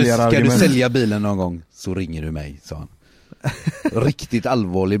 ska du sälja bilen någon gång så ringer du mig, sa han. Riktigt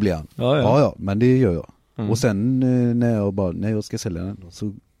allvarlig blev han. Ja, men det gör jag. Och sen när jag ska sälja den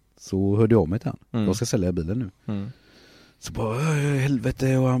så hörde jag mig till han. Jag ska sälja bilen nu. Så bara,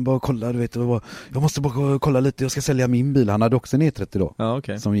 helvete, och han bara kollade, vet du, jag måste bara kolla lite, jag ska sälja min bil. Han hade också en E30 då,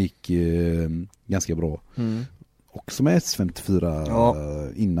 som gick ganska bra. Också med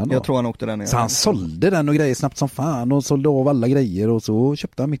S54 innan då. Jag tror han åkte den. Så han sålde den och grejer snabbt som fan och sålde av alla grejer och så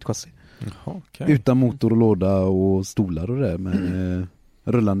köpte han mitt chassi. Utan motor och låda och stolar och det med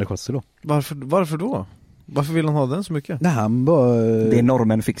rullande chassi då. Varför då? Varför vill han ha den så mycket? Nej, han bara... Det är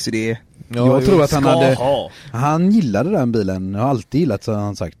normen fix idé. Jag tror att han gillade den bilen. Jag har alltid gillat, så har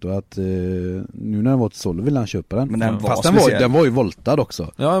han sagt. Och att nu när den var till såld vill han köpa den. Men fast den var ju voltad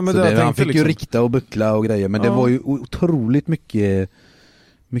också. Ja, men så han fick liksom... ju rikta och buckla och grejer. Men det var ju otroligt mycket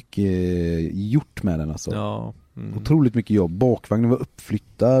gjort med den alltså. Ja. Otroligt mycket jobb. Bakvagnen var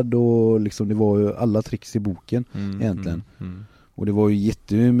uppflyttad och liksom det var ju alla tricks i boken egentligen. Och det var ju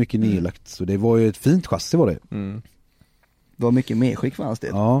jättemycket nedlagt. Så det var ju ett fint chassi var det. Det var mycket medskick för hans del.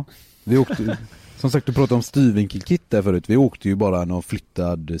 Ja, vi åkte, som sagt du pratade om styrvinkelkit där förut. Vi åkte ju bara någon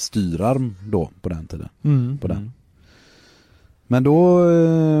flyttad styrarm då på den tiden. På den. Men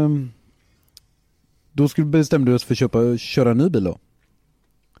då bestämde vi oss för att köra en ny bil då.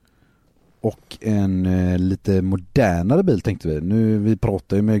 Och en lite modernare bil tänkte vi. Nu vi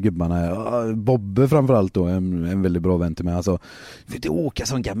pratar ju med gubbarna. Bobbe framförallt då, en väldigt bra vän till mig. Alltså, vill du åka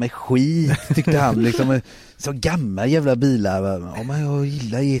sån gammal skit, tyckte han. Liksom, så gamla jävla bilar. Ja, men jag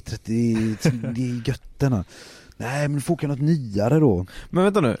gillar E30, det är götterna. Nej, men du får åka något nyare då. Men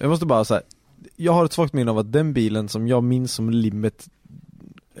vänta nu, jag måste bara säga. Jag har ett svagt minne av att den bilen som jag minns som Limit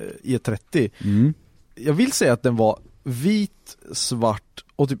E30. Jag vill säga att den var vit, svart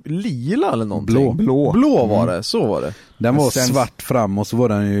och typ lila eller någonting. Blå var det, så var det. Den var svart fram och så var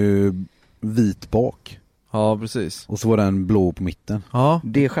den ju vit bak. Ja, precis. Och så var den blå på mitten. Ja.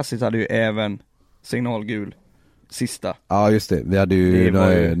 Det chassit hade ju även signalgul sista. Ja, just det. Vi hade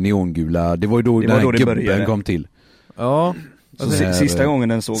ju neongula. Det var ju då den gubben kom till. Ja. Så sista gången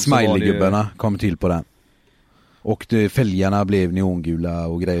den såg Smiley-gubbarna kom till på den. Och fälgarna blev neongula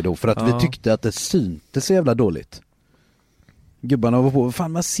och grejer då. För att vi tyckte att det syntes så jävla dåligt. Gubbarna var på,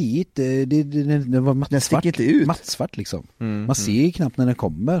 fan man ser inte, det var mattsvart, inte ut. Mattsvart liksom. Man ser knappt när den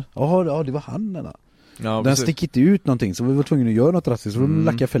kommer. Ja, det var han den. Ja, den sticker inte ut någonting, så vi var tvungna att göra något drastiskt. Så vi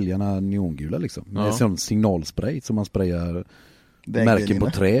lackade fälgarna neongula liksom. Med sån signalspray som man sprayar märken på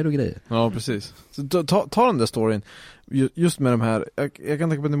träd och grejer. Ja, precis. Så ta den där storyn. Just med de här, jag kan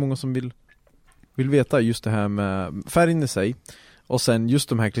tänka på att det är många som vill veta just det här med färgen i sig. Och sen just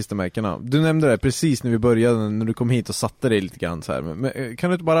de här klistermärkena. Du nämnde det precis när vi började, när du kom hit och satte dig lite grann så här. Men kan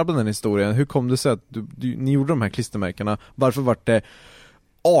du inte bara rabbla den historien? Hur kom det sig att ni gjorde de här klistermärkena? Varför var det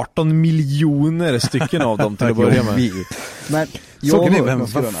 18 miljoner stycken av dem till att börja med? Men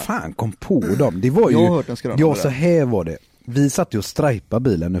vad fan kom på dem? Det var ju, så här var det. Vi satt ju och strajpa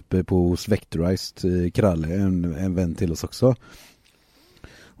bilen uppe på Vectorized Kralle, en vän till oss också.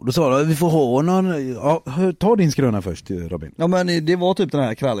 Och då sa de, vi får ha någon... Ja, ta din skröna först, Robin. Ja, men det var typ den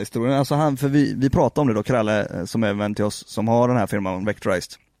här Kralle-historien. Alltså för vi pratade om det då, Kralle som är vän till oss, som har den här firman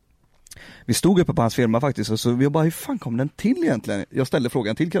Vectorized. Vi stod uppe på hans firma faktiskt, och så vi bara, hur fan kom den till egentligen? Jag ställde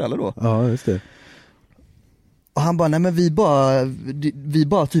frågan till Kralle då. Ja, just det. Och han bara, nej men vi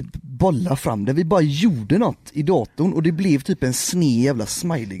bara typ bollade fram det. Vi bara gjorde något i datorn och det blev typ en sned jävla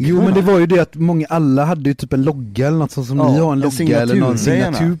smiley. Jo, men det var ju det att alla hade ju typ en logga eller något som ni har en logga eller någon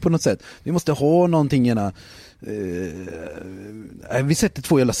signatur på något sätt. Vi måste ha någonting gärna. Vi sätter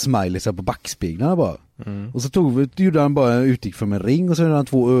 2 jävla smileys på backspeglarna bara. Och så gjorde han bara utgick från en ring och så gjorde han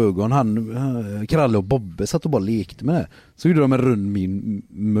 2 ögon. Kralle och Bobbe satt och bara lekte med det. Så gjorde de en rund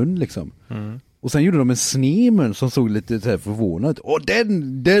mun liksom. Och sen gjorde de en snemun som såg lite så här förvånad. Och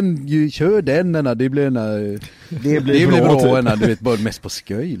kör den, det blir bra, du vet, bara mest på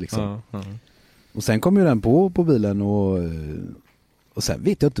sköj liksom. Och sen kom ju den på bilen och sen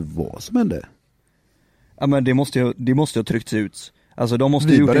vet jag inte vad som hände. Ja, men det måste ha tryckts ut. Alltså de måste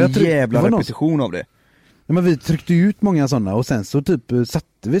ha gjort en jävla repetition av det. Ja, men vi tryckte ut många sådana och sen så typ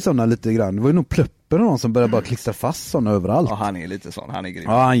satte vi sådana lite grann. Det var ju nog Plöppen någon som började bara klistra fast sådana överallt. Ja, han är lite sån, han är grym.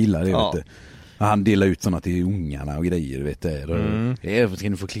 Ja, han gillar det, vet du. Han delar ut sådana till ungarna och grejer, vet du. Ska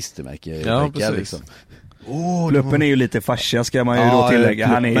ni få klistermärke? Ja, precis. Liksom. Pluppen är ju lite farsa, ska man ju då tillägga.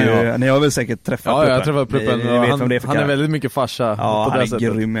 Han är ju, ni har väl säkert träffat Pluppen? Ja, jag har träffat Pluppen. Han är väldigt mycket farsa. Ja, på han det är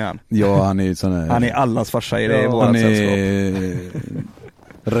sättet. grym med han. Ja, han är ju sån här... Han är allas farsa i det vårat han sällskap.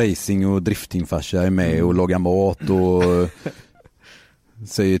 är racing och driftingfarsa är med och lagar mat och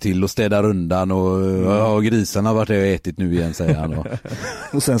säger till och städar undan och grisarna har varit och ätit nu igen, säger han.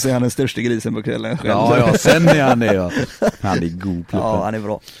 Och sen så är han den största grisen på kvällen själv. Ja, sen är han det. Ja. Han är god, Pluppen. Ja, han är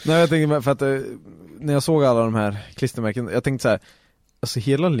bra. Nej, jag tänker för att när jag såg alla de här klistermärken, jag tänkte så här, alltså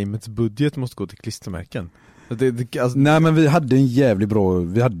hela Limits budget måste gå till klistermärken. Alltså... Nej, men vi hade en jävligt bra,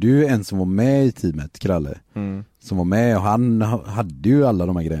 vi hade ju en som var med i teamet, Kralle, som var med, och han hade ju alla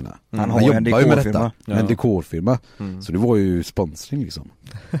de här grejerna. Han jobbar ju med detta, en dekorfirma. Så det var ju sponsring liksom.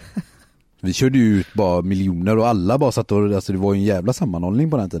 Vi körde ju ut bara miljoner och alla bara satt och, alltså det var ju en jävla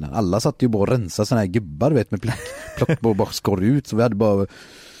sammanhållning på den tiden. Alla satt ju bara och rensade såna här gubbar, vet, med plock bara skor ut, så vi hade bara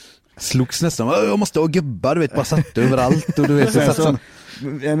slogs nästan, jag måste ha gubbar, vet, bara satt överallt och du vet, så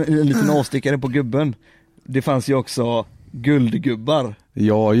en liten avstickare på gubben. Det fanns ju också guldgubbar.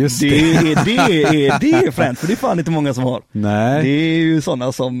 Ja, just det. Det är fränt, för det är fan inte många som har. Nej. Det är ju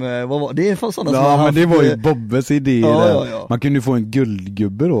sådana som, det är sådana som har haft... men det var ju Bobbes idé. Ja. Man kunde ju få en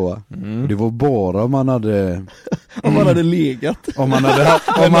guldgubbe då. Och det var bara om man hade... om man hade legat. Om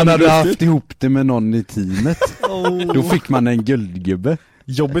man hade haft ihop det med någon i teamet. Då fick man en guldgubbe.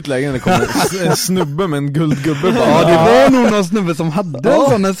 Jobbigt läge när det kommer en snubbe med en guldgubbe bara. Ja, det var nog någon snubbe som hade en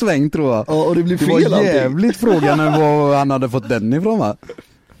sån här sväng, tror jag. Ja, och det blev fel. Det var jävligt frågan var han hade fått den ifrån, va?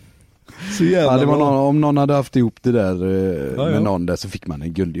 Så jävla det var någon, om någon hade haft ihop det där med någon där, så fick man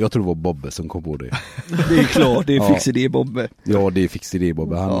en guld. Jag tror det var Bobbe som kom på det. Det är klart, det är fix idé Bobbe. Ja, det är fix idé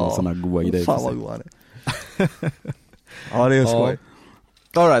Bobbe. Han har såna goda grejer. Fan vad god han är. Ja, det är skoj.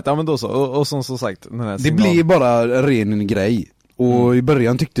 All right, ja men då så. Och som sagt, den här det blir bara ren grej. Och i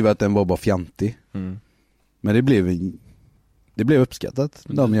början tyckte vi att den var bara fjantig. Men det blev uppskattat.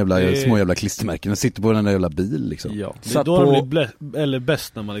 De jävla små jävla klistermärken sitter på den där jävla bil liksom. Ja. Det är då det blir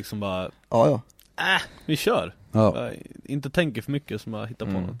bäst när man liksom bara vi kör. Ja. Inte tänker för mycket som jag hittar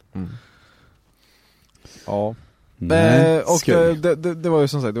på något. Ja. Och det var ju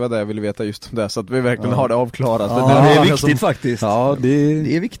som sagt, det var det jag ville veta just om det, så att vi verkligen har det avklarat. Ja, det är viktigt faktiskt. Ja, det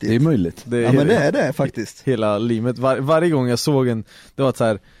är viktigt. Det är möjligt. Men det är det faktiskt. Hela livet. Varje gång jag såg det var så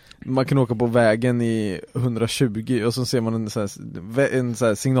här, man kan åka på vägen i 120 och så ser man en så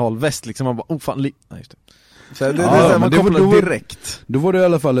här signalväst liksom, man bara fan nej, just det. Så man kopplar direkt. Då var det i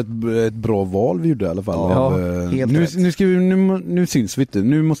alla fall ett bra val vi gjorde i alla fall. Nu syns vi inte.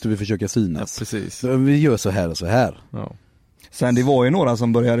 Nu måste vi försöka synas. Ja, precis. Vi gör så här och så här. Ja. Sen det var ju några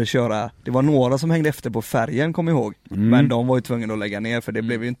som började köra. Det var några som hängde efter på färgen, kom ihåg. Men de var ju tvungna att lägga ner, för det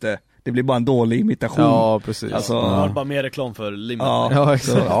blev ju inte, det blev bara en dålig imitation. Ja, precis. Alltså, det var bara mer reklam för limmet. Ja,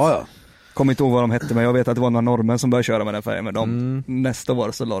 exakt. Ja. Kommer inte ihåg vad de hette, men jag vet att det var några norrmän som började köra med den färgen, men nästa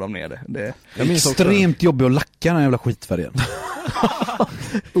år så la de ner det. Jag minns extremt jobbigt att lacka den jävla skitfärgen.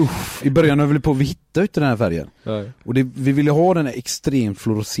 I början höll vi på, vi hittade inte den här färgen. Och vi ville ha den extremt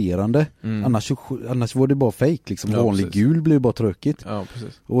fluorescerande. Annars var det bara fake liksom. Vanlig gul blev bara tråkigt. Ja,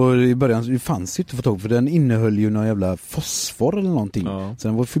 precis. Och i början det fanns inte för tag, för den innehöll ju någon jävla fosfor eller någonting. Så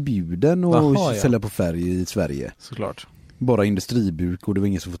den var förbjuden att sälja på färg i Sverige. Såklart. Bara industribruk, och det var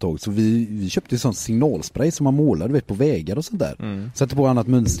ingen som får tag. Så vi köpte en sån signalspray som man målade, vet, på vägar och sånt där. Satte på annat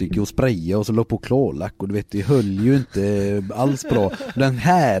munstycke och spraya och så la på klarlack, och du vet, det höll ju inte alls bra. Den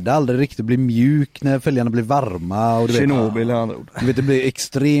härde aldrig riktigt, blev mjuk när fälgarna blev varma, och du vet, Chernobyl i andra ord. Du vet, det blev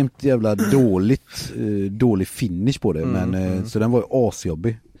extremt jävla dålig finish på det, men så den var ju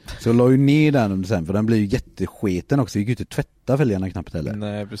asjobbig. Så jag la ju ner den sen, för den blev ju jättesketen också. Det gick ju inte tvätta fälgarna knappt heller.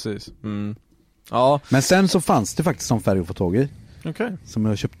 Nej, precis. Ja. Men sen så fanns det faktiskt som färg att få tag i. Okay. Som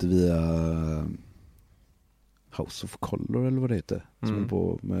jag köpte via House of Color eller vad det heter. Som är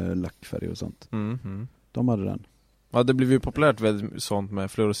på med lackfärg och sånt. De hade den. Ja, det blev ju populärt väldigt sånt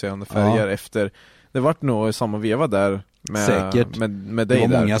med fluorescerande färger efter. Det vart nog i samma veva där med, säkert. Med dig. Det var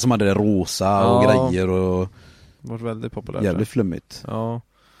där. många som hade det rosa och grejer och det var väldigt populärt. Jävligt flummigt. Ja.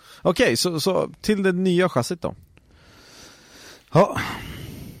 Okej, så till det nya chassit då. Ja.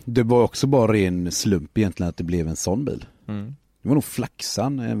 Det var också bara en slump egentligen att det blev en sån bil. Det var nog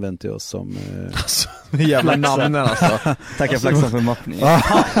Flaxan, en vän till oss som... Alltså, jävla namnen alltså. Tackar Flaxan för mappningen.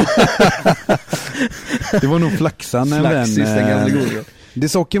 Det var nog Flaxan, en vän. Det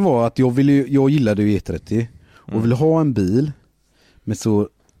saken var att jag gillade ju E30 och ville ha en bil med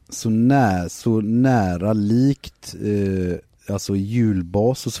så nära likt alltså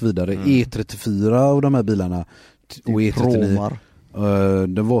hjulbas och så vidare. E34 och de här bilarna och E39.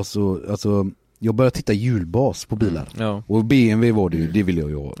 Den var så, alltså jag började titta hjulbas på bilar. Ja. Och BMW var det ju, det ville jag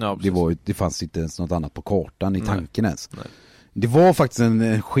ju ha. Ja, det fanns inte ens något annat på kartan i tanken ens. Nej. Det var faktiskt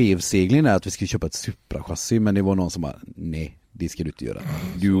en skevsegling där att vi skulle köpa ett Supra-chassi, men det var någon som bara, nej, det ska du inte göra.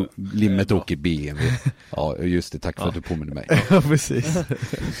 Du, limmet åker BMW. Ja, just det, tack för att du påminner mig. Ja, precis.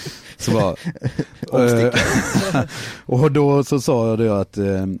 Så bara, och då så sa jag det att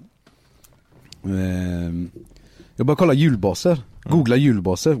jag bara kolla hjulbaser. Googla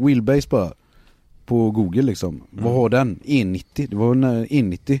hjulbaser, wheelbase bara på Google liksom. Vad har den? E90. Det var en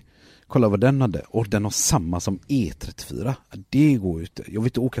E90. Kolla vad den hade. Och den har samma som E34. Det går ut. Jag vill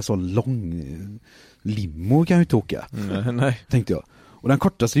inte åka så lång limo, kan jag inte åka. Nej. Tänkte jag. Och den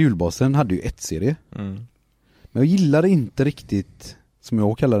kortaste hjulbasen hade ju 1-serie. Men jag gillade inte riktigt, som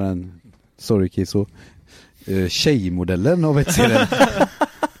jag kallar den, sorry Kiso, tjejmodellen av 1-serien.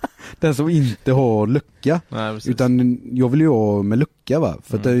 Den som inte har lucka. Nej, utan jag vill ju ha med lucka, va.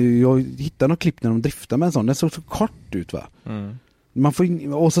 För att jag hittade något klipp när de driftar med en sån. Den såg så kort ut, va. Man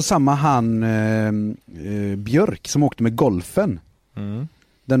får och så samma han Björk som åkte med golfen.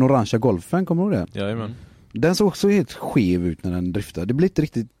 Den orangea golfen, kommer du ihåg det? Jajamän. Den såg också helt skev ut när den driftade. Det blir inte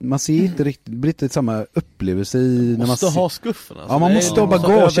riktigt, man ser inte riktigt, det blir inte samma upplevelse i när man ha skuffen alltså. Ja, man måste ha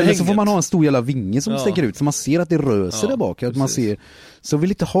bagage, eller så får man ha en stor jävla vinge som sticker ut så man ser att det rör sig där bak, att man ser. Så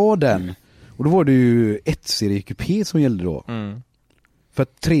vill inte ha den. Och då var det ju 1-serie kupé som gällde då. För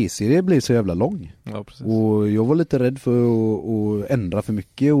att 3-serie blir så jävla lång. Ja, precis. Och jag var lite rädd för att ändra för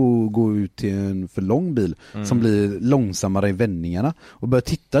mycket och gå ut till en för lång bil som blir långsammare i vändningarna. Och börja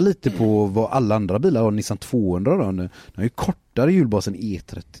titta lite på vad alla andra bilar har. Nissan 200 då. Den har ju kortare hjulbas än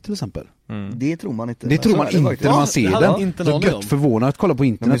E30 till exempel. Det tror man inte. Det tror man inte när man ser den. Så gött förvånad att kolla på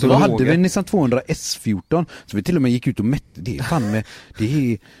internet. Då hade vi en Nissan 200 S14. Så vi till och med gick ut och mätte det. Fan med,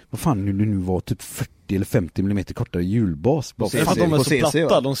 det är, vad fan nu var typ 40 eller 50 mm kortare hjulbas. För att de är så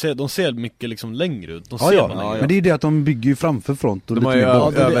platta, de ser mycket liksom längre ut. Men det är det att de bygger ju framför front och de lite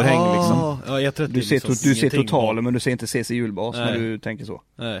har överhäng liksom. Ja, E30 du ser totalen, men du ser inte CC hjulbas när du tänker så.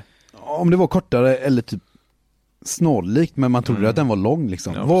 Nej. Om det var kortare eller typ snarlikt, men man trodde att den var lång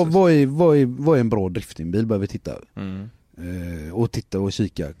liksom. Vad är en bra driftingbil, behöver vi titta. Och titta och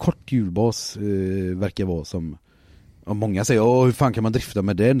kika. Kort hjulbas verkar vara som, och många säger, hur fan kan man drifta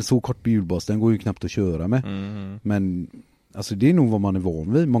med den? Så kort hjulbas, den går ju knappt att köra med. Men alltså det är nog vad man är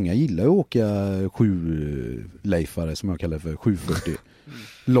van vid. Många gillar ju att åka 7-leifare, som jag kallar för 740.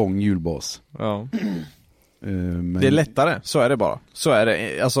 Lång hjulbas. Ja. Men det är lättare, så är det bara. Så är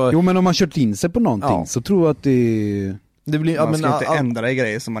det. Alltså, jo, men om man kört in sig på någonting så tror jag att det blir, man ska inte ändra i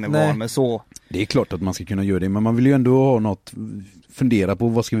grejer som man är van med så. Det är klart att man ska kunna göra det, men man vill ju ändå ha något, fundera på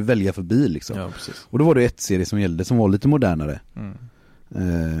vad ska vi välja för bil liksom. Ja, precis. Och då var det 1-serie som gällde, som var lite modernare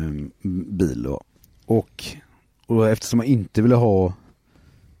bil då. Och eftersom man inte ville ha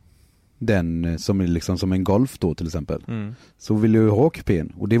den som är liksom som en Golf då till exempel, så ville jag ju ha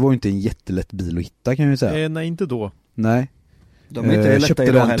kupén. Och det var ju inte en jättelätt bil att hitta, kan jag ju säga. Nej, inte då. Nej. De är inte lätta köpte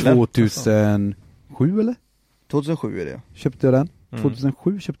idag den heller. 2007 eller? 2007 är det. Köpte jag den?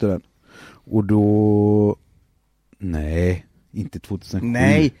 2007 köpte jag den. Och då... Nej, inte 2007.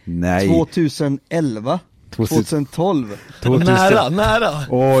 Nej. 2011. 2012. Nära.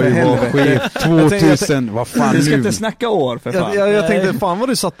 Oj, vad skit. 2000, vad fan nu? Du ska inte snacka år för fan. Jag tänkte, fan vad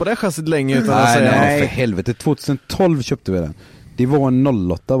du satt på det chassit länge utan att säga. Nej, för helvete. 2012 köpte vi den. Det var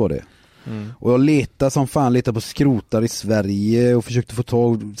en 08 var det. Och jag letade som fan, letade på skrotar i Sverige och försökte få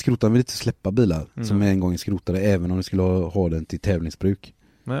tag, skrotarna vill inte släppa bilar som en gång skrotade, även om de skulle ha den till tävlingsbruk.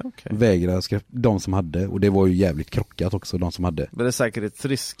 Nej, okay. Vägrade de som hade, och det var ju jävligt krockat också, de som hade. Men det är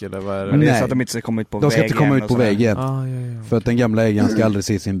säkerhetsrisk eller vad är det? Men det är så att de inte ska komma ut på vägen. De ska inte komma ut på vägen. Ja. För att den gamla ägaren ska aldrig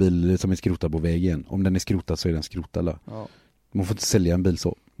se sin bil som är skrotad på vägen. Om den är skrotad så är den skrotad. Ja. Man får inte sälja en bil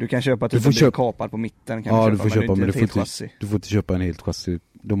så. Du kan köpa typ en bil kapad på mitten. Du får köpa, men du får inte köpa en helt chassi.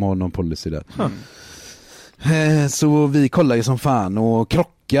 De har någon policy där. Så vi kollar ju som fan, och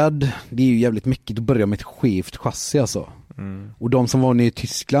krockad, det är ju jävligt mycket att börja med ett skevt chassi alltså. Och de som var nere i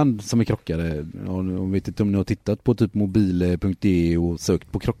Tyskland som är krockade, jag vet inte om ni har tittat på typ mobile.de och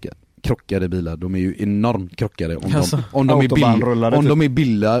sökt på krockade bilar, de är ju enormt krockade. Om de är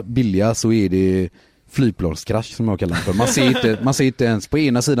billiga så är det flygplanskrasch som jag kallar det för. Man ser inte ens, på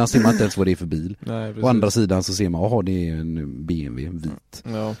ena sidan ser man inte ens vad det är för bil. Nej, och andra sidan så ser man, det är en BMW, en vit.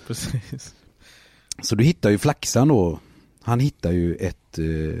 Ja, precis. Så du hittar ju Flaxan då. Han hittar ju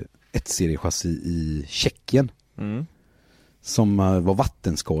ett seriechassi i Tjeckien. Som var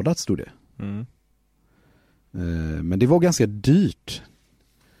vattenskadat, stod det. Men det var ganska dyrt.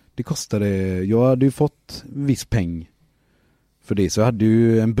 Det kostade, jag hade ju fått viss peng för det, så jag hade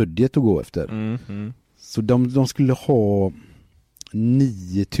ju en budget att gå efter. Så de skulle ha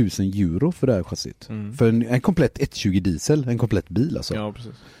 9,000 euro för det här chassit. För en komplett 1.20 diesel, en komplett bil alltså. Ja,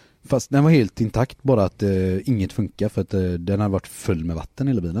 precis. Fast den var helt intakt, bara att inget funkar för att den har varit full med vatten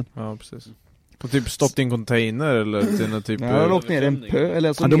hela bilen. Ja, precis. Och typ stoppat i en container eller till en typ... Ja, de har åkt ner en pö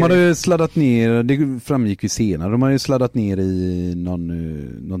eller så. Ja, de hade sladdat ner, det framgick ju senare, de hade sladdat ner i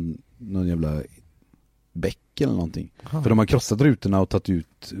någon jävla bäck eller någonting. Aha. För de har krossat rutorna och tagit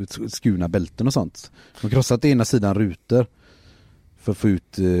ut skurna bälten och sånt. De har krossat ena sidan rutor för att få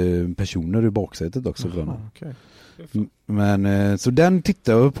ut personer ur baksätet också. Aha, okay. Men så den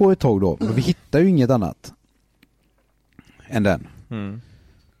tittade jag på ett tag då. Och vi hittade ju inget annat än den.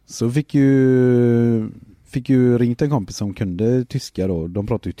 Så fick ju ringt en kompis som kunde tyska då. De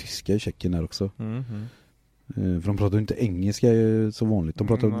pratar ju tyska i Tjeckien här också. För de pratar ju inte engelska så vanligt. De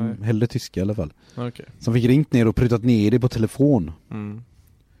pratar hellre tyska i alla fall. Okay. Som fick ringt ner och prutat ner det på telefon.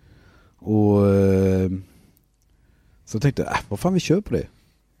 Och så tänkte jag, vad fan vi kör på det.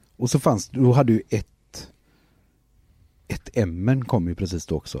 Och så då hade ju ett M kom ju precis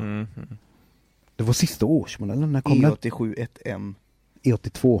då också. Det var sista årsmodellen. När kom E87 1M.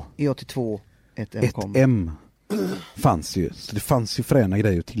 E82. E82 1M kom. 1M fanns ju. Så det fanns ju fräna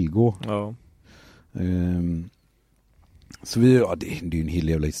grejer att tillgå. Ja. Så det är ju en hel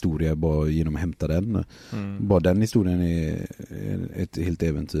jävla historia bara genom att hämta den. Bara den historien är ett helt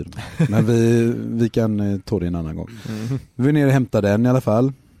äventyr. Men vi kan ta det en annan gång. Vi var nere och hämtade den i alla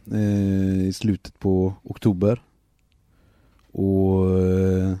fall i slutet på oktober. Och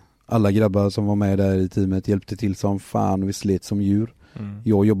alla grabbar som var med där i teamet hjälpte till som fan och vi slet som djur.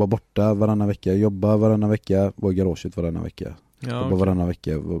 Jag jobbar borta varannan vecka, var i garaget varannan vecka. Jobbar varannan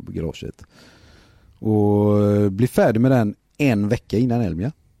vecka, var i garaget. Och bli färdig med den en vecka innan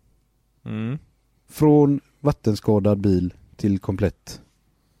Elmia. Från vattenskadad bil till komplett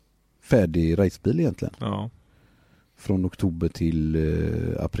färdig racebil egentligen. Ja. Från oktober till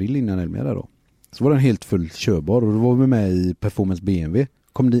april innan Elmia där då. Så var den helt fullt körbar och då var vi med i Performance BMW.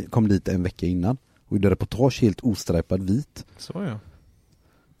 Kom dit en vecka innan. Och gjorde reportage helt ostripad vit. Så ja.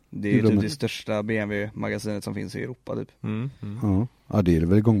 Det är ju typ det största BMW-magasinet som finns i Europa typ. Ja, det är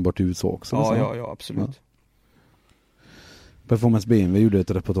väl gångbart i USA också. Ja, absolut. Ja. Performance BMW gjorde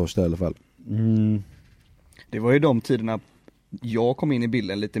ett reportage där i alla fall. Det var ju de tiderna jag kom in i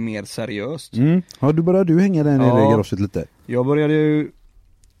bilden lite mer seriöst. Ja, du började hänga där nere i garaget lite. Jag började ju,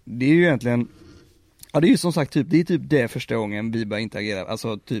 det är ju egentligen, ja det är ju som sagt typ, det är typ det första gången vi började interagera,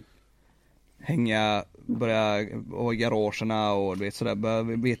 alltså typ börja vara i garagerna och du vet sådär, börja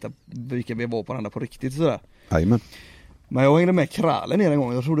veta vilka vi var på varandra på riktigt sådär. Jajamän. Men jag hängde med Krale ner en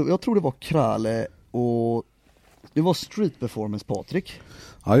gång, jag tror det var Krale och det var Street Performance Patrik.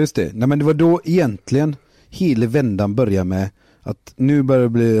 Ja just det, nej men det var då egentligen hela vändan började med att nu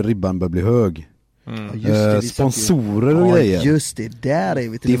börjar ribban bli hög. Sponsorer och grejer. Just det, där är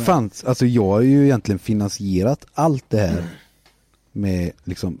vi till det fanns, alltså jag har ju egentligen finansierat allt det här med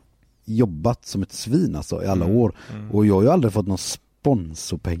liksom jobbat som ett svin alltså i alla år. Och jag har ju aldrig fått någon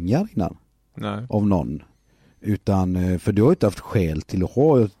sponsorpengar innan. Nej. Av någon. Utan, för du har ju inte haft skäl till att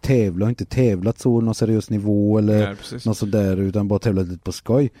ha tävla, inte tävlat så någon seriös nivå eller något sånt där, utan bara tävlat lite på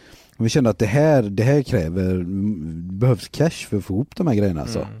skoj. Och vi kände att det här behövs cash för att få ihop de här grejerna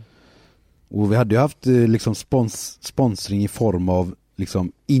alltså. Och vi hade ju haft liksom sponsring i form av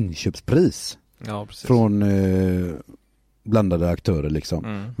liksom inköpspris. Ja, precis. Från blandade aktörer liksom.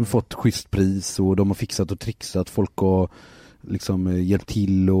 Vi har fått schysst pris och de har fixat och trixat, folk har liksom hjälpt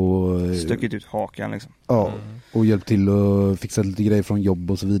till och stökit ut hakan liksom. Ja, och hjälpt till och fixat lite grejer från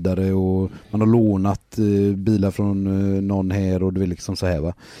jobb och så vidare och man har lånat bilar från någon här och det är liksom så här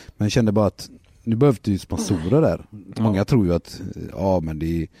va. Men jag kände bara att nu behövde ju sponsorer där. Många tror ju att men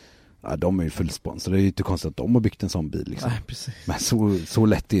det är de är ju fullsponsor. Det är ju inte konstigt att de har byggt en sån bil liksom. Nej, precis. Men så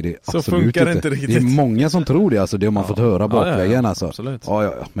lätt är det så absolut funkar det inte riktigt. Det är många som tror det alltså. Det har man fått höra bakvägen alltså. Absolut.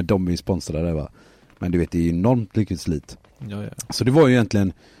 Ja, men de är ju sponsrade va. Men du vet, det är ju enormt mycket slit. Ja. Så det var ju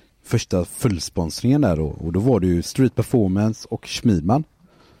egentligen första fullsponsringen där då. Och då var det ju Street Performance och Schmidman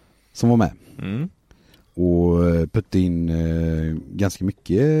som var med. Och putte in ganska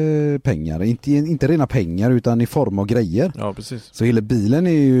mycket pengar. Inte rena pengar utan i form av grejer. Ja, precis. Så hela bilen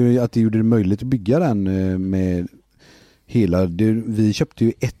är ju att det gjorde det möjligt att bygga den med hela... Vi köpte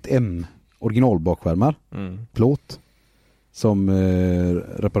ju 1M originalbakskärmar. Plåt. Som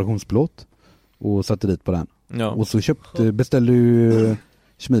reparationsplåt. Och satte dit på den. Ja. Och så beställde ju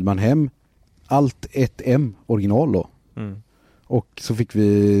Schmidman hem allt 1M original då. Och så fick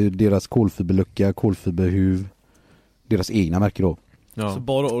vi deras kolfiberlucka, kolfiberhuv, deras egna märke då. Ja. Så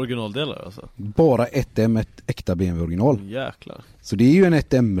bara originaldelar alltså? Bara 1M, ett äkta BMW-original. Jäklar. Så det är ju en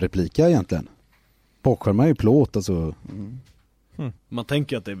 1M-replika egentligen. Bakskärmar är ju plåt alltså. Man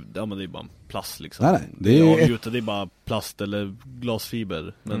tänker att det är bara plast liksom. Nej, det är bara plast eller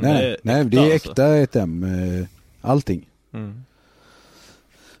glasfiber. Men nej, det är äkta ETM, allting.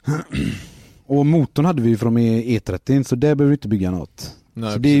 Och motorn hade vi från E30, så där behöver vi inte bygga något.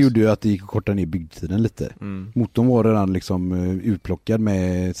 Nej, så det gjorde ju att det gick att korta ner byggtiden lite. Motorn var redan liksom utplockad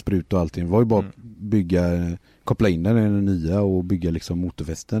med sprut och allting. Det var ju bara koppla in den i den nya och bygga liksom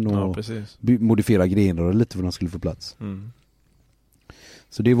motorfästen och modifiera grenar lite för att de skulle få plats.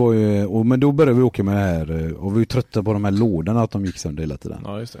 Så det var ju, men då började vi åka med det här och vi var ju trötta på de här lådorna att de gick sönder hela tiden.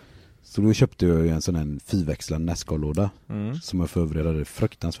 Ja, just det. Så då köpte jag en sån här 4-växlad NASCAR-låda som jag förberedde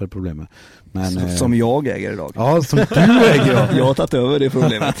fruktansvärt problem med. Men, som jag äger idag. Ja, som du äger. Jag har tagit över det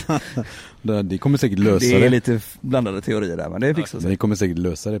problemet. Det kommer säkert lösa det. Det är lite blandade teorier där, men det fixar sig. Det kommer säkert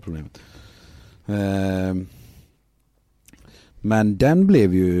lösa det problemet. Men den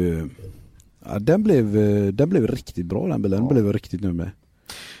blev ju den blev riktigt bra, den bilen. Den blev riktigt nöjd med.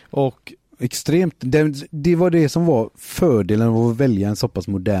 Och extremt, det var det som var fördelen av att välja en så pass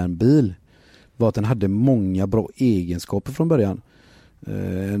modern bil, var att den hade många bra egenskaper från början.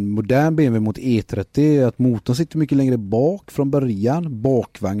 En modern BMW mot E30 är att motorn sitter mycket längre bak från början,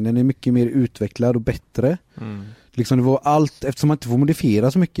 bakvagnen är mycket mer utvecklad och bättre. Liksom det var allt, eftersom man inte får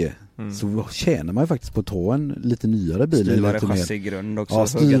modifiera så mycket så tjänar man ju faktiskt på att ta en lite nyare bil. Styvare chassigrund också. Ja,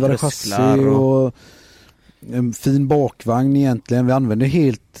 styvare chassi och en fin bakvagn egentligen. Vi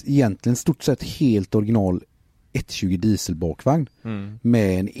använder egentligen stort sett helt original 120 dieselbakvagn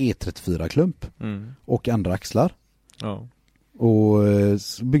med en E34-klump och andra axlar. Ja. Och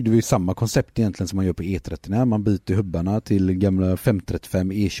så byggde vi samma koncept egentligen som man gör på E30. Man byter hubbarna till gamla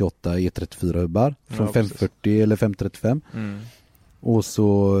 535, E28, E34-hubbar från 540 eller 535. Och så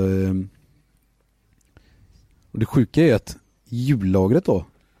och det sjuka är att hjullagret då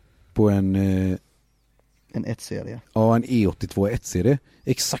på en 1-serie. Ja, en E82 1-serie.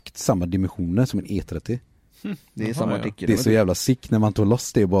 Exakt samma dimensioner som en E30. Det är samma artikel. Det är så jävla sick när man tar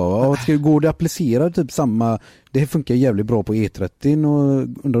loss det bara. Ska gå det applicera typ samma. Det funkar jävligt bra på E30 och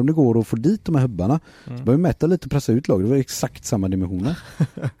undrar om det går att få dit de här hubbarna. Så börjar vi mäta lite och pressa ut lagret. Det var exakt samma dimensioner.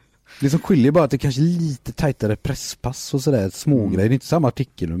 Det som skiljer bara att det kanske är lite tajtare presspass och sådär. Smågrejer. Det är inte samma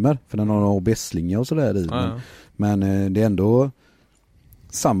artikelnummer. För den har en ABS-slinga och sådär i. Men det är ändå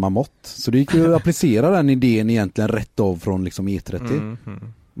samma mått. Så det gick ju att applicera den idén egentligen rätt av från liksom E30.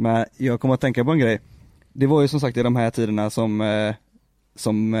 Men jag kommer att tänka på en grej. Det var ju som sagt i de här tiderna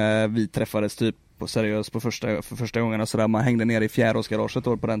som vi träffades typ på seriöst för första gången och sådär. Man hängde ner i fjärårsgaraget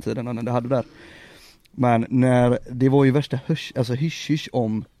på den tiden när det hade där. Men när det var ju värsta hysch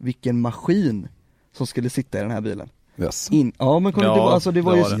om vilken maskin som skulle sitta i den här bilen. Yes. Det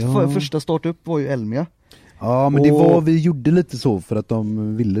var ju första startup var ju Elmia. Ja, men det var, vi gjorde lite så för att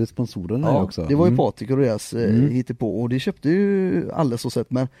de ville sponsorerna också. Det var ju Patrik och deras hittepå och det köpte ju alldeles så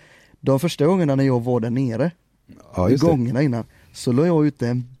sett, men de första gångerna när jag var där nere, gångerna innan, så la jag ut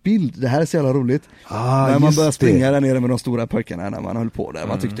en bild. Det här är så jävla roligt. När man började springa där nere med de stora pojkarna när man höll på där.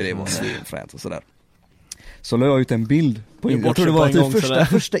 Man tyckte det var svinfränt och sådär. Så la jag ut en bild på jag tror det var typ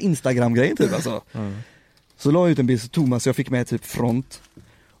första Instagram-grejen typ alltså. Så la jag ut en bild, så tog man, så jag fick med typ front.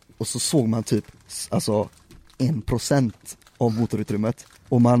 Och så såg man typ 1% av motorutrymmet.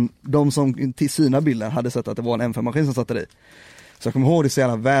 Och de som till sina bilder hade sett att det var en M5-maskin som satt där i. Så jag kommer ihåg det så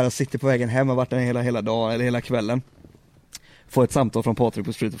jävla väl. Jag sitter på vägen hem och varit där hela dagen eller hela kvällen. Får ett samtal från Patrik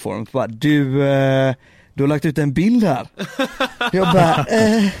på Street Forum. Bara, du har lagt ut en bild här. Jag bara,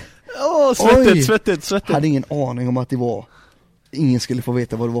 svettigt. Hade ingen aning om att det var. Ingen skulle få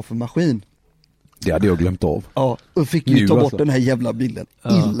veta vad det var för maskin. Det hade jag glömt av. Ja, och fick ju ta bort den här jävla bilden.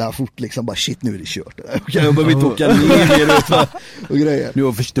 Illa fort liksom, bara shit, nu är det kört. Jag behöver inte åka ner och grejer. Du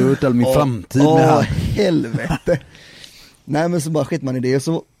har förstört all min framtid med här. Helvete. Nej, men så bara skit man i det.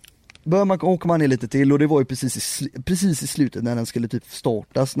 Så åker man ner lite till. Och det var ju precis i slutet när den skulle typ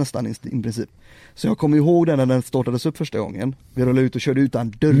startas nästan i princip. Så jag kommer ihåg den när den startades upp första gången. Vi rullade ut och körde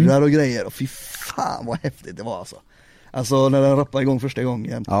utan dörrar och grejer. Och fy fan vad häftigt det var alltså. Alltså när den rappade igång första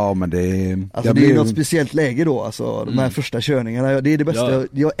gången. Ja, men det alltså det är något speciellt läge då. Alltså de här första körningarna. Det är det bästa.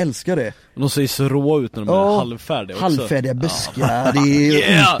 Jag älskar det. De ser så råa ut när de är halvfärdiga också. Halvfärdiga buskar. Det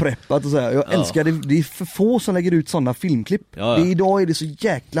är utpreppat och så här. Jag älskar det. Det är för få som lägger ut sådana filmklipp. Idag är det så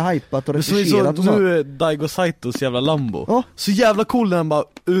jäkla hypat och regisserat och så. Nu är Daigo Saitos jävla Lambo. Så jävla cool när den bara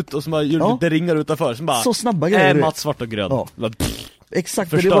ut och så bara det ringar utanför. Så, bara, så snabba grejer. Matt svart och grön.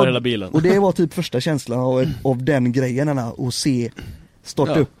 Exakt, förstör hela bilen. Och det var typ första känslan av den grejen och se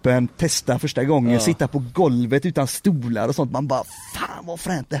starta upp en, testa första gången, sitta på golvet utan stolar och sånt. Man bara, fan vad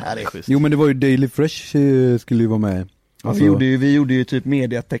fränt det här är. Jo, men det var ju Daily Fresh skulle ju vara med. Alltså... Vi gjorde ju typ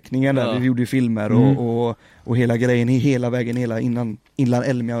mediateckningen där, vi gjorde ju filmer och hela grejen hela vägen innan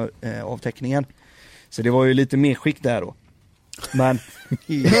Elmia avteckningen. Så det var ju lite mer skick där då. Men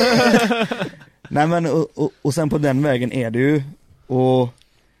nej men och sen på den vägen är det ju, och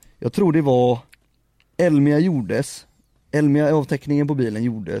jag tror det var Elmia avteckningen på bilen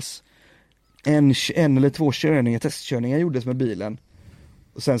gjordes. En eller 2 testkörningar gjordes med bilen.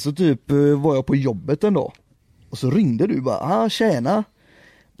 Och sen så typ var jag på jobbet en dag. Och så ringde du bara, tjena.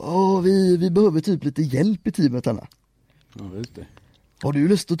 Vi behöver typ lite hjälp i teamet här. Ja, just det. Har du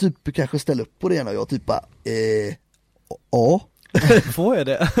lust att typ kanske ställa upp på det? Och jag typ bara, ja. Får jag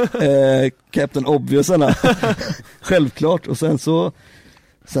det? Captain Obvious här. Självklart. Och sen så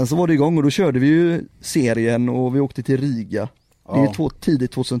var det igång och då körde vi ju serien och vi åkte till Riga. Det är ju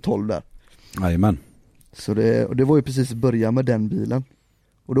tidigt 2012 där. Jajamän. Så det var ju precis börja med den bilen.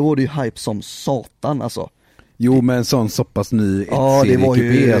 Och då var det ju hype som satan alltså. Jo, men en sån så pass ny det var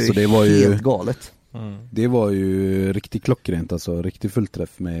ju alltså, det var helt ju galet. Det var ju riktigt klockrent alltså, riktigt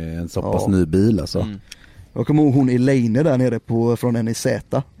fullträff med en så pass ny bil alltså. Jag kommer ihåg hon Elaine där nere från NEZ.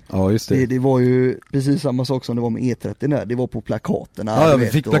 Ja, just det. Det var ju precis samma sak som det var med E30 där. Det var på plakaterna. Ja, vi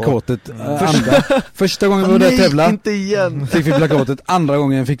fick plakatet. Första gången vi var där tävla. Inte igen. Fick vi plakatet. Andra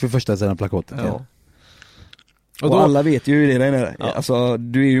gången fick vi första sidan plakatet. Ja. Och då, alla vet ju det där nere. Ja. Alltså,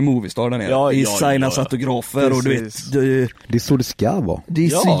 du är ju moviestar där nere. Det är signas autografer och du vet. Det är så det ska vara. Det är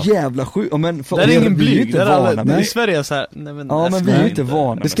så jävla sjukt. Ja, men det är ingen blyg. Inte vana I Sverige är så här, nej men. Ja, men vi är inte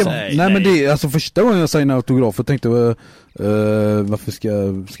vana. Men det är alltså första gången jag signade autografer tänkte varför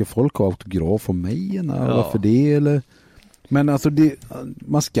ska folk ha autograf om mig? Varför det eller? Men alltså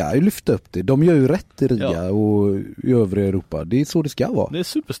man ska ju lyfta upp det. De gör ju rätt i Riga och i övriga Europa. Det är så det ska vara. Det är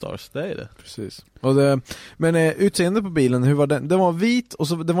superstars, det är det. Precis. Och men utseende på bilen, hur var den? Den var vit och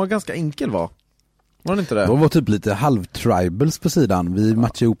så den var ganska enkel va? Var det inte det? Det var typ lite halv-tribals på sidan. Vi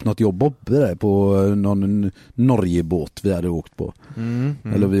matchade ihop något jobb uppe där på någon Norge-båt vi hade åkt på.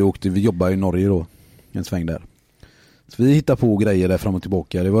 Eller vi jobbade i Norge då. En sväng där. Så vi hittar på grejer där fram och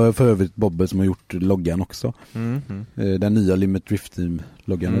tillbaka. Det var för övrigt Bobbe som har gjort loggan också. Den nya Limit Drift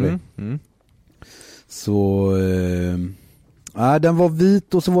Team-loggan och det. Så den var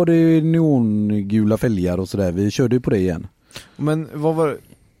vit och så var det neongula fälgar och sådär. Vi körde ju på det igen. Men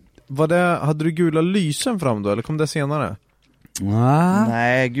var det, hade du gula lysen fram då eller kom det senare?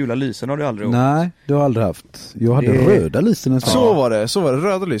 Nej, gula lysen har du aldrig åkt. Nej, du har aldrig haft. Jag hade röda lysen en stund. Så var det,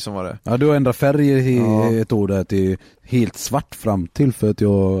 röda lysen var det. Ja, du har ändrat färg i ett år där till helt svart fram till för att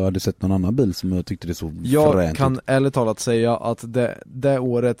jag hade sett någon annan bil som jag tyckte det så fränt. Jag kan ärligt talat säga att det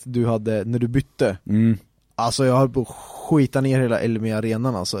året du hade, när du bytte, alltså jag höll på att skita ner hela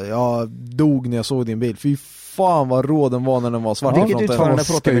Elmia-arenan alltså. Jag dog när jag såg din bil. Fy fan vad råden var när den var svart. Vilket utförande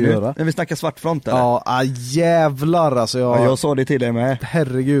pratar vi nu? När vi snackar svartfront eller? Ja, jävlar alltså. Jag sa det till dig med.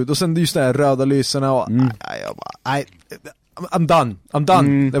 Herregud. Och sen just det här röda lyserna och jag bara, I'm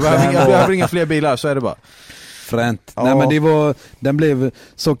done. Jag behöver inga fler bilar, så är det bara. Fränt. Ja. Nej men det var,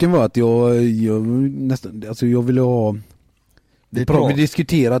 saken var att jag nästan, alltså jag ville ha vi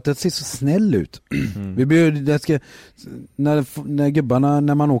diskuterat att det ser så snäll ut. Vi behöver när gubbarna,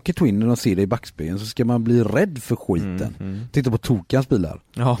 när man åker Twin och ser det i backspegeln så ska man bli rädd för skiten. Titta på Tokans bilar.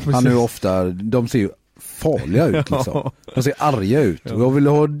 Ja, han är ju ofta, de ser ju farliga ut liksom. De ser arga ut. Och jag vill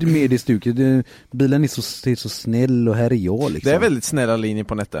ha mer det stuket. Bilen är så snäll och här är jag liksom. Det är väldigt snälla linjer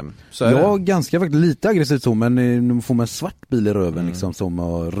på netten. Ja, ganska faktiskt lite aggressivt så, men får man en svart bil i röven liksom, som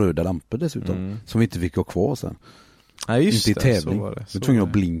har röda lampor dessutom. Som vi inte fick ha kvar sen. Ja, just inte i tävling. Vi var tvungna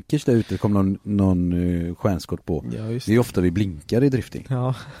att blinkers där ute. Det kom någon stjärnskott på. Ja, det är ofta vi blinkar i drifting.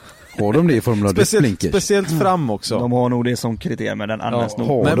 Ja. Har de det i Formel 1 blinkers? Speciellt fram också. De har nog det som kriterium, men den annars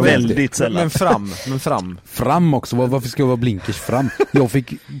nog väldigt sällan. Men fram. Fram också. Varför ska jag vara blinkers fram? Jag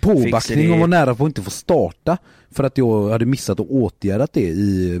fick påbackning och var nära på att inte få starta. För att jag hade missat och åtgärdat det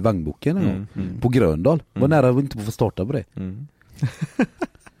i vagnboken på Gröndal. Var nära att inte få starta på det.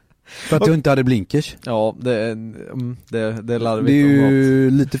 För att jag inte hade blinkers. Ja, det är larvigt. Det är ju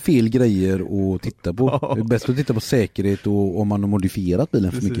lite fel grejer att titta på. Det är bäst att titta på säkerhet och om man har modifierat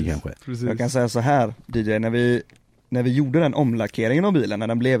bilen för mycket kanske. Precis. Jag kan säga så här, DJ, när vi gjorde den omlackeringen av bilen, när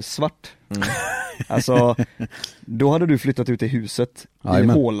den blev svart. Alltså, då hade du flyttat ut i huset i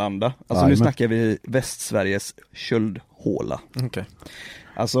Hålanda. Alltså nu snackar vi Västsveriges köldhåla. Okay.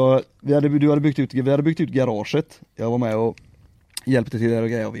 Alltså, vi hade byggt ut garaget. Jag var med och hjälpte till där och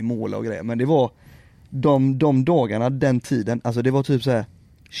grejer och vi målade och grejer. Men det var de dagarna, den tiden, alltså det var typ så här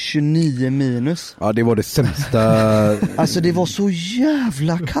 29 minus. Ja, det var det sämsta. Alltså det var så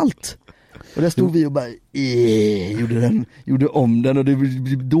jävla kallt. Och där stod vi och bara gjorde om den och det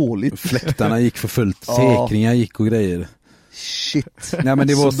blev dåligt. Fläktarna gick för fullt, säkringar gick och grejer. Shit. Nej, men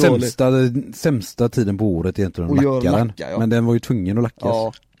det var sämsta tiden på året egentligen att lacka den. Ja. Men den var ju tvungen att lackas.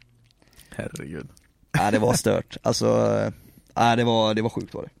 Ja. Herregud. Ja, det var stört. Alltså, det var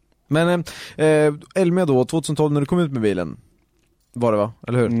sjukt var det. Men Elmia då, 2012 när du kom ut med bilen var det, va?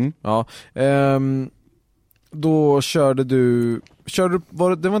 Eller hur? Ja. Då körde du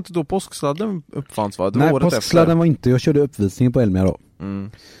det var inte då påsksladden uppfanns, va? Det var Nej, påsksladden var inte. Jag körde uppvisningen på Elmia då.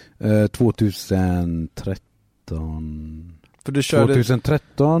 2013. För du körde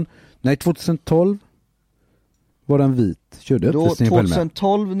 2012 var den vit. Körde uppvisningen på Elmia.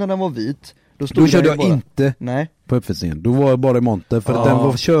 2012 när den var vit. Då körde jag inte på uppvisningen. Då var jag bara i monter för att den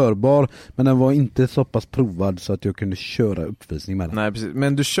var körbar, men den var inte så pass provad så att jag kunde köra uppvisning med den. Nej, precis.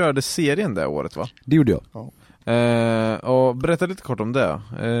 Men du körde serien det året, va? Det gjorde jag. Ja. Och berätta lite kort om det.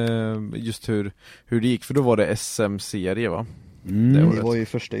 Just hur det gick, för då var det SM-serie, va? Det var ju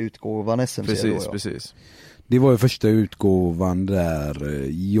första utgåvan SM-serie. Precis. Det var ju första utgåvan där.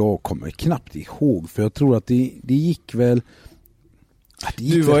 Jag kommer knappt ihåg, för jag tror att det gick väl.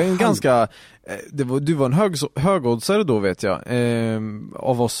 Du var en ganska du var en högoddsare då, vet jag,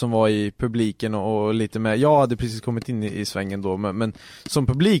 av oss som var i publiken och lite med. Jag hade precis kommit in i svängen då, men som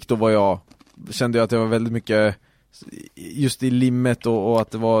publik då kände jag att jag var väldigt mycket just i limmet och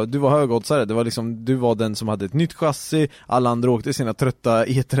att du var högoddsare. Det var liksom, du var den som hade ett nytt chassi, alla andra åkte sina trötta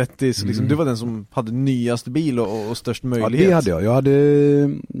E30, så liksom, du var den som hade nyast bil och störst möjlighet. Ja, det hade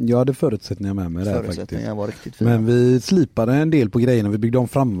jag. Jag hade förutsättningar med mig där faktiskt. Var riktigt fina. Men vi slipade en del på grejerna. Vi byggde om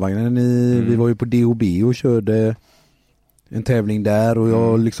framvagnen vi var ju på DOB och körde en tävling där, och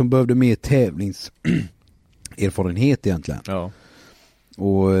jag liksom behövde mer tävlingserfarenhet egentligen. Ja.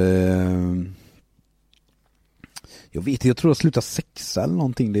 Och jag tror jag slutade 6 eller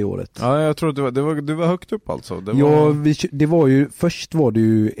någonting det året. Ja, jag tror att du var högt upp alltså. Först var det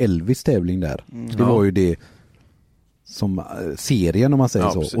ju Elvis tävling där. Det var ju det som serien, om man säger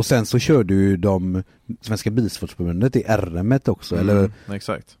så. Precis. Och sen så körde ju de Svenska Bilsportförbundet i RM också, eller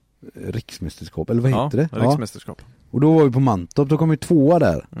exakt. Riksmästerskap, eller vad heter det? Riksmästerskap. Och då var vi på Mantorp, då kom ju 2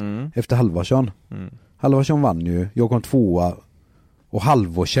 där efter Halvarsson. Halvarsson vann ju, jag kom 2 och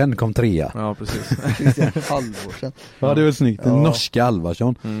Halvorsen kom 3. Ja, precis. Halvorsen. Ja, det var snyggt. Den norska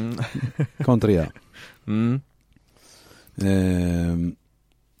Halvarsson kom 3.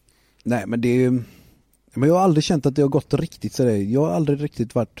 Nej, men men jag har aldrig känt att det har gått riktigt så där. Jag har aldrig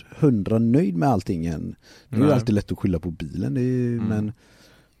riktigt varit 100 nöjd med allting än. Det är ju alltid lätt att skylla på bilen, men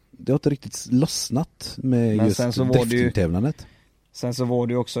det har inte riktigt lossnat med just driftingtävlandet. Sen så var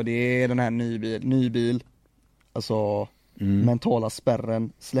det ju också, det är den här ny bil, alltså mentala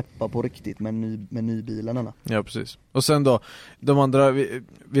spärren, släppa på riktigt med nybilen. Ja, precis. Och sen då, de andra,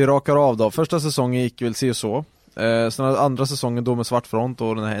 vi rakar av då. Första säsongen gick väl så. Sen andra säsongen då med svartfront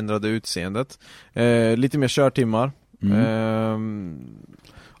och den här ändrade utseendet. Lite mer körtimmar.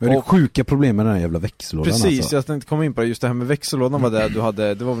 Det är sjuka problem med den här jävla växellådan. Precis, alltså. jag tänkte komma in på det. Just det här med växellådan var det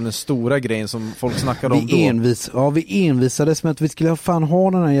var väl den stora grejen som folk snackade om då. Vi envisades med att vi skulle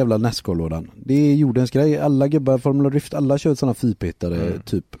ha den här jävla NASCAR-lådan. Det är jordens grej. Alla gubbar, Formula Drift, alla kör sådana fyrpetare,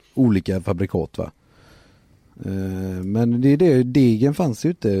 typ olika fabrikat, va. Men degen fanns ju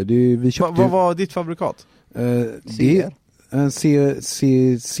inte. Vad var ditt fabrikat? Det är en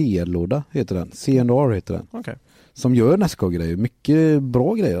CR-låda heter den. C&R heter den. Okay. Som gör NASCAR-grejer. Mycket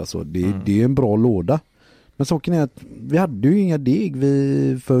bra grejer alltså. Det är en bra låda. Men saken är att vi hade ju inga deg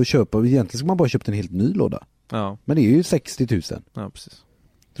för att köpa. Egentligen skulle man bara köpt en helt ny låda. Ja. Men det är ju 60 000. Ja, precis.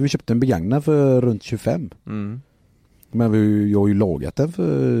 Så vi köpte en begagnad för runt 25. Men jag har ju lagat den för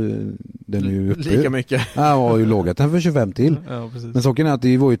den är ju uppe. Lika mycket. Ja, jag har ju lagat den för 25 till. Ja, precis. Men saken är att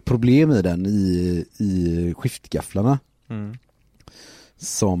det var ju ett problem i den i skiftgafflarna.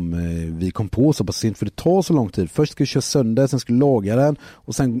 Som vi kom på så pass sent, för det tar så lång tid. Först ska vi köra sönder, sen ska vi laga den,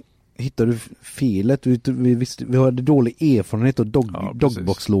 och sen hittar du felet. Vi hade dålig erfarenhet av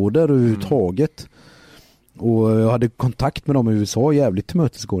dogboxlådor överhuvudtaget. Och jag hade kontakt med dem i USA, jävligt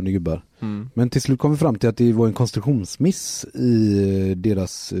tillmötesgående gubbar. Men till slut kom vi fram till att det var en konstruktionsmiss i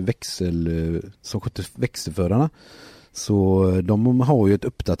deras som skötte växelförarna. Så de har ju ett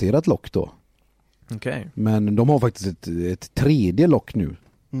uppdaterat lock då. Okay. Men de har faktiskt ett tredje lock nu.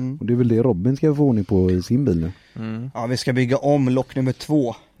 Och det är väl det Robin ska få ordning på i sin bil nu. Ja, vi ska bygga om lock nummer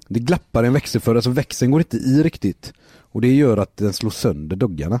 2. Det glappar en växelförare, så växeln går inte i riktigt. Och det gör att den slår sönder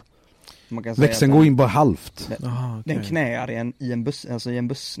doggarna. Växeln går in bara halvt. Den knäar i en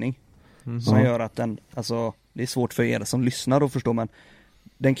bussning. Som gör att den, alltså det är svårt för er som lyssnar att förstå, men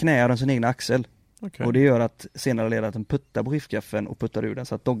den knäar sin egna axel. Okay. Och det gör att senare leder att den puttar på skiftgaffen och puttar ur den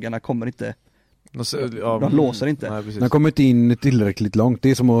så att doggarna kommer inte, de låser inte. Nej, den kommer inte in tillräckligt långt.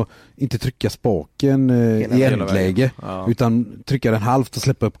 Det är som att inte trycka spaken i ändläge utan trycka den halvt och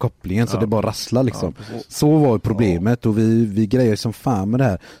släppa upp kopplingen så det bara rasslar liksom. Så var problemet och vi grejer som fan med det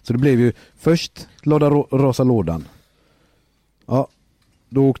här. Så det blev ju först rasa lådan. Ja,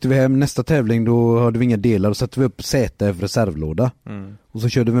 då åkte vi hem nästa tävling, då hade vi inga delar och satte vi upp ZF reservlåda. Och så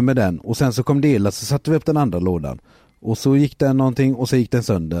körde vi med den och sen så kom delar så satte vi upp den andra lådan. Och så gick den någonting och så gick den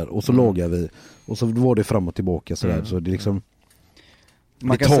sönder och så lågade vi och så var det fram och tillbaka sådär. Så det liksom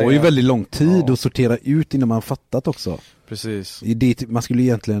det tar ju väldigt lång tid att sortera ut innan man fattat också. Precis. Man skulle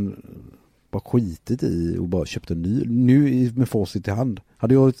egentligen bara skitit i och bara köpt en ny. Nu med facit i hand.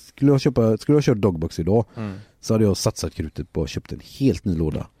 Skulle jag kört Dogbox idag så hade jag satsat krutet på att köpt en helt ny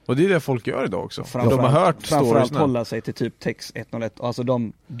låda. Och det är det folk gör idag också. De har hört framförallt hålla sig till typ Tex 101. Alltså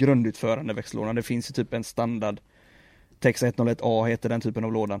de grundutförande växellådorna. Det finns ju typ en standard Tex 101A heter den typen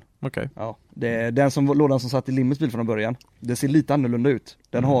av lådan. Okej. Ja, det är den lådan som satt i Limits bil från början. Det ser lite annorlunda ut.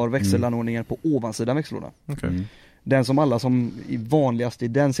 Den har växelanordningen på ovansidan växellådan. Den som alla som är vanligast i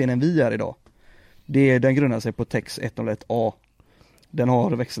den scenen vi är idag. Den grundar sig på Tex 101A. Den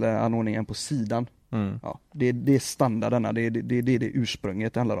har växelanordningen på sidan. Ja, det är standarderna. Det är det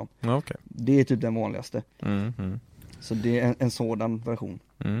ursprunget det handlar om. Okay. Det är typ den vanligaste. Så det är en sådan version.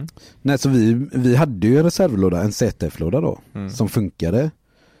 Nej, så vi hade ju en reservlåda, en ZF-låda då, som funkade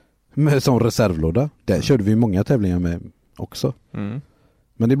som reservlåda. Där körde vi många tävlingar med också.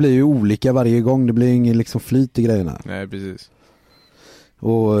 Men det blir ju olika varje gång. Det blir ingen liksom flyt i grejerna. Nej, precis.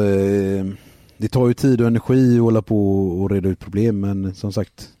 Och det tar ju tid och energi att hålla på och reda ut problem. Men som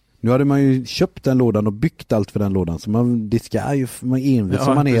sagt, nu hade man ju köpt den lådan och byggt allt för den lådan. Så det ska ju, man envis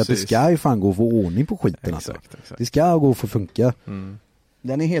som man är, att det ska ju fan gå att få ordning på skiten. Exakt. Det ska gå att få funka.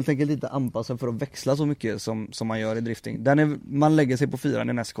 Den är helt enkelt inte anpassad för att växla så mycket som man gör i drifting. Man lägger sig på 4 i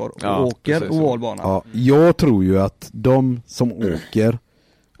NASCAR och åker ovalbanan. Ja, jag tror ju att de som åker,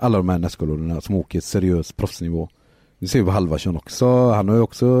 alla de här NASCAR-lådorna som åker seriös proffsnivå. Vi ser ju på Halvarsson också. Han har ju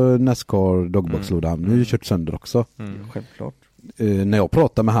också NASCAR dogbox-låda. Han har ju kört sönder också. Självklart. När jag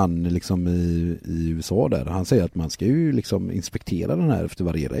pratar med han liksom i USA där, han säger att man ska ju liksom inspektera den här efter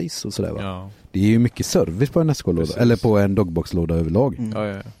varje race och sådär, va? Ja. Det är ju mycket service på en NASCAR-låda eller på en dogbox-låda överlag.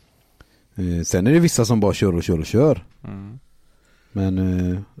 Sen är det vissa som bara kör. Men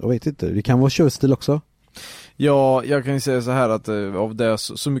jag vet inte, det kan vara körstil också. Ja, jag kan ju säga så här att av det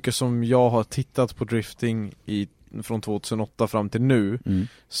så mycket som jag har tittat på drifting från 2008 fram till nu,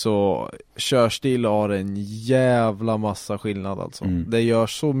 så körstil har en jävla massa skillnad alltså. Det gör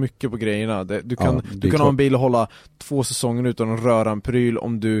så mycket på grejerna. Du kan ha en bil och hålla 2 säsonger utan att röra en pryl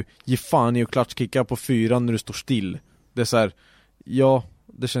om du ger fan i och klatschkicka på 4 när du står still. Det är så här,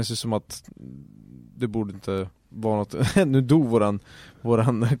 det känns ju som att det borde inte vara något. Nu dog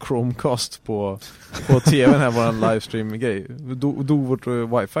våran Chromecast på tvn här, våran livestream-grej. Dog vårt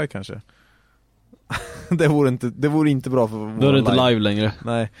wifi kanske. Det vore inte bra för vår. Då är det inte live längre.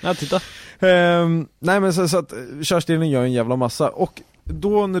 Nej. Ja, titta. Nej, men så att körstilen gör en jävla massa. Och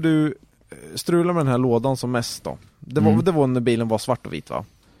då när du strular med den här lådan som mest då. Det var när bilen var svart och vit, va?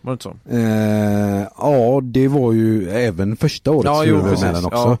 Var det inte så? Ja, det var ju även första året med den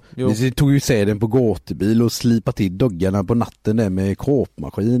också. Vi tog ju den på gatubil och slipat till doggarna på natten där med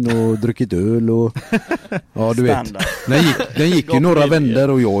kåpmaskin och druckit öl och ja, du vet. Den gick ju några vänder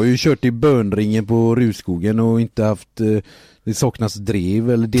och jag har ju kört i bönringen på Russkogen och inte haft det saknas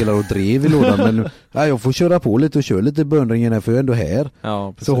drev eller delar av drev i lådan, men jag får köra på lite och köra lite bönringen här för jag är ändå här.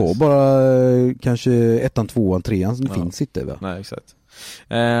 Ja, så har bara kanske 1, 2, 3 som finns inte, va? Nej, exakt.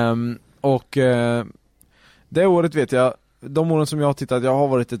 Och det året vet jag, de åren som jag har tittat, jag har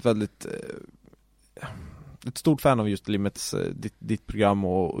varit ett stort fan av just Limits, ditt program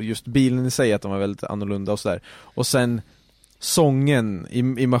och just bilen i sig, att de är väldigt annorlunda och sådär. Och sen sången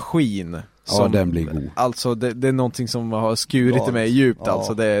i maskin. Den blir god. Alltså det är någonting som har skurit i mig djupt,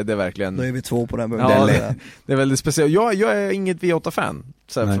 alltså det är verkligen. Då är vi 2 på den punkten. Det är väldigt speciellt. Jag är inget V8-fan.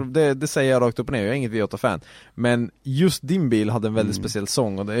 Det säger jag rakt upp och ner, jag är inget V8-fan. Men just din bil hade en väldigt speciell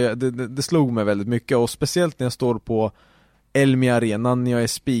sång och det slog mig väldigt mycket. Och speciellt när jag står på Elmia-arenan, när jag är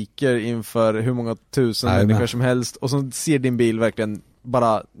speaker inför hur många tusen människor som helst. Och så ser din bil verkligen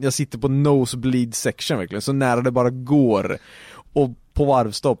bara, jag sitter på nosebleed section verkligen, så nära det bara går. Och på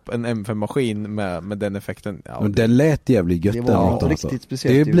varvstopp en M5-maskin med den effekten. Ja, den lät jävligt gött. Det var något riktigt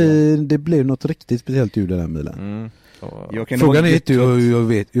speciellt. Det blev något riktigt speciellt ur den här bilen. Frågan är inte hur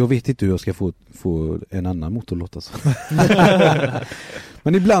jag vet inte hur jag ska få en annan motor låta så.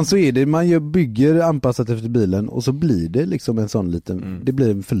 Men ibland så är det, man bygger anpassat efter bilen och så blir det liksom en sån liten, det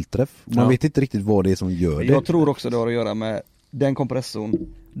blir en fullträff. Man vet inte riktigt vad det är som gör det. Jag tror också det har att göra med den kompressorn,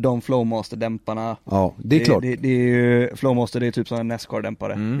 de Flowmaster-dämparna. Ja, det är klart. Det är ju, Flowmaster det är typ som en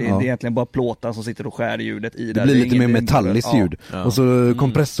NASCAR-dämpare. Det är egentligen bara plåtar som sitter och skär ljudet i det. Det blir lite mer metalliskt ljud. Ja. Och så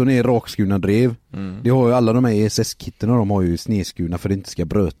kompressorn är rakskurna drev. Det har ju alla de här ESS-kitterna, de har ju snedskurna för att det inte ska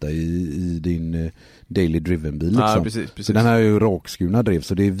bröta i din daily driven bil liksom. Ja, precis. Så den här är ju rakskurna drev,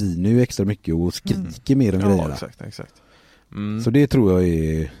 så det viner ju extra mycket och skriker mer än grejerna. Exakt. Så det tror jag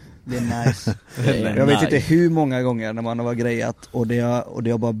är... Det är nice. Jag vet inte hur många gånger när man har grejat och det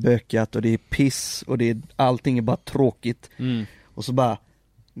har bara bökat och det är piss och allting är bara tråkigt. Och så bara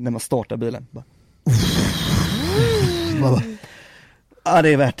när man startar bilen bara ja, det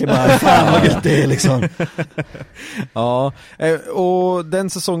är värt det bara. Fan vad gött det är liksom. Ja, och den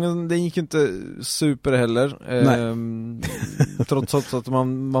säsongen, den gick inte super heller. Trots att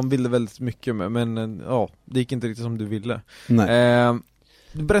man ville väldigt mycket med, men ja, det gick inte riktigt som du ville.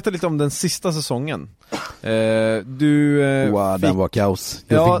 Berätta lite om den sista säsongen. Den var kaos.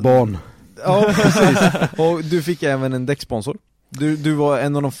 Jag fick barn. Ja, precis. Och du fick även en däcksponsor. Du var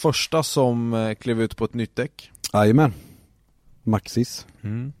en av de första som klev ut på ett nytt däck. Jajamän. Maxis.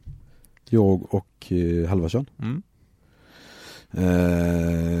 Jag och Halvarsson.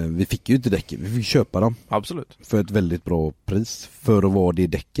 Vi fick ju inte däcken, vi fick köpa dem. Absolut. För ett väldigt bra pris för att vara det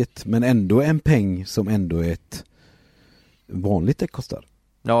däcket. Men ändå en peng som ändå ett vanligt däck kostar.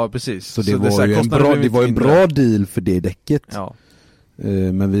 Ja, precis. Så det var ju en bra deal för det däcket. Ja.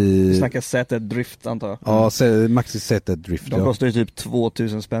 Men vi snackar Z1 Drift antar jag. Ja, Maxis Z1 Drift. De kostar ju typ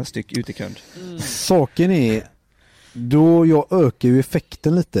 2000 spänn styck ut i kund. Saken är då jag ökar ju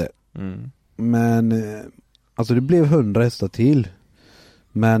effekten lite. Men alltså det blev 100 hästar till.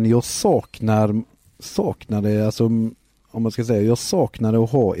 Men jag saknade alltså, om man ska säga, jag saknade att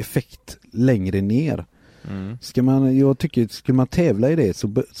ha effekt längre ner. Jag tycker skulle man tävla i det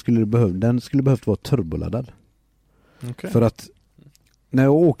så skulle den skulle behövt vara turboladdad. För att när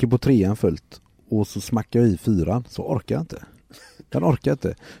jag åker på 3an fullt och så smackar jag i 4an så orkar jag inte. Den orkar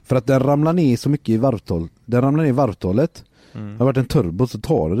inte. För att den ramlar ner så mycket i varvtal. Den ramlar ner i varvtalet. Det har varit en turbo så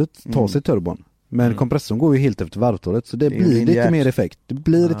tar sig turbon. Men kompressorn går ju helt efter varvtalet så det blir lite mer effekt. Det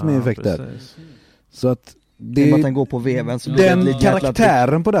blir lite mer effekt där. Så att det att den går på veven så den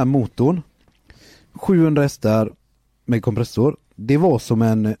karaktären på den motorn 700 hästar med kompressor, det var som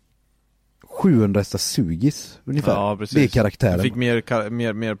en 700 hästar sugis ungefär. Ja, precis. Det är karaktären. Du fick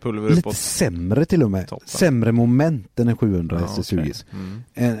mer pulver lite uppåt. Sämre till och med. Toppen. Sämre moment än en 700 hästar sugis.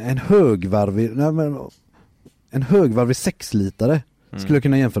 En högvarvig 6-litare skulle jag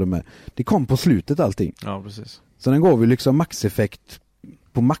kunna jämföra med. Det kom på slutet allting. Ja, precis. Så den gav ju liksom maxeffekt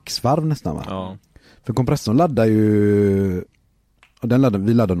på maxvarv nästan, va? Ja. För kompressorn laddar ju...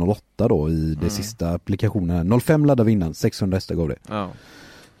 vi laddade 08 då i det sista applikationen. 05 laddade vi innan, 600 hästar gav det. Ja.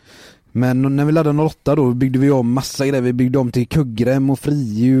 Men när vi laddade 08 då byggde vi om massa grejer. Vi byggde om till kuggrem och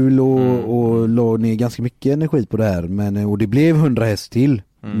frihjul och la ner ganska mycket energi på det här. Och det blev 100 häst till.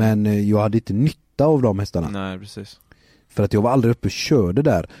 Men jag hade inte nytta av de hästarna. Nej, precis. För att jag var aldrig uppe och körde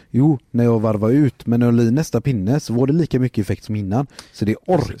där. Jo, när jag varvade ut. Men när jag la nästa pinne så var det lika mycket effekt som innan. Så det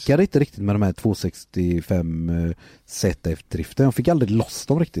orkade inte riktigt med de här 265 ZF-driften. Jag fick aldrig loss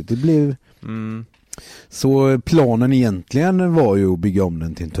dem riktigt. Det blev... Så planen egentligen var ju att bygga om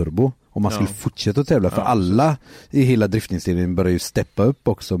den till en turbo. Om man skulle fortsätta att tävla. För alla i hela driftinställningen börjar ju steppa upp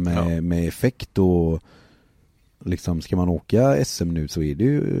också med effekt. Och liksom ska man åka SM nu så är det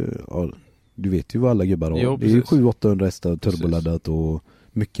ju... Du vet ju vad alla gubbar har. Jo, det är ju 700-800 hästar turboladdat och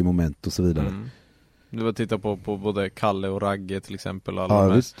mycket moment och så vidare. Du var titta på både Kalle och Ragge till exempel.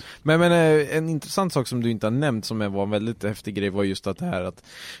 Alla visst. Men en intressant sak som du inte har nämnt som var en väldigt häftig grej var just att det här att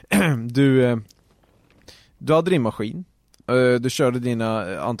du hade din maskin. Du körde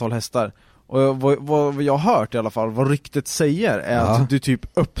dina antal hästar. Och vad jag har hört i alla fall, vad ryktet säger är att du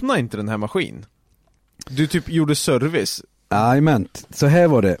typ öppnar inte den här maskinen. Du typ gjorde service. Jajamän, så här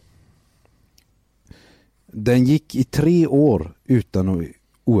var det. Den gick i 3 år utan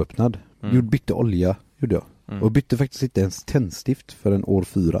oöppnad. Bytte olja, gjorde jag. Och bytte faktiskt inte ens tändstift för en år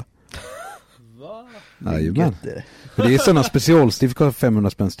 4. Va? Jajamän. För det är sådana specialstift, kostar 500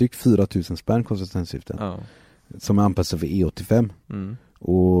 spänn styck, 4000 spänn kostar tändstiften. Som är anpassad för E85.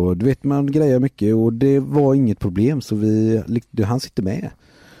 Och du vet, man grejer mycket och det var inget problem så han sitter med.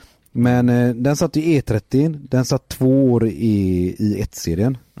 Men den satt i E30, den satt 2 år i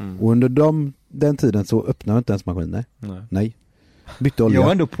 1-serien. Och under den tiden så öppnade jag inte ens maskinen. Nej. Bytte olja. Jag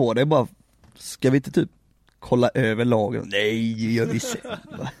var ändå på det bara, ska vi inte typ kolla över lagen. Nej, gör vi sen.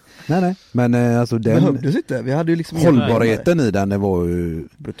 Nej, men alltså den behövdes inte. Vi hade ju liksom hållbarheten i den, det var ju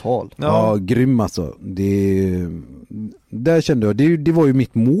brutal. Ja, grym alltså. Där kände jag, det var ju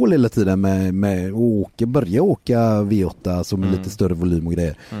mitt mål hela tiden med att börja åka V8 som lite större volym och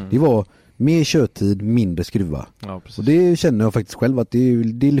grejer. Det var mer körtid, mindre skruva. Ja, och det känner jag faktiskt själv att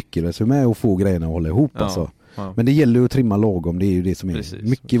det lyckades med att få grejerna att hålla ihop alltså. Ja. Men det gäller ju att trimma lagom, det är ju det som är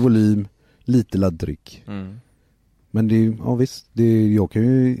mycket volym, lite laddtryck. Men det, ja visst,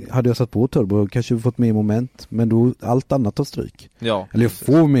 hade jag satt på turbo kanske fått mer moment, men då allt annat tar stryk. Ja, eller jag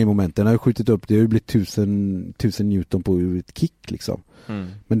får mer moment, den har skjutit upp, det har ju blivit 1000 Newton på ett kick liksom.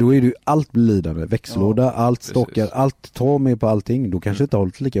 Men då är det ju allt lidande, växellåda, allt stockar, allt tar med på allting, då kanske inte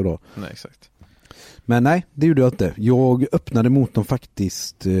hållit lika bra. Nej, exakt. Men nej, det gjorde jag inte. Jag öppnade motorn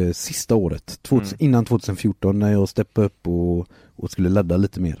faktiskt sista året, innan 2014 när jag steppade upp och skulle ladda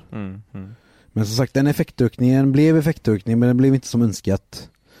lite mer. Men som sagt, den effektökningen blev effektökning, men den blev inte som önskat.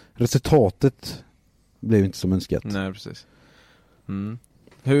 Resultatet blev inte som önskat. Nej, precis.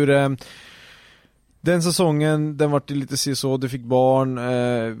 Hur den säsongen, den var lite så, du fick barn,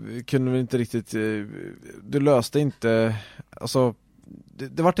 kunde väl inte riktigt, du löste inte, alltså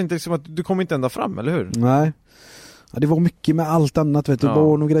det var inte liksom att du kom inte ända fram, eller hur? Nej. Ja, det var mycket med allt annat, vet du,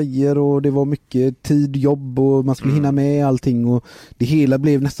 barn och grejer, och det var mycket tid, jobb, och man skulle hinna med allting, och det hela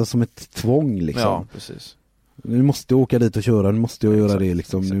blev nästan som ett tvång liksom. Ja, precis. Nu måste jag åka dit och köra, nu måste jag göra det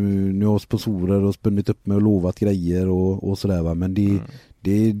liksom. Nu har jag sponsorer och spunnit upp med och lovat grejer och sådär va, men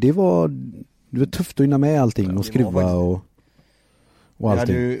det var tufft att hinna med allting och skruva och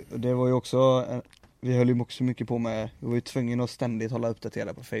allting. Det var ju också, vi höll ju också mycket på med, vi var ju tvungna att ständigt hålla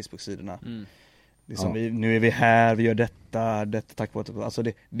uppdaterade på Facebook-sidorna. Liksom nu är vi här, vi gör detta tack vare, alltså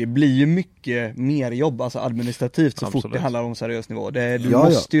det blir ju mycket mer jobb, alltså administrativt så fort det handlar om seriös nivå. Du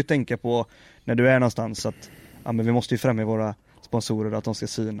måste ju tänka på när du är någonstans att men vi måste ju främja våra sponsorer, att de ska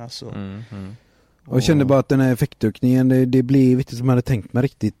synas och jag kände bara att den här effektökningen, det blev inte som jag hade tänkt mig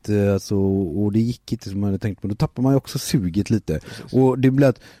riktigt, alltså, och det gick inte som jag hade tänkt mig. Då tappar man ju också suget lite. Precis. Och det blev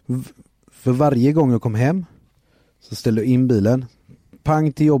att för varje gång jag kom hem så ställde jag in bilen,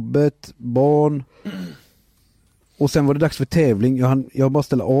 pang till jobbet, barn, och sen var det dags för tävling. Jag bara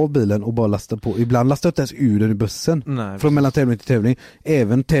ställde av bilen och bara lastade på. Ibland lastade jag inte ens ur den i bussen. Nej, från mellan tävling till tävling.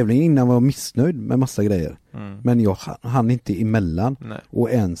 Även tävlingen innan var jag missnöjd med massa grejer. Men jag hann inte emellan. Nej.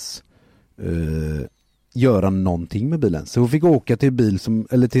 Och ens göra någonting med bilen. Så jag fick åka till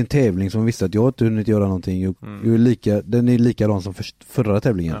till en tävling som visste att jag inte hunnit göra någonting. Den är likadan som förra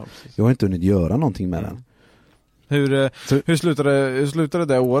tävlingen. Ja, jag har inte hunnit göra någonting med den. Hur slutade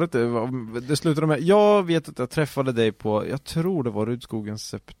det året? Det slutade med, jag vet att jag träffade dig på, jag tror det var Rudskogens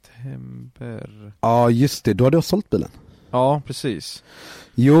september. Ja, just det, då hade jag sålt bilen. Ja, precis.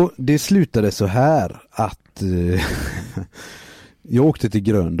 Jo, det slutade så här att jag åkte till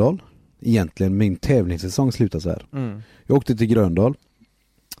Gröndal. Egentligen min tävlingssäsong slutade så här. Jag åkte till Gröndal.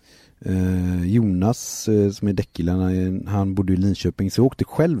 Jonas som är däckkillen, han bodde i Linköping, så jag åkte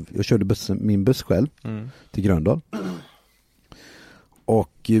själv. Jag körde min buss själv till Gröndal.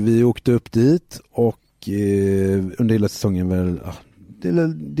 Och vi åkte upp dit och under hela säsongen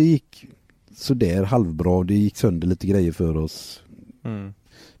det gick så där halvbra. Det gick sönder lite grejer för oss.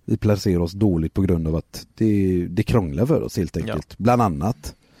 Vi placerade oss dåligt på grund av att det krånglar för oss helt enkelt. Bland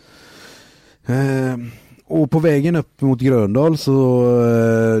annat. Och på vägen upp mot Gröndal så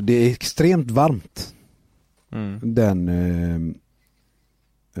det är extremt varmt den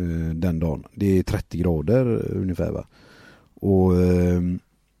dagen. Det är 30 grader ungefär va. Och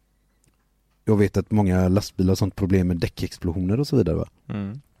jag vet att många lastbilar har sånt problem med däckexplosioner och så vidare va.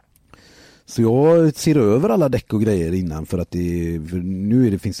 Så jag ser över alla däck och grejer innan för att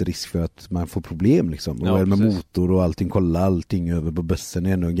finns det risk för att man får problem liksom. Och med motor och allting, kolla allting över på bussen. Det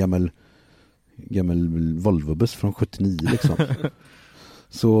är ändå en gammal Volvo-buss från 79 liksom.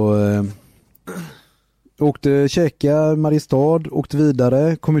 Så åkte käka Mariestad, åkte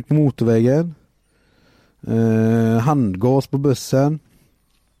vidare, kom ut på motorvägen, handgas på bussen,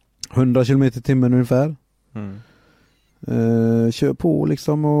 100 km/h ungefär. Kör på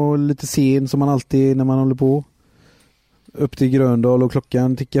liksom, och lite sen som man alltid när man håller på. Upp till Gröndal och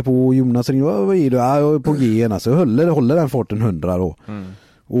klockan tickar på, och Jonas ringer, vad är det? Jag är på G alltså, jag håller den farten 100 då.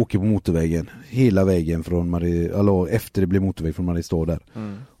 Åker på motorvägen hela vägen från efter det blir motorväg från Mariestad där.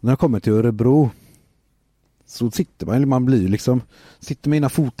 Och när jag kommer till Örebro så sitter man blir liksom, sitter med ena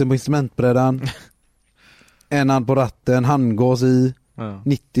foten på instrumentbrädan, en hand på ratten, handgas i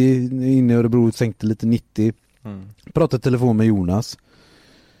 90 inne i Örebro, sänkte lite 90. Pratade telefon med Jonas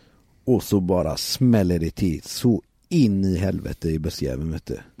och så bara smäller det till så in i helvete i bussjäveln, vet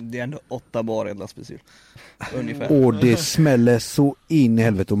du. Det är ändå 8 bar i en lastbilshjul. Ungefär. Och det smäller så in i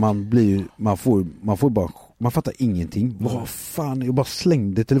helvete och man fattar ingenting. Vad fan, jag bara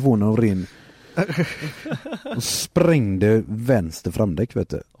slängde telefonen och ren och sprängde vänster framdäck, vet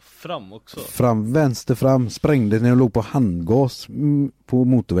du. Fram också? Vänster fram, sprängde när jag låg på handgas på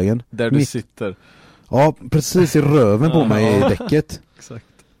motorvägen. Där du sitter. Ja, precis i röven på mig i däcket. Exakt.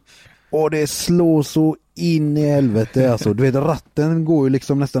 Och det slår så in i helvete, alltså. Du vet, ratten går ju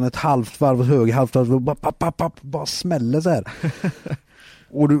liksom nästan ett halvt varv höger, halvt varv, bara smäller så här.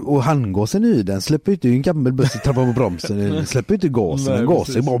 Och handgasen i den släpper inte, en gammal buss trappar på bromsen, den släpper inte gasen. Nej,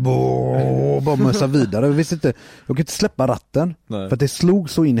 gasen bara mössa vidare. Jag visste inte, jag kunde inte släppa ratten. Nej. För att det slog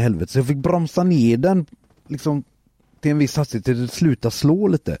så in i helvete, så jag fick bromsa ner den liksom till en viss hastighet till det slutade slå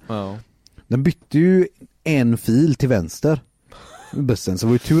lite. Ja. Den bytte ju en fil till vänster med bussen, så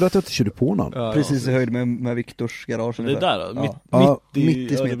var det tur att jag inte körde på någon. Ja, precis i höjd med Viktors garage. Det där då?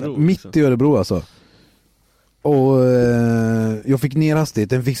 Mitt i smeten. Mitt i Örebro alltså. Och jag fick ner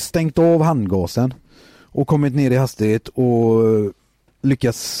hastigheten, fick stängt av handgasen och kommit ner i hastighet och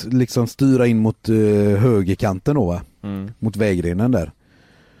lyckas liksom styra in mot högerkanten då, va? Mot vägrenen där.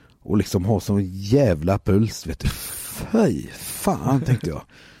 Och liksom ha sån jävla puls, vet du. Fy fan, tänkte jag.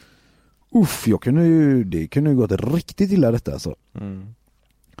 Det kunde ju gått riktigt illa detta alltså.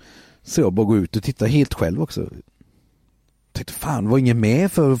 Så jag bara går ut och tittar helt själv också. Tänkte, fan, var ingen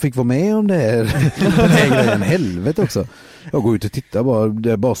med för att fick vara med om det här. Den här grejen, helvete också. Jag går ut och tittar bara,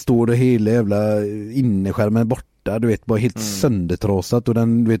 där bara står det hela jävla innerskärmen borta, du vet, bara helt söndertrasat och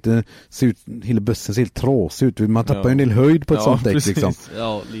den, du vet, ser ut, hela bussen ser helt trasig ut. Man tappar ju en del höjd på ett sånt däck liksom.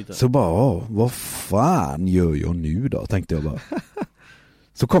 Ja, lite. Så bara, vad fan gör jag nu då, tänkte jag bara.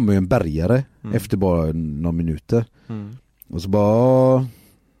 Så kommer ju en bärgare efter bara några minuter. Och så bara,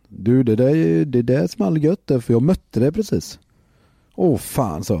 du, det där small gött där, för jag mötte det precis.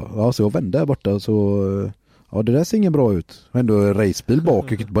 Fan, så jag vände där borta, så ja, det där ser ingen bra ut. Ändå racebil bak, jag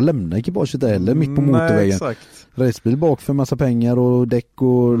kan inte bara lämna ekipaget där heller mitt på motorvägen. Nej, racebil bak för massa pengar och däck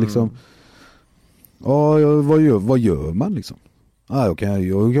och liksom. Ja, vad gör man liksom? Ja,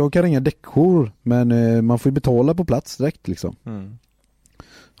 jag kan ringa däckjour, men man får ju betala på plats direkt liksom.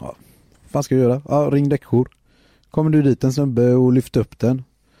 Ja, vad ska jag göra? Ja, ring däckjour. Kommer du dit en snubbe och lyfter upp den.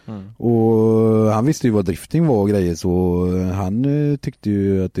 Och han visste ju vad drifting var och grejer, så han tyckte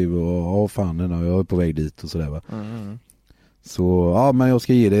ju att det var, fan, jag är på väg dit och sådär, va. Så ja, men jag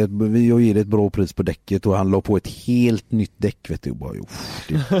ger dig ett bra pris på däcket, och han la på ett helt nytt däck, vet du, och bara,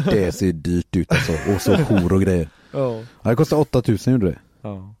 det ser dyrt ut alltså, och så jour och grejer. Ja, det kostade 8,000 gjorde det.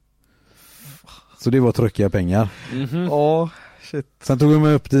 Ja. Så det var tråkiga pengar. Shit. Sen tog jag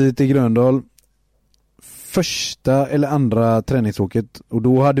mig upp till Gröndal första eller andra träningsåket, och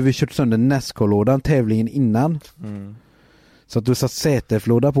då hade vi kört sönder NASCAR-lådan tävlingen innan. Så att du satt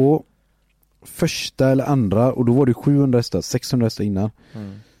ZF-låda på första eller andra, och då var det 700 hästar, 600 hästar innan.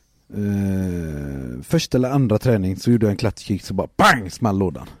 Första eller andra träning så gjorde jag en klatschkick, så bara bang, small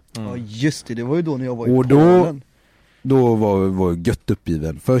lådan. Ja, just det var ju då när jag var i Polen. Då var jag gött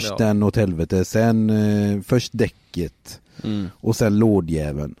uppgiven. Först den åt helvete, sen först däcket och sen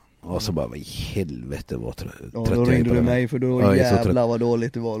lådjäveln. Och så bara, vad i helvete var trött jag. Då ringde du mig, för då jävlar vad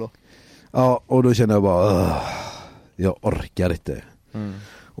dåligt det var då. Ja, och då kände jag bara, jag orkar inte.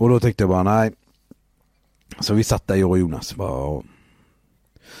 Och då tänkte jag bara, nej. Så vi satt där, jag och Jonas, bara,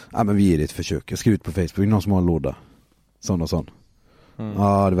 ja, men vi ger det ett försök. Jag skrev ut på Facebook, någon som har en låda. Sån och sån.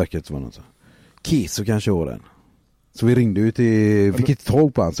 Ja, det verkar inte vara någon så. Kiso kanske har den. Så vi ringde ut till, fick inte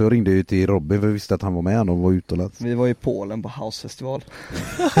tag på han, så jag ringde ut till Robin, för vi visste att han var med, han var utomlands. Vi var i Polen på Housefestival.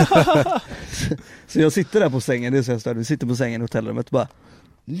 Så jag sitter där på sängen, det är så jag störde. Vi sitter på sängen i hotellrummet och bara,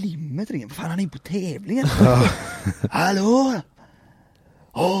 Limmet ringer, vad fan, han är på tävlingen. Hallå?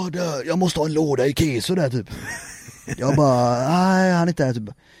 Jag måste ha en låda i Keso där typ. Jag bara, nej, han är inte där typ.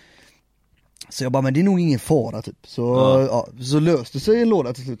 Så jag bara, men det är nog ingen fara typ. Så, så löste sig en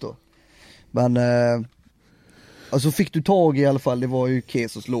låda till slut då. Men alltså fick du tag i alla fall, det var ju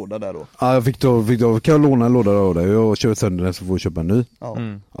Kesos låda där då. Ja, jag fick tag, kan jag låna en låda av dig? Jag kör sönder den så får jag köpa en ny.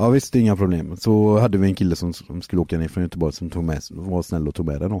 Ja, visst, inga problem. Så hade vi en kille som skulle åka ner från Göteborg, som var snäll och tog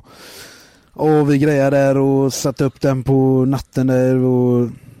med den. Och vi grejade där och satte upp den på natten där och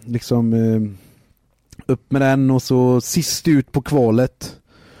liksom upp med den, och så sist ut på kvalet.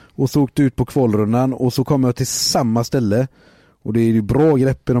 Och så åkte ut på kvalrundan, och så kom jag till samma ställe. Och det är ju bra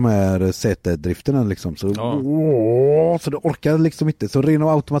grepp i de här sätedrifterna liksom. Så, så det orkade liksom inte. Så ren av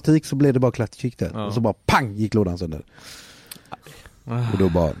automatik så blev det bara klatschkick där. Och så bara pang gick lådan sönder. Och då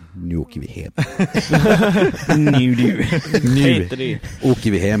bara, nu åker vi hem. nu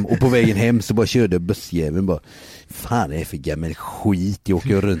åker vi hem. Och på vägen hem så bara körde bussjäveln bara, fan det är för gammal skit, jag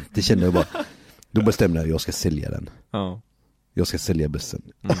åker runt. Det kände jag bara, då bestämde jag ska sälja den. Ja. Jag ska sälja bussen.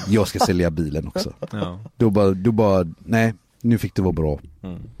 Jag ska sälja bilen också. Ja. Då bara, nej, nu fick det vara bra.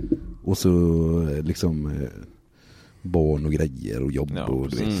 Och så liksom barn och grejer och jobb och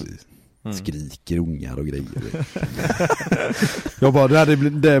du vet, skriker ungar och grejer. Jag bara,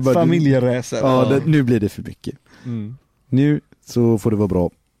 det bara familjeresor. Ja, nu blir det för mycket. Nu så får det vara bra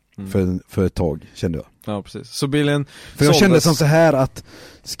för ett tag, kände jag. Ja, precis. Så bilen för jag kände som så här att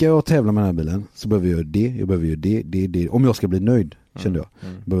ska jag tävla med den här bilen så behöver jag göra det, jag behöver göra det. Om jag ska bli nöjd, kände jag.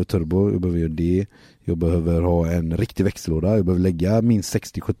 Jag behöver turbo, jag behöver göra det. Jag behöver ha en riktig växellåda. Jag behöver lägga minst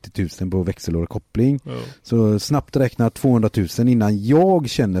 60-70 000 på växellådakoppling. Så snabbt räkna 200 000 innan jag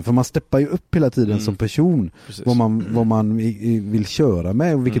känner. För man steppar ju upp hela tiden som person. Vad man vill köra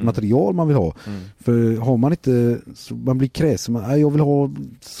med och vilket material man vill ha. För har man inte, så man blir kräsen. Jag vill ha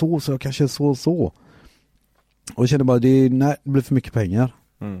så jag kanske så. Och jag känner bara, det blir för mycket pengar.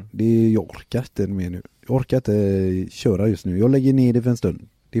 Jag orkar inte mer nu. Jag orkar inte köra just nu. Jag lägger ner det för en stund.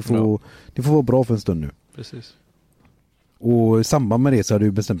 Det får vara bra för en stund nu. Precis. Och i samband med det så hade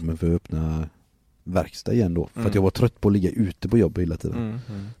jag bestämt mig för att öppna verkstad igen då. För att jag var trött på att ligga ute på jobb hela tiden.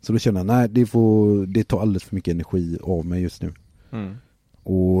 Så då kände jag, nej, det tar alldeles för mycket energi av mig just nu.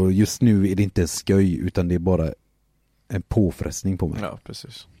 Och just nu är det inte en skoj utan det är bara en påfrestning på mig. Ja,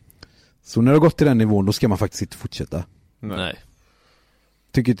 precis. Så när jag har gått till den nivån då ska man faktiskt inte fortsätta. Nej.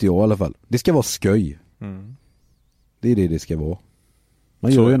 Tycker inte jag i alla fall. Det ska vara skoj. Det är det ska vara.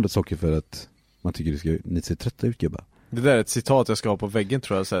 Man gör ju ändå saker för att man tycker det ska, ni ser trötta ut gubbar. Det där är ett citat jag ska ha på väggen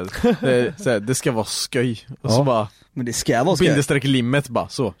tror jag. Det ska vara skoj. Och så bara, men det ska vara skoj. Bindesträck limmet bara,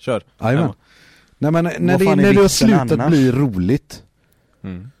 så, kör. Ajman. Nej men när det har slutat bli roligt.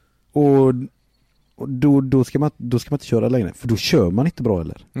 Och då ska man inte köra längre. För då kör man inte bra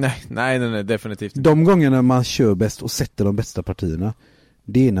eller? Nej, definitivt inte. De gångerna man kör bäst och sätter de bästa partierna,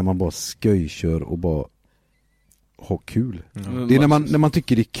 det är när man bara skojkör och bara ha kul. Det är när man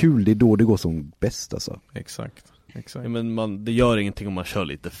tycker det är kul, det är då det går som bäst alltså. Exakt. Ja, men det gör ingenting om man kör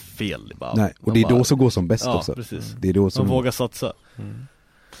lite fel bara. Nej, och det är då som går som bäst också. Precis. Det är då som man vågar satsa.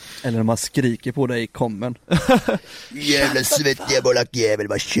 Eller när man skriker på dig i kommen. Jävla svettiga bolagjävel,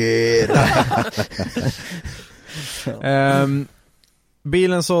 vad kör.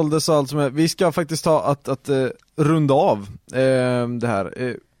 Bilen såldes alltså med, vi ska faktiskt ta att runda av det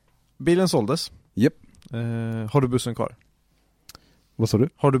här. Bilen såldes. Japp. Har du bussen kvar? Vad sa du?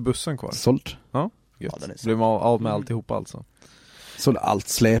 Har du bussen kvar? Sålt. Ja, gött. Ja, blev man av med alltihopa alltså. Såld allt,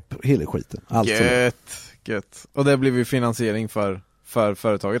 släp, hela skiten. Allt gött. Och det blev ju finansiering för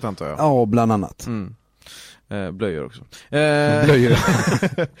företaget antar jag. Ja, bland annat. Blöjor också. Blöjor.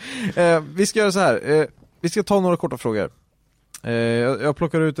 Vi ska göra så här. Vi ska ta några korta frågor. Jag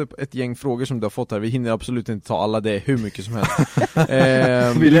plockar ut ett gäng frågor som du har fått här. Vi hinner absolut inte ta alla, det är hur mycket som helst.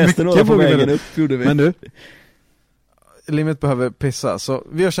 Vi läste några på vägen upp, gjorde vi. Men du, Limit behöver pissa, så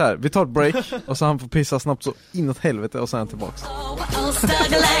vi gör så här. Vi tar ett break och så han får pissa snabbt så inåt helvete och sen tillbaks.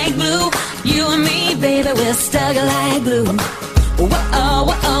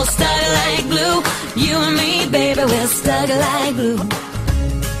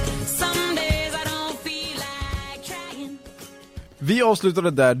 Vi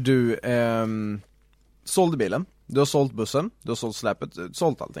avslutade där du sålde bilen, du har sålt bussen, du har sålt släpet,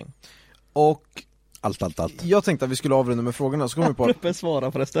 sålt allting. Och allt. Jag tänkte att vi skulle avrunda med frågorna, så kommer vi på Ruppe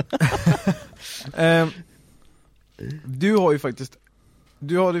svara förresten. Du har ju faktiskt,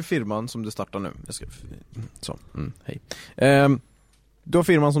 du har ju firman som du startar nu. Hej. Du har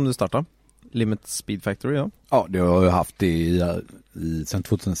firman som du startar, Limit Speed Factory, ja. Ja, det har jag haft det sedan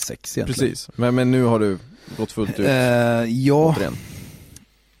 2006 egentligen. Precis, men nu har du gått fullt ut. Ja,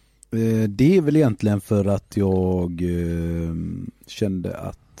 det är väl egentligen för att jag kände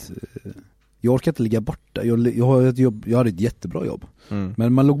att jag orkar inte ligga borta. Jag hade ett jättebra jobb.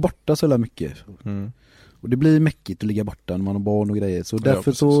 Men man låg borta så mycket. Och det blir mäckigt att ligga borta när man har barn och grejer. Så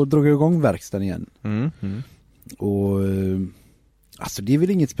därför så drog jag igång verkstaden igen. Och alltså det är väl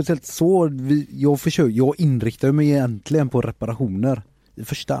inget speciellt så. Jag inriktar mig egentligen på reparationer i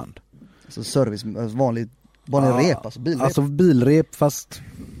första hand. Så service, vanlig rep, alltså bilrep. Alltså bilrep, fast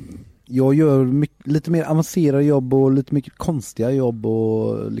jag gör lite mer avancerade jobb och lite mycket konstiga jobb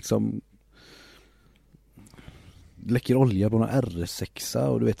och liksom läcker olja på någon R6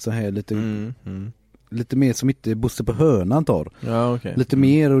 och du vet så här lite mer som inte Bosse på Hörnan tar. Ja, okay. Lite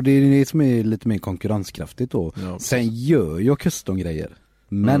mer, och det är det som är lite mer konkurrenskraftigt då. Ja, sen gör jag custom-grejer.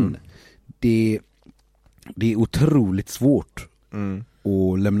 Men det är otroligt svårt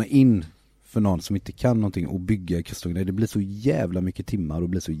och lämna in för någon som inte kan någonting och bygga custom-grejer. Det blir så jävla mycket timmar och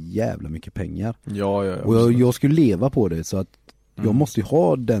blir så jävla mycket pengar. Ja. Och jag skulle leva på det, så att jag måste ju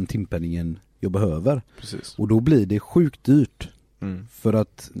ha den timpenningen jag behöver. Precis. Och då blir det sjukt dyrt. För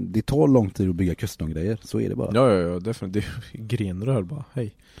att det tar lång tid att bygga custom-grejer, så är det bara. Ja, definitivt. Grenrör bara,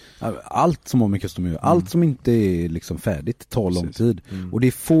 hej. Allt som har med custom att göra, allt som inte är liksom färdigt tar lång tid. Och det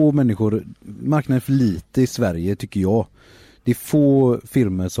är få människor, marknaden är för lite i Sverige tycker jag. Det är få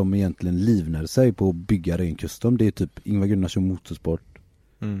firmor som egentligen livnär sig på att bygga ren custom. Det är typ Ingvar Gunnarsson Motorsport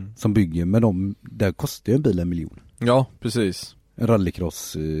som bygger, men där kostar ju en bil 1 miljon. Ja, precis. En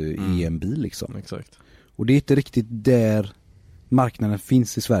rallycross i en bil liksom. Exakt. Och det är inte riktigt där marknaden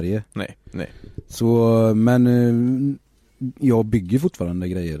finns i Sverige. Nej. Så, men jag bygger fortfarande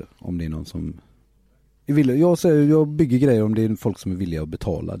grejer om det är någon som vill. Jag bygger grejer om det är folk som är villiga att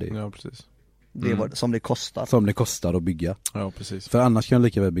betala det. Ja, precis. Det är som det kostar. Som det kostar att bygga. Ja, precis. För annars kan jag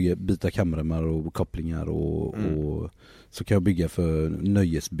lika väl byta kameror och kopplingar och så kan jag bygga för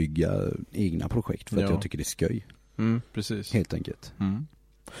nöjesbygga egna projekt för att jag tycker det är skoj. Precis. Helt enkelt.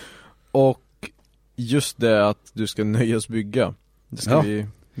 Och just det att du ska nöjesbygga. Det ska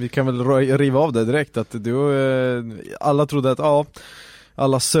vi kan väl riva av det direkt att alla trodde att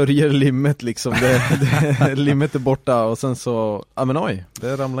alla sörjer limmet liksom. Limmet är borta och sen så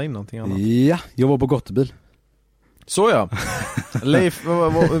det ramlar in någonting annat. Ja, jag var på Gottebil. Så ja. Leif,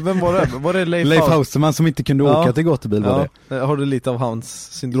 vem var det? Var det Leif Hauserman som inte kunde åka till Gottebil var det. Har du lite av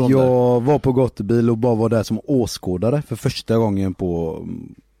hans syndrom Jag var på Gottebil och bara var där som åskådare för första gången på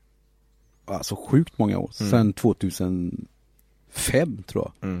alltså sjukt många år. Sen 2005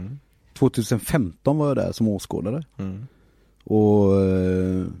 tror jag. 2015 var jag där som åskådare. Och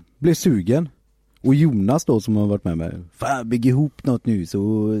blev sugen. Och Jonas då som har varit med mig, fan bygg ihop något nu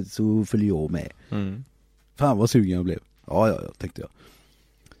så följer jag med. Fan vad sugen jag blev. Ja, tänkte jag.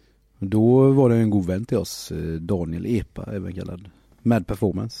 Då var det en god vän till oss, Daniel Epa, även kallad Mad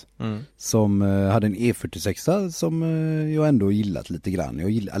Performance, som hade en E46 som jag ändå gillat lite grann. Jag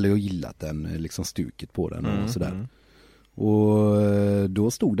gillat den, liksom stuket på den och sådär. Och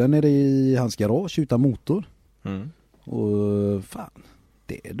då stod den nere i hans garage utan motor. Och fan,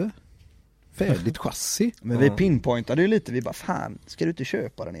 det är det. Färdigt chassi. Men vi pinpointade ju lite, vi bara fan, ska du inte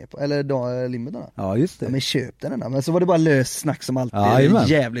köpa den på? Eller då limiterna. Ja, just det. Ja, men köp den. Men så var det bara lös snack som alltid.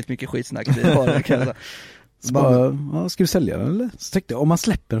 Jävligt mycket skitsnack. Så bara, ska vi sälja den eller? Så tänkte jag, om man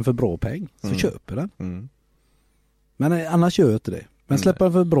släpper den för bra peng så köper den. Men annars gör jag inte det. Men släpper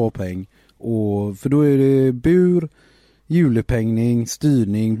den för bra peng för då är det bur, hjulupphängning,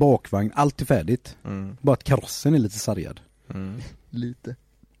 styrning, bakvagn, allt är färdigt. Bara att karossen är lite sargad. Lite.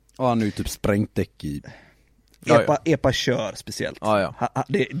 Ja, han är ju typ sprängt däck i. Epa kör speciellt.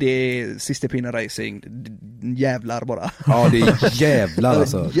 Det är sista pinnen racing. Jävlar bara. Ja, det är jävlar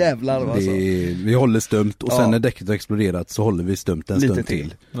alltså. Jävlar alltså. Vi håller stumt och sen när däcket har exploderat så håller vi stumt en lite stund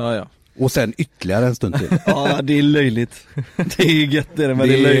till. Ja. Och sen ytterligare en stund till. Ja, det är löjligt. Det är gött det, men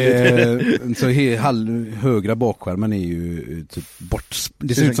det är löjligt. Så högra bakskärmen är ju typ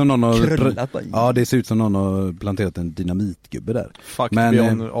det ser ut som någon har det ser ut som någon har planterat en dynamitgubbe där. Fuck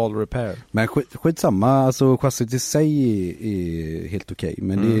beyond all repair. Men skitsamma, alltså chassit i sig är helt okej,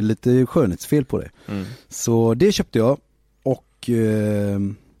 men det är lite skönhetsfel på det. Så det köpte jag och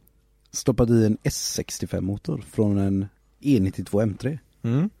stoppade i en S65 motor från en E92 M3.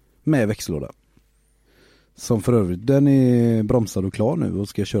 Med växellåda. Som för övrigt, den är bromsad och klar nu och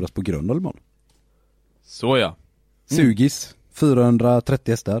ska köras på Gröndal imorgon. Så ja. Sugis,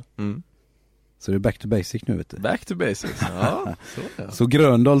 430 hästar. Så det är back to basic nu, vet du. Back to basic, ja. Så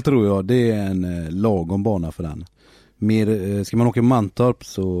Gröndal tror jag, det är en lagom bana för den. Ska man åka Mantorp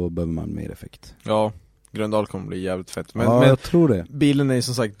så behöver man mer effekt. Ja, Gröndal kommer bli jävligt fett. Men jag tror det. Bilen är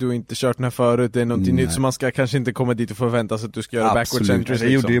som sagt, du har inte kört den här förut. Det är någonting nytt, så man ska kanske inte komma dit och förvänta sig att du ska göra backwards entries.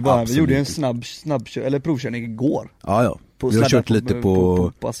 Vi gjorde en snabb eller provkörning igår. Ja. Vi har kört lite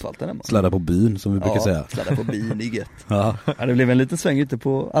på asfalten. Sladda på byn som vi brukar säga. Sladda på byn är gött. Det blev en liten sväng ute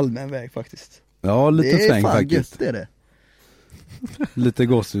på allmän väg faktiskt. Ja, lite sväng faktiskt. Det är det. Lite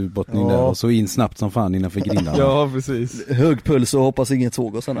gåsutbottning där och så in snabbt som fan innanför grindarna. Ja, precis. Hög puls och hoppas inget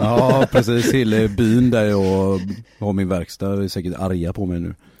såg oss. Ja, precis. Hela byn där jag har min verkstad är säkert arga på mig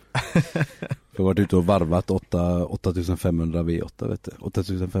nu. Jag har varit ute och varvat 8500 V8, vet du.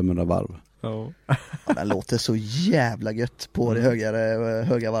 8500 varv. Ja. Den låter så jävla gött på de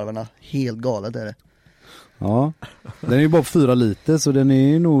höga varvarna. Helt galet är det. Ja, den är ju bara 4 liter så den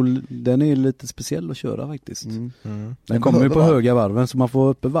är lite speciell att köra faktiskt. Den kommer ju på höga varven så man får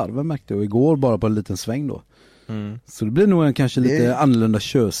uppe varven, märkte jag igår bara på en liten sväng då. Så det blir nog kanske lite annorlunda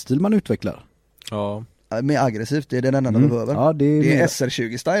körstil man utvecklar. Ja. med aggressivt, det är den enda de behöver. Ja, det är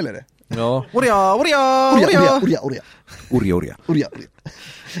SR20-style är det. Ja. Oria.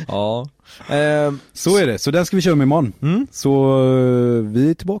 Ja. Så är det, så den ska vi köra med imorgon. Så vi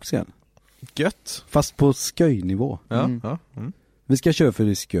är tillbaka igen. Gött. Fast på sköjnivå. Vi ska köra för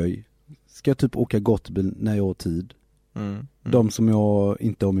det sköj. Ska typ åka gottbil när jag har tid. De som jag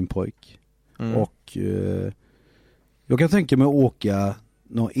inte har min pojk. Och jag kan tänka mig att åka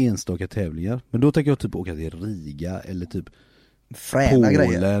några enstaka tävlingar. Men då tänker jag typ åka till Riga eller typ fräna Polen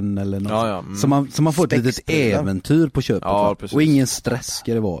grejer. eller något. Så man får ett litet äventyr på köpet. Och ingen stress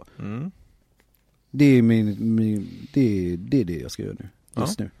ska det vara. Det är det är det jag ska göra nu.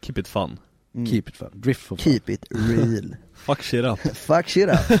 Just nu. Keep it fun. Keep it fun. Drift for fun. Keep it real. Fuck shit up. Fuck shit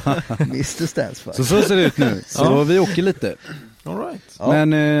up. Mr. Stansford. Så ser det ut nu. Så vi åker lite. All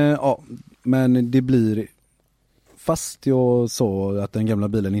right. Men det blir, fast jag sa att den gamla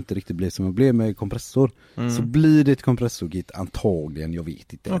bilen inte riktigt blev som jag blev med kompressor, så blir det ett kompressorkit antagligen, jag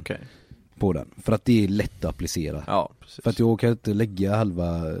vet inte. På den. För att det är lätt att applicera. Ja, precis. För att jag kan inte lägga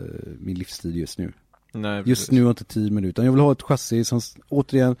halva min livstid just nu. Nej, just nu har jag inte tid med det, utan jag vill ha ett chassi som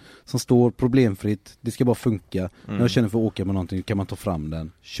återigen som står problemfritt. Det ska bara funka. När jag känner för att åka med någonting kan man ta fram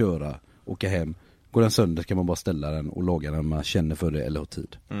den, köra, åka hem. Går den sönder kan man bara ställa den och laga den när man känner för det eller har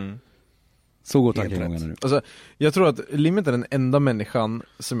tid. Så går tankegångarna nu. Alltså, jag tror att Limit är den enda människan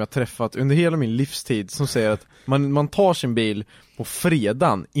som jag träffat under hela min livstid som säger att man tar sin bil på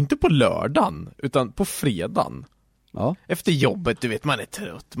fredagen, inte på lördagen, utan på fredagen. Ja. Efter jobbet, du vet, man är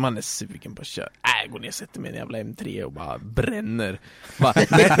trött, man är sugen på att köra. Går ner och sätter mig i en jävla M3 och bara bränner.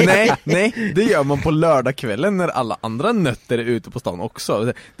 Nej, det gör man på lördagskvällen när alla andra nötter är ute på stan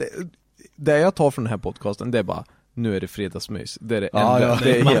också. Det jag tar från den här podcasten, det är bara, nu är det fredagsmys. Det är det enda.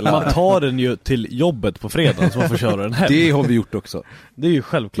 Det är hela... Man tar den ju till jobbet på fredagen så man får köra den här. Det har vi gjort också. Det är ju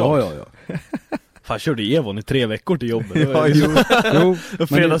självklart. Ja. Fan, körde Evon i 3 veckor till jobbet. Jo.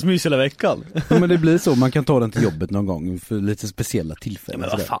 Fredagsmys hela veckan. Ja, men det blir så, man kan ta den till jobbet någon gång för lite speciella tillfällen. Men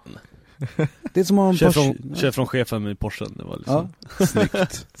vad fan. Det är som om chef från chefen med Porschen. Det var liksom...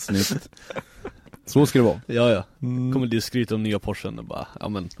 Snyggt. Så ska det vara. Ja. Kommer det skryta om nya Porschen och bara, ja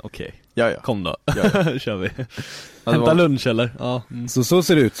men okej. Ja. Kom då. Kör vi. Hämta lunch eller? Ja. Så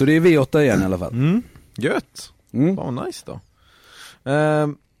ser det ut. Så det är V8 igen i alla fall. Gött. Vad nice då.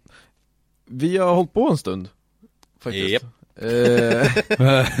 Vi har hållit på en stund faktiskt. Yep.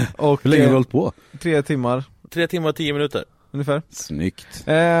 Och hur länge har vi hållit på? 3 timmar. 3 timmar och 10 minuter. Ungefär. Snyggt.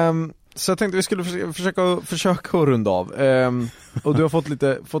 Så jag tänkte vi skulle försöka att runda av. Och du har fått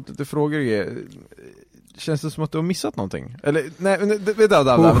lite frågor. Känns det som att du har missat någonting? Eller, nej, vänta,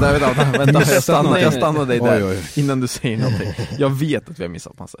 jag stannar dig där innan du säger någonting. Jag vet att vi har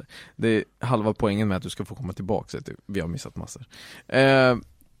missat massor. Det är halva poängen med att du ska få komma tillbaka, så att vi har missat massor.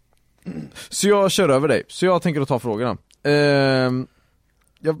 Så jag kör över dig. Så jag tänker att ta frågorna.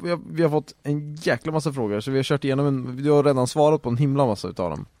 Vi har fått en jäkla massa frågor, så vi har kört igenom du har redan svarat på en himla massa utav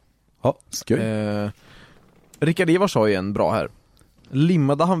dem. Ja, skoj. Rickard Evers har ju en bra här.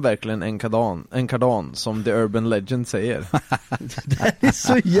 Limmade han verkligen en kardan som The Urban Legend säger? Det är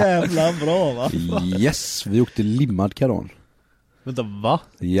så jävla bra, va? Yes, vi åkte limmad kardan. Vänta, va?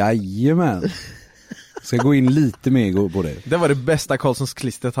 Jajamän. Ska gå in lite mer på det. Det var det bästa Karlssons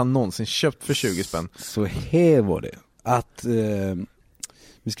klistret han någonsin köpt för 20 spänn. Så här var det. Att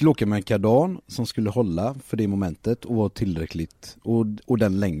vi skulle åka med en kardan som skulle hålla för det momentet och vara tillräckligt och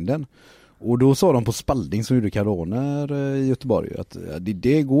den längden. Och då sa de på Spalding som gjorde kardaner i Göteborg att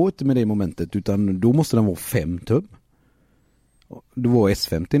det går inte med det momentet, utan då måste den vara 5 tum. Det var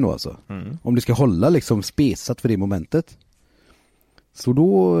S50 då alltså. Om det ska hålla liksom spesat för det momentet. Så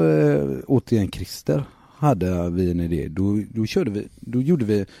då återigen Christer hade vi en idé. Då gjorde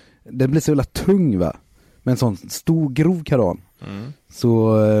vi den blev så jävla tung, va? Med en sån stor grov kardan.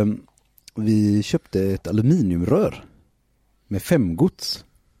 Så vi köpte ett aluminiumrör med 5 gods.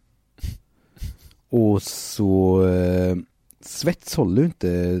 Och så svets håller ju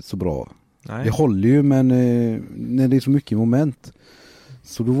inte så bra. Nej. Det håller ju, men när det är så mycket moment.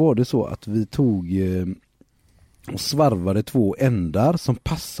 Så då var det så att vi tog och svarvade 2 ändar som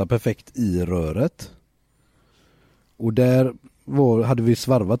passar perfekt i röret. Och där hade vi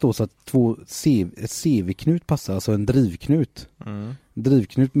svarvat då så att ett CV-knut passar, alltså en drivknut.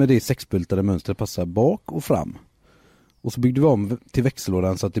 Drivknut med det 6-bultade mönstret passar bak och fram. Och så byggde vi om till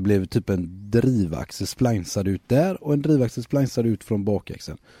växellådan så att det blev typ en drivaxel splinsad ut där och en drivaxel splinsad ut från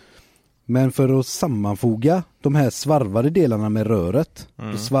bakaxeln. Men för att sammanfoga de här svarvade delarna med röret,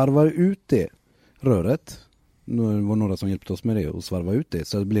 då svarvar ut det röret. Det var några som hjälpte oss med det och svarva ut det,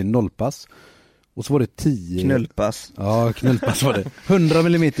 så det blev 0-pass. Och så var det 10... Knullpass. Ja, knullpass var det. 100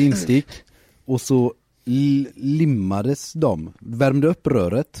 mm instick och så limmades de, värmde upp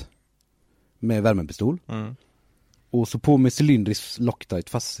röret med värmepistol. Och så på med cylindrisk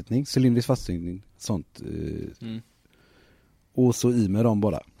Loctite fastsättning, sånt. Och så i med dem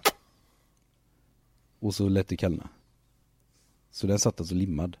bara. Och så lät det kallna. Så den satt alltså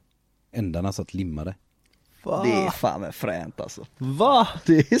limmad. Ändarna satt limmade. Va? Det är fan med fränt alltså. Va?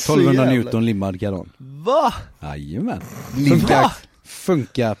 Det är så 1200 jävla... Newton limmad karon. Va? Jajamän.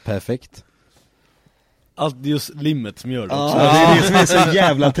 Funkar perfekt. Allt just limmet som gör det också. Det är det som är så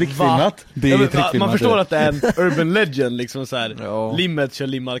jävla trickfilmat. Det är trickfilmat. Man förstår att det är en urban legend liksom så här. Limmet kör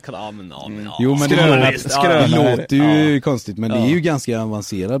limmad kanon. Jo, men det låter ju konstigt, men det är ju ganska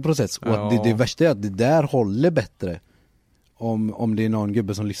avancerad process. Och att det värsta är att det där håller bättre. Om det är någon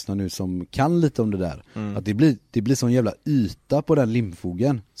gubbe som lyssnar nu som kan lite om det där. Att det blir sån jävla yta på den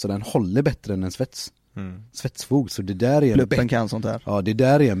limfogen. Så den håller bättre än en svetsfog. Så det där är kan sånt här. Ja, det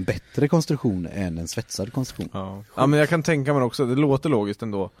där är en bättre konstruktion än en svetsad konstruktion. Ja, men jag kan tänka mig också, det låter logiskt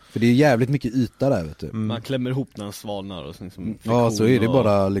ändå. För det är jävligt mycket yta där, vet du. Man klämmer ihop när den svalnar och liksom ja, så är det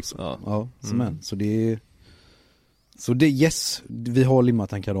bara liksom. Så det yes, vi har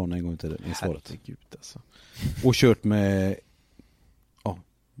limmat en Carona en gång till det, i svaret. Herregud alltså. Och kört med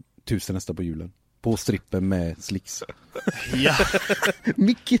 1000 hästar på hjulen. På strippen med slicks. Ja.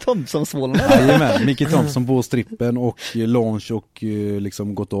 Mickey Thompson svålarna. Jajamän, Mickey Thompson på strippen och launch och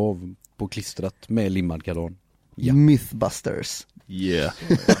liksom gått av på klistrat med limmad karon. Ja. Mythbusters. Yeah.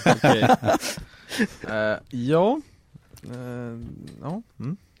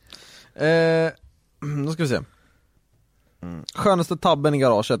 Då ska vi se. Skönaste tabben i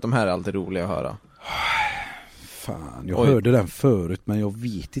garaget, de här är alltid roliga att höra. Fan, jag hörde den förut men jag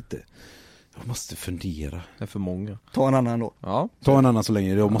vet inte. Jag måste fundera. Det är för många. Ta en annan då. Ja. Ta en annan så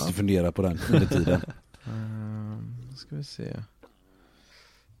länge, jag måste fundera på den under tiden. Då ska vi se.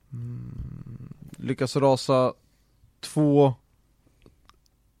 Lyckas rasa två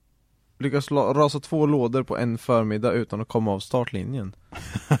lådor på en förmiddag utan att komma av startlinjen.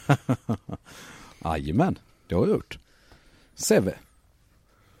 Jajamän, det har jag gjort. Seve.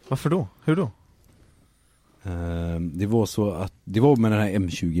 Varför då? Hur då? Det var så att det var med den här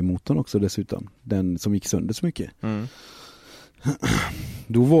M20-motorn också dessutom. Den som gick sönder så mycket.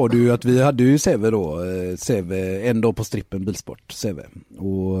 Då var det ju att vi hade ju Seve en dag på strippen Bilsport Seve.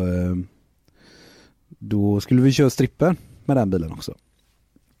 Och då skulle vi köra strippen med den bilen också.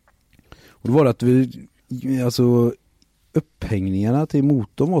 Och då var det att upphängningarna till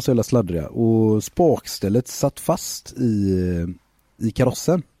motorn var så jävla sladdriga och spakstället satt fast i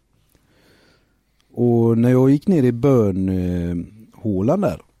karossen. Och när jag gick ner i bönhålan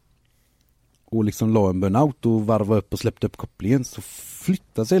där och liksom la en burnout och varvade upp och släppte upp kopplingen, så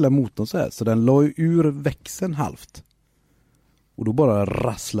flyttade sig hela motorn så här. Så den la ur växeln halvt. Och då bara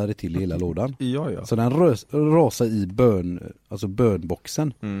rasslade till hela lådan. Ja. Så den rasade i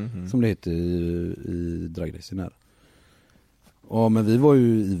bönboxen som det heter i dragracen här. Ja, men vi var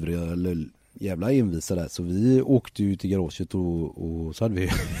ju ivriga, eller jävla envisa där, så vi åkte ju till garaget och så hade vi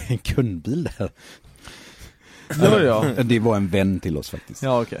en kundbil där. Ja. Det var en vän till oss faktiskt.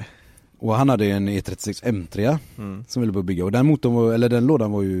 Ja, okej. Och han hade en E36 M3 som ville börja bygga, och den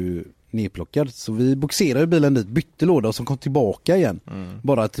lådan var ju nedplockad, så vi boxerade bilen dit, bytte låda och så kom tillbaka igen.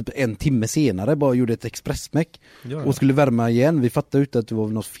 Bara typ en timme senare, bara gjorde ett expressmäck och skulle värma igen. Vi fattade ut att det var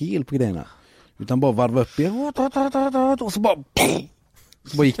något fel på grejerna, utan bara varva upp igen och så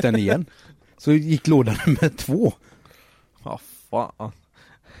bara gick den igen. Så gick lådan med 2. Ja, fan.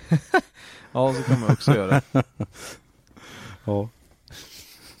 Ja, så kan man också göra. Ja.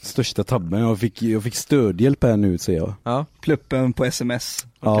 Största tabben, jag fick stödhjälp här nu, ser jag. Ja. Pluppen på sms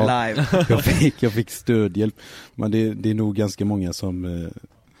live. Jag fick stödhjälp. Men det är nog ganska många som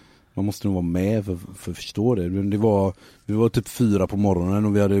man måste nog vara med för att förstå det. Men vi var typ 4 på morgonen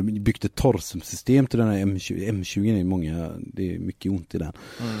och vi hade byggt ett torsumsystem till den här M20 det är mycket ont i den.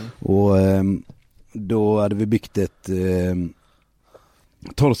 Och då hade vi byggt ett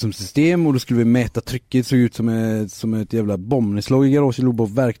torsumsystem och då skulle vi mäta trycket. Såg ut som ett jävla bombnedslag i garaget. Låg på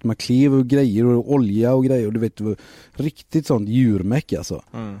verkt med klev och grejer och olja och grejer, och du vet, det var riktigt sånt djurmäck alltså.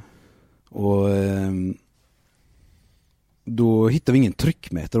 Och då hittade vi ingen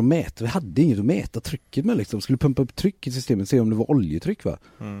tryckmätare att mäta. Vi hade inget att mäta trycket med liksom. Skulle pumpa upp tryck i systemet och se om det var oljetryck, va?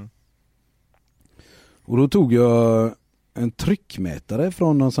 Och då tog jag en tryckmätare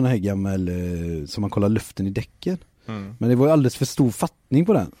från någon sån här gammal som man kollar luften i däcken. Men det var ju alldeles för stor fattning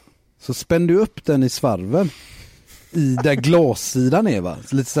på den. Så spände jag upp den i svarven i där glassidan är, va?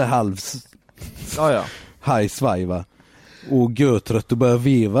 Så lite så här high svaj, va? Och götrött och började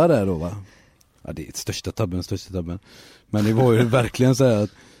veva där då, va? Ja, det är största tabben. Men det var ju verkligen så här att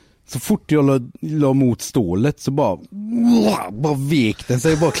Så fort jag la mot stålet så bara vek den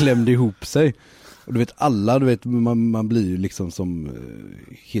sig, bara klämde ihop sig. Och du vet, man blir ju liksom som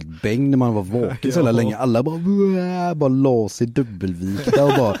helt bäng när man var vaken så länge. Alla bara la sig dubbelvikta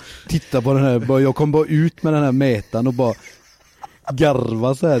och bara titta på den här. Jag kom bara ut med den här mätaren och bara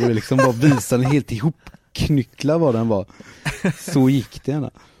garva så här. Liksom bara visa den helt ihopknyckla vad den var. Så gick det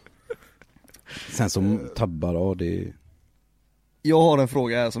gärna. Sen som tabbar, det... Jag har en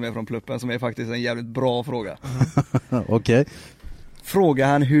fråga här som är från Pluppen som är faktiskt en jävligt bra fråga. Okej. Fråga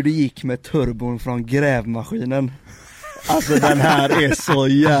han hur det gick med turbon från grävmaskinen. Alltså den här är så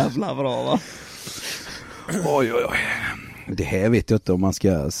jävla bra, va? Oj. Det här vet jag inte om man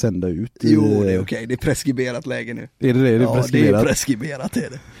ska sända ut. Jo, det är okej. Det är preskriberat läge nu. Är det? Ja, preskriberat? Det är preskriberat, är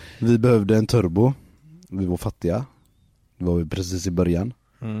det. Vi behövde en turbo. Vi var fattiga. Det var vi precis i början.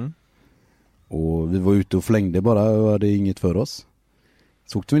 Och vi var ute och flängde bara och hade inget för oss.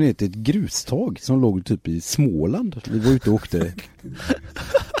 Så åkte vi ner till ett grustag som låg typ i Småland. Vi var ute och åkte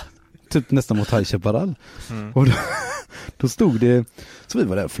typ nästan mot High Chaparral. Och då stod det, så vi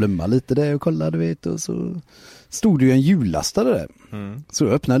var där och flummade lite där och kollade, vet, och så stod det ju en hjullastare där. Så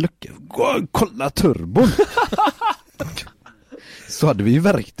jag öppnade luckan. Kolla turbon! Så hade vi ju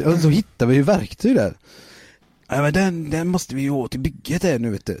verktyg, och så hittade vi ju verktyg där. Ja, men den måste vi ju ha till bygget där nu,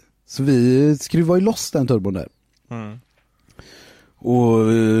 vet du. Så vi skruvade ju loss den turbon där. Och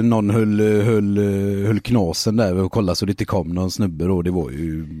någon höll knasen där och kollade så det inte kom någon snubbe då. Det var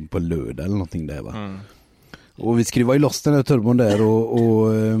ju på lördag eller någonting där, va. Och vi skruvade ju loss den där turbon där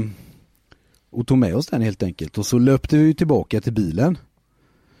och tog med oss den helt enkelt. Och så löpte vi tillbaka till bilen.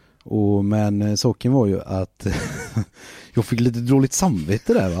 Men saken var ju att jag fick lite dåligt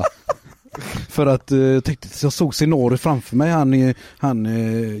samvete där, va. För att jag tänkte, jag såg scenario framför mig, han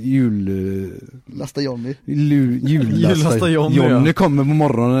Lasta Johnny. Jullasta Johnny kommer på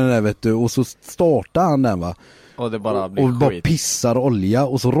morgonen där, vet du, och så startar han den, va. Och det bara blir och bara pissar olja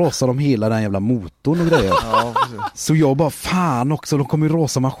och så rasar de hela den jävla motorn och grejer. Så jag bara, fan också, de kommer ju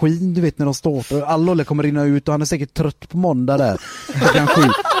rasa maskin, du vet, när de startar. All olja kommer rinna ut och han är säkert trött på måndag där.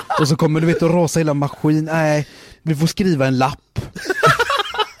 Och så kommer, du vet, att rasa hela maskin. Nej, vi får skriva en lapp.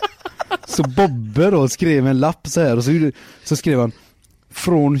 Så Bobbe då skrev en lapp så här, och så skrev han: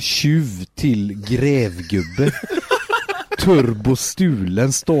 från tjuv till grävgubbe. Turbo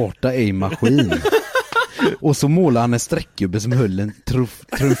stulen, starta ej maskin. Och så målade han en streckgubbe som höll en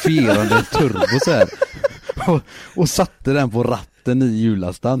trumferande turbo så här. Och satte den på ratten i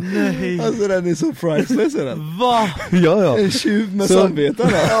hjulastan. Nej. Alltså den är så priceless, är den. Va? Ja. En tjuv med samvete.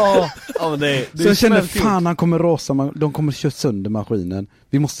 Ja, men det så jag kände, fan, han kommer rasa, de kommer köra sönder maskinen.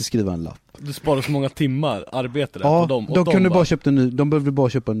 Vi måste skriva en lapp. Du sparar så många timmar arbete där på dem. De kunde bara köpa de behövde bara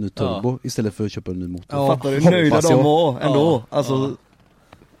köpa en ny turbo istället för att köpa en ny motor. Ja, fattar du hur nöjda de var ändå. Alltså,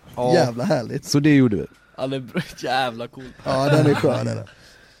 jävla härligt. Så det gjorde vi. Ja, det är jävla coolt. Ja, den är skön, eller?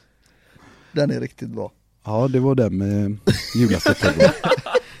 Den är riktigt bra. Ja, det var den med hjulastarturbo.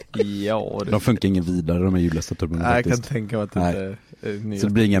 Ja, de funkar ingen vidare, de här hjulastarturborna. Nej, jag kan tänka mig att det inte är nya. Så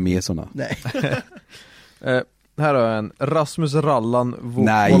det blir inga mer sådana. Nej. Här har jag en Rasmus Rallan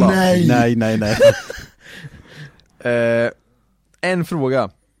Nej. En fråga.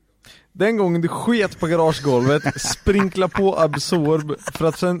 Den gången du sket på garagegolvet, sprinkla på Absorb för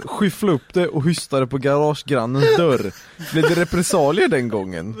att sen skyffla upp det och hysta det på garagegrannens dörr. Blev det repressalier den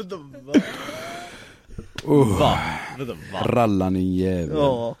gången? Va? Rallan i jävel.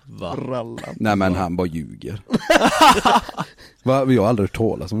 Ja, Rallan. Nej, men han bara ljuger. Jag har aldrig hört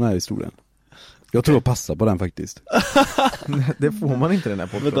talas om den här historien. Jag tror jag passar på den faktiskt. Det får man inte, den här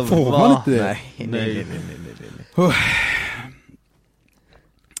podden. Får man inte det? Nej.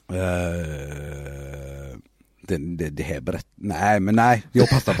 Det här nej, jag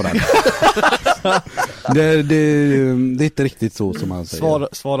passar på den. det är inte riktigt så som han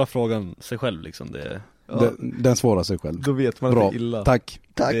säger. Svara frågan sig själv liksom. Den svarar sig själv. Då vet man att det är illa. Tack.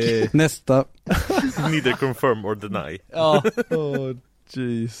 Nästa. Neither confirm or deny. Ja.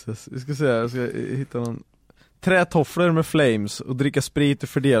 Jesus. Vi ska se, jag ska hitta någon. Trätofflor med flames och dricka sprit och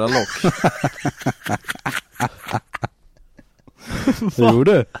fördela lock. Jo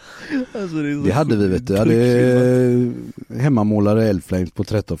du. Alltså, det hade vi, vet du. Hade hemmamålare Elflames på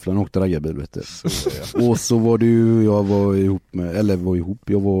trätofflan och åkte raggarbil, vet du. Och så var det ju, jag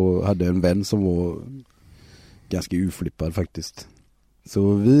hade en vän som var ganska uflippad faktiskt.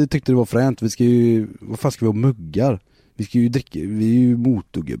 Så vi tyckte det var fränt. Vad fan ska vi ha muggar? Vi ska ju dricka, vi är ju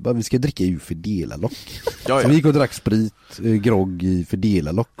motorgubbar, vi ska dricka i fördelarlock. Så vi gick och drack sprit, grogg i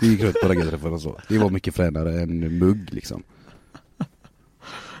fördelarlock och gick runt på raggarträffar och så. Det var mycket fränare än mugg liksom.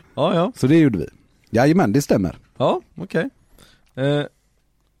 Ja. Så det gjorde vi. Jajamän, det stämmer. Ja, okej.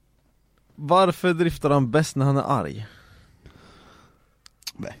 Varför driftar han bäst när han är arg?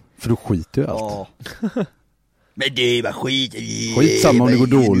 Nej. För då skiter ju allt. Ja. Men det var skit samma om det går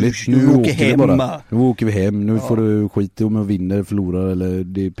dåligt. Nu åker vi bara. Nu åker vi hem. Nu får du skit om jag vinner, förlorar eller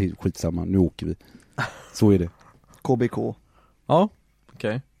det är skitsamma. Nu åker vi. Så är det. KBK. Ja,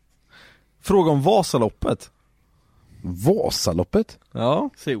 okej. Fråga om Vasaloppet. Vasaloppet? Ja.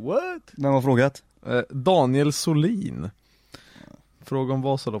 Say what? Vem har frågat? Daniel Solin. Fråga om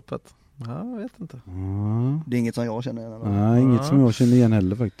Vasaloppet. Ja, jag vet inte. Det är inget som jag känner igen. Nej, inget som jag känner igen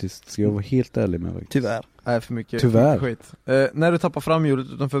heller faktiskt. Ska jag vara helt ärlig med faktiskt. Tyvärr. Nej, för mycket skit. När du tappar framhjulet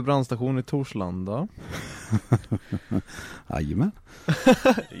utanför brandstation i Torslanda. Jajamän.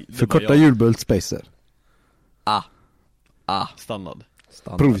 För korta hjulbult spacer. Standard.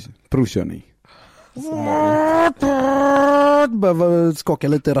 Provkörning. Behöver skaka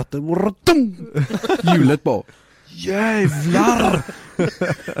lite i ratten. Hjulet bara. Jävlar!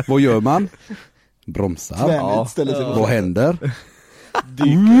 Vad gör man? Bromsar. Vad händer?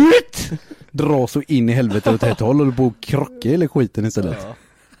 Dra så in i helvete åt ett håll och på att krocka eller skiten istället.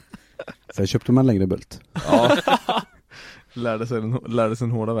 Sen köpte man längre bult. Ja. Lärde sig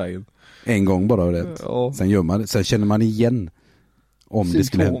den hårda vägen. En gång bara det. Ja. Sen känner man igen om det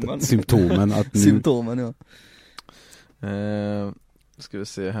skulle hända. Symptomen. Symptomen, ja. Ska vi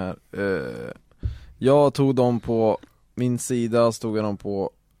se här. Jag tog dem på min sida, stod jag dem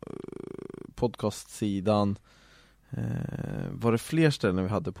på podcastsidan. Var det fler ställen vi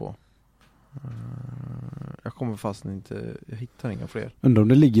hade på? Jag kommer fast inte, jag hittar inga fler. Undrar om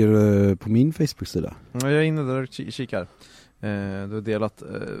det ligger på min Facebook-sida. Jag är inne där och kikar. Du har delat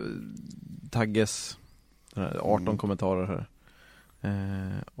Tagges 18 kommentarer här.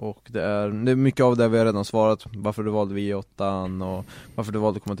 Och det är mycket av det vi har redan svarat. Varför du valde V8 och varför du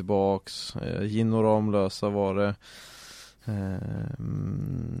valde att komma tillbaks. Gin och Ramlösa var det.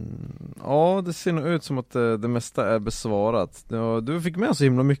 Ja, det ser nog ut som att det mesta är besvarat. Du fick med så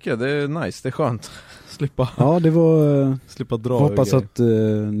himla mycket. Det är nice, det är skönt. Slippa. Ja, det var slippa dra. Hoppas att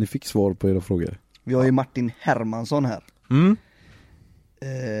ni fick svar på era frågor. Vi har ju Martin Hermansson här.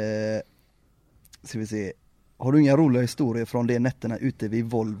 Ska vi se. Har du inga roliga historier från de nätterna ute vid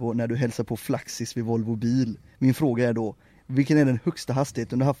Volvo när du hälsar på Flaxis vid Volvo bil? Min fråga är då, vilken är den högsta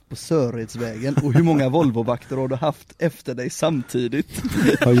hastigheten du har haft på Sörredsvägen och hur många Volvo-vakter har du haft efter dig samtidigt?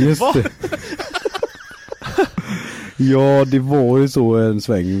 Ja, just det. Ja, det var ju så en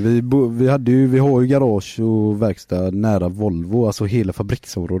sväng. Vi har ju garage och verkstad nära Volvo, alltså hela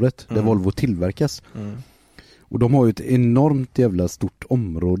fabriksområdet där Volvo tillverkas. Och de har ju ett enormt jävla stort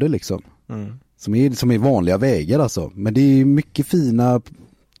område liksom. Som är vanliga vägar alltså. Men det är mycket fina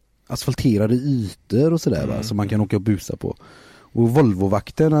asfalterade ytor och sådär va, som man kan åka och busa på. Och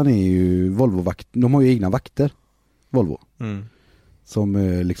Volvo-vakterna är ju de har ju egna vakter, Volvo. Som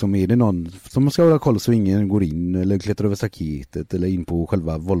liksom är det någon som ska hålla koll så ingen går in eller klättrar över staketet eller in på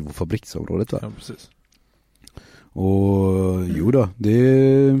själva Volvo-fabriksområdet va. Ja, precis. Och jo då,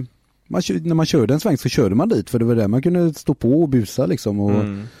 när man körde en sväng så körde man dit för det var där man kunde stå på och busa liksom och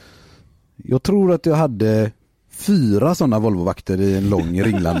jag tror att jag hade 4 sådana Volvo-vakter i en lång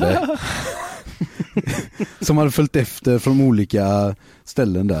ringlande som hade följt efter från olika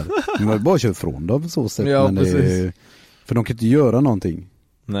ställen där. Man var bara kört från dem på så sätt. Ja, men för de kan inte göra någonting.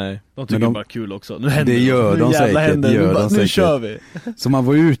 Nej. De tycker bara kul också. Nu händer det gör de säkert. Nu kör vi. Så man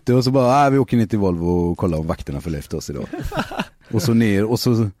var ute och så bara, vi åker ner till Volvo och kollar om vakterna följer efter oss idag. Och så ner och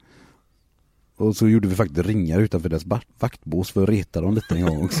så gjorde vi faktiskt ringar utanför deras vaktbås för att reta dem lite en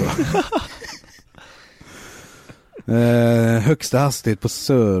gång också. Högsta hastighet på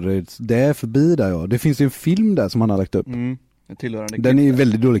Sörreds, det är förbi där ja. Det finns ju en film där som han har lagt upp. Den är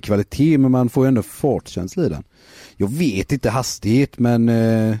väldigt dålig kvalitet men man får ju ändå fartkänsla i den. Jag vet inte hastighet men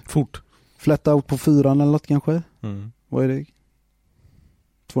fort. Flat out på 4 eller något kanske. Vad är det?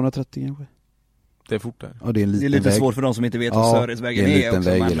 230 kanske. Det är fort där. Ja, det är en liten det är lite väg. Svårt för de som inte vet vad Sörredsvägen är också.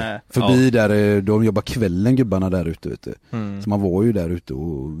 Men, förbi där, de jobbar kvällen gubbarna där ute vet du. Så man var ju där ute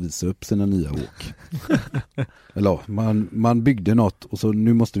och visade upp sina nya åk. Eller man byggde något och så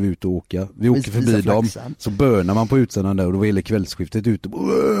nu måste vi ut och åka. Vi åker förbi dem, så börnar man på utsidan där och då var hela kvällsskiftet ute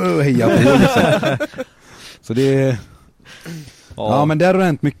och heja på liksom. Så det ja men där har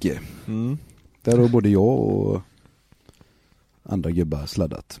hänt mycket. Där har både jag och andra gubbar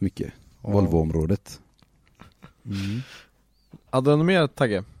sladdat mycket. Volvo-området. Hade du något mer,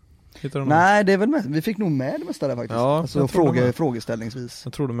 Tagge? Nej, det är väl med. Vi fick nog med det mesta där faktiskt. Ja, alltså frågeställningsvis.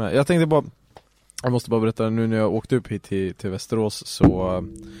 Jag tror det med. Jag tänkte bara, jag måste bara berätta nu när jag åkte upp hit till Västerås så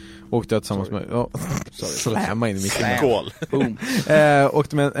åkte jag tillsammans med slämma in i micken. Skål.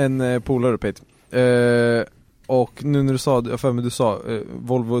 Åkte med en polare upp hit. Och nu när du sa, du sa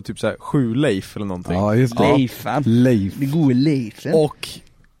Volvo typ såhär 7 Leif eller någonting. Ja, just det. Leif. Det går Leifen. Och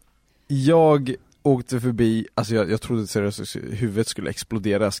jag åkte förbi, alltså jag trodde seriöst huvudet skulle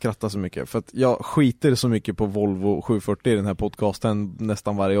explodera, jag skrattade så mycket. För att jag skiter så mycket på Volvo 740 i den här podcasten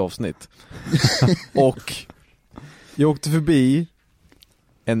nästan varje avsnitt. Och jag åkte förbi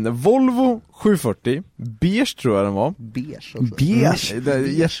en Volvo 740, beige tror jag den var. Beige. Det är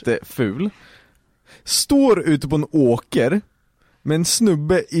jätteful. Står ute på en åker med en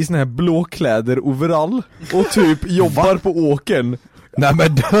snubbe i såna här blåkläder overall och typ jobbar på åkern. Nej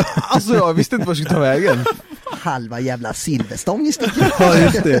men alltså jag visste inte vad jag skulle ta vägen. Halva jävla silverstång i stycken. Ja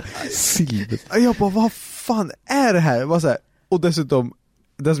just det. Silver. Jag bara, vad fan är det här? Var så här. Och dessutom,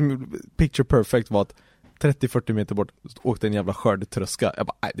 det som picture perfect var att 30-40 meter bort åkte en jävla skördtröska. Jag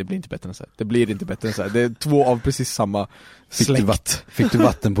bara, nej det blir inte bättre än så här. Det blir inte bättre än så här. Det är 2 av precis samma släkt. Fick du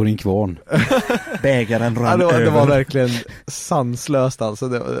vatten på din kvarn? Bägaren rann över. Det var verkligen sanslöst alltså.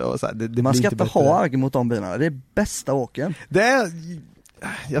 Det var så här, det man ska inte inte ha agg mot de bilarna. Det är bästa åken. Det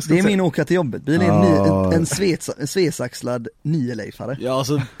är min åka till jobbet. Bilen är en svesaxlad 9-leifare. Ja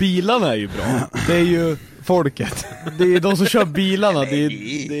alltså bilarna är ju bra. Det är ju folket. Det är de som kör bilarna.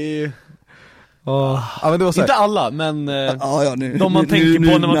 Det är ja, men det var så inte alla, men de man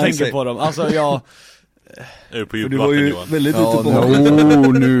tänker på när man tänker på dem. Alltså är du på du var ju Johan? väldigt ute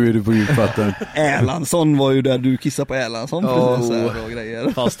på nu är du på djupvatten. Erlandsson var ju där du kissade på Erlandsson och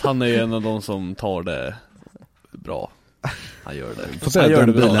grejer. Fast han är ju en av de som tar det bra. Han gör det. Får säga att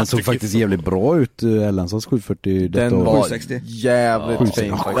den bilen såg faktiskt jävligt bra ut, Erlandssons 740. Den var 760. jävligt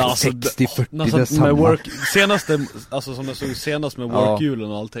fin. 60-40 med work, senaste, alltså som det såg senast med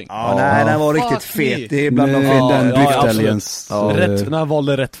workhjulen och allting. Nej, den var riktigt fet. Det är bland de den driftälgens. När han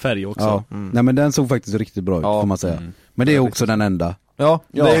valde rätt färg också. Ja. Nej men den såg faktiskt riktigt bra ut, får man säga. Men det är också den enda. Ja,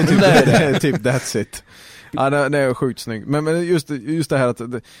 det är typ that's it. Ja, det är sjukt snygg. Men just det här att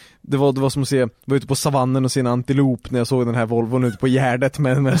det var som att se, var ute på savannen och se en antilop när jag såg den här Volvon ute på gärdet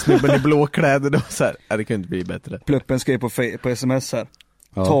med snubben i blåkläder. Det var så här, det kunde inte bli bättre. Pluppen skrev på sms här.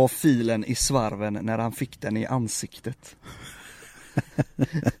 Ja. Ta filen i svarven när han fick den i ansiktet.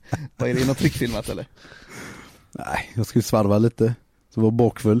 Vad är det, något trickfilmat eller? Nej, jag skulle svarva lite. Så var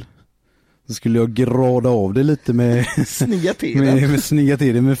bakfull. Så skulle jag grada av det lite med snygga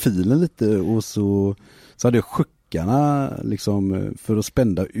till det med filen lite. Och så hade jag sjuckarna liksom för att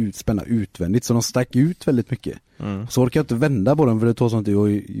spänna utvändigt. Så de stack ut väldigt mycket. Så orkar jag inte vända på dem för det tar sånt.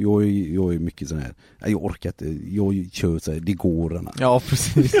 Jag är mycket sån här. Jag orkar inte. Jag kör så här, det går. Ja,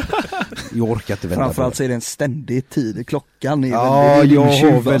 precis. Jag orkar inte vända. Framförallt så är det en ständig tid. Klockan är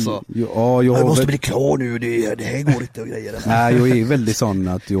jag måste bli klar nu. Det här går inte och grejer. Nej, jag är väldigt sån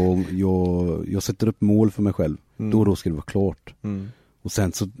att jag sätter upp mål för mig själv. Då ska det vara klart. Och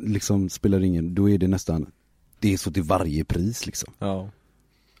sen så liksom spelar det ingen. Då är det nästan, det är så till varje pris liksom. Ja.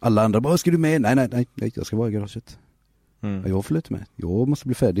 Alla andra bara, ska du med? Nej, jag ska vara i garaget. Jag får lite med. Jag måste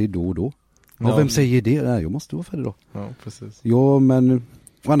bli färdig då och då. Ja, vem säger det? Nej, jag måste vara färdig då. Ja, precis. Ja, men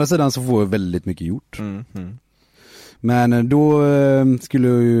å andra sidan så får jag väldigt mycket gjort. Men då skulle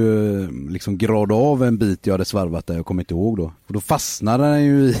jag ju liksom grada av en bit jag hade svarvat där, jag kommer inte ihåg då. Och då fastnade den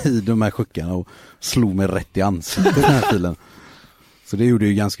ju i de här sjuckarna och slog mig rätt i ansiktet den här filen. Så det gjorde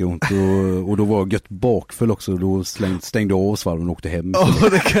ju ganska ont och då var jag gött bakfull också. Då stängde jag av svarven och åkte hem.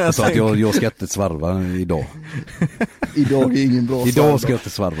 Det kan jag så att jag ska inte svarva idag. Idag är ingen bra idag ska jag inte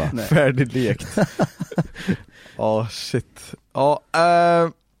svarva. Färdiglekt. Shit.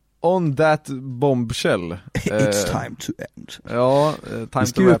 On that bombshell. It's time to end. Ja, time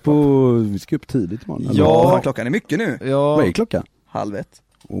to wrap up. Vi ska upp tidigt imorgon. Ja, klockan är mycket nu. Ja. Vad är klockan? 12:30.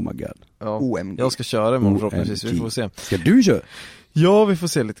 Oh my god. Ja. OMG. Jag ska köra imorgon förhoppningsvis, vi får se. Ska du köra? Ja, vi får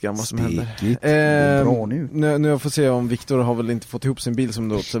se lite grann vad som händer. Bra nu. Nu får se om Viktor har väl inte fått ihop sin bil som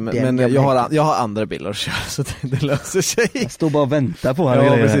det låter. Men jag har andra bilar att köra så det löser sig. Jag står bara och väntar på här.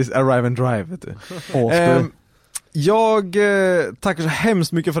 Ja, precis. Arrive and drive, vet du. Jag tackar så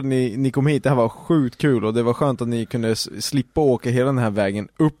hemskt mycket för att ni kom hit. Det här var sjukt kul och det var skönt att ni kunde slippa åka hela den här vägen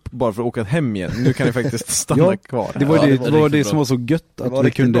upp bara för att åka hem igen. Nu kan ni faktiskt stanna kvar. Det var det som var så gött att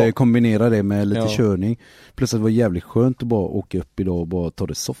vi kunde kombinera det med lite körning. Plus att det var jävligt skönt att bara åka upp idag och bara ta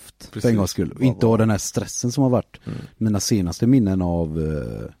det soft. För en gångs skull. Och inte ha den här stressen som har varit mina senaste minnen av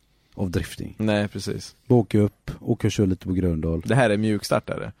drifting. Nej, precis. Åka upp, åka och köra lite på Gröndal. Det här är mjukstart,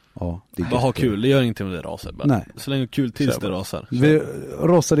 Ja, det är bara ha kul, det gör ingenting om det rasar bara. Nej. Så länge kul tills det rasar. Vi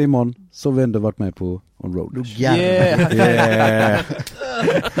rasade imorgon, så har vi ändå varit med på On Road. Yeah.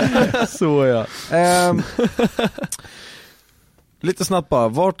 Så ja. Lite snabbt bara,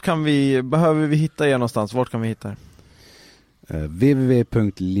 behöver vi hitta er någonstans? Vart kan vi hitta er?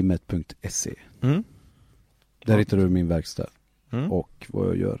 www.limit.se Där hittar du min verkstad och vad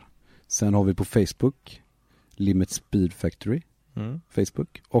jag gör. Sen har vi på Facebook Limit Speed Factory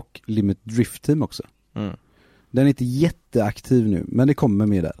Facebook och Limit Drift Team också. Den är inte jätteaktiv nu, men det kommer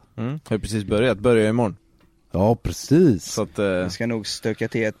med där. Har precis börjar imorgon. Ja, precis. Så att, jag ska nog stöka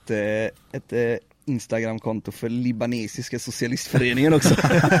till ett Instagram-konto för libanesiska socialistföreningen också.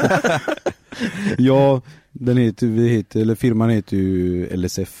 Ja, firman heter ju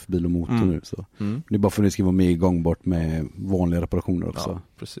LSF Bil och Motor nu så. Det är bara för att det ska vara mer gångbart med vanliga reparationer också. Ja,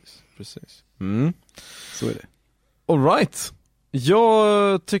 precis. Så är det. All right.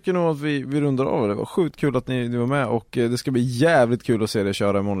 Jag tycker nog att vi rundar av. Det var sjukt kul att ni var med och det ska bli jävligt kul att se det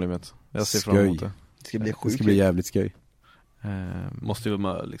köra imorgon, Limit. Jag ser fram emot det. Det ska bli jävligt skoj. Måste ju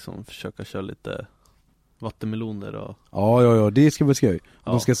vara med liksom försöka köra lite vattenmeloner och... Ja, det ska bli skoj.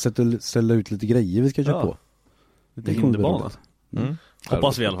 De ska ställa ut lite grejer vi ska köra på. Lite hinderbana.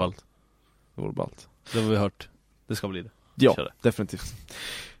 Hoppas vi i alla fall. Det vore ballt. Det har vi hört. Det ska bli det. Ja, definitivt.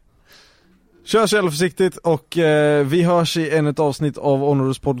 Kör så jävla försiktigt och vi hörs i ett avsnitt av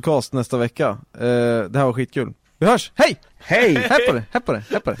Honorous podcast nästa vecka. Det här var skitkul. Vi hörs. Hej! Hej! Hepp på det.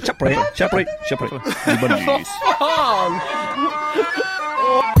 Kör på det.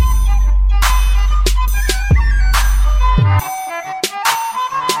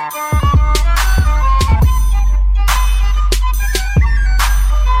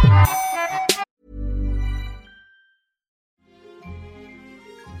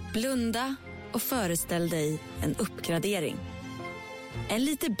 Blunda och föreställ dig en uppgradering. En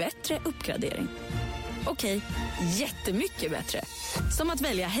lite bättre uppgradering. Okej, jättemycket bättre. Som att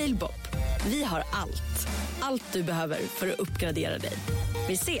välja Halebop. Vi har allt. Allt du behöver för att uppgradera dig.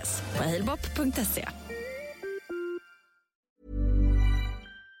 Vi ses på halebop.se.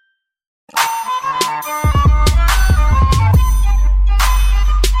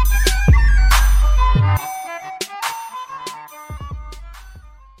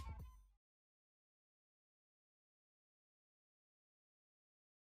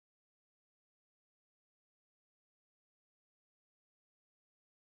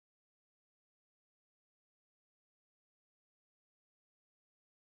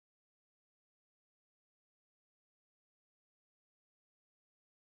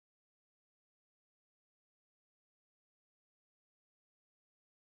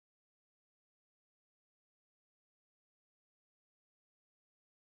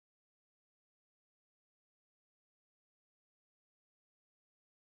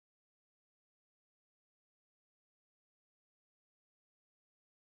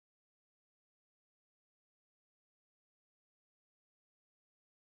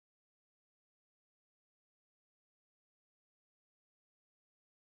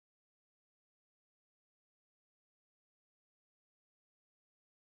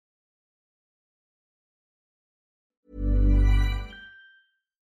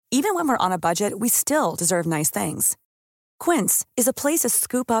 Even when we're on a budget, we still deserve nice things. Quince is a place to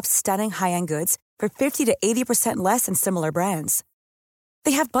scoop up stunning high-end goods for 50 to 80% less than similar brands.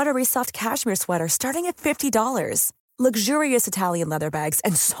 They have buttery soft cashmere sweaters starting at $50, luxurious Italian leather bags,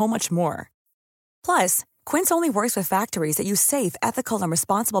 and so much more. Plus, Quince only works with factories that use safe, ethical, and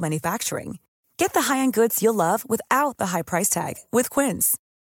responsible manufacturing. Get the high-end goods you'll love without the high price tag with Quince.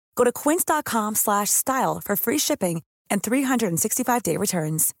 Go to quince.com/style for free shipping and 365-day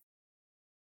returns.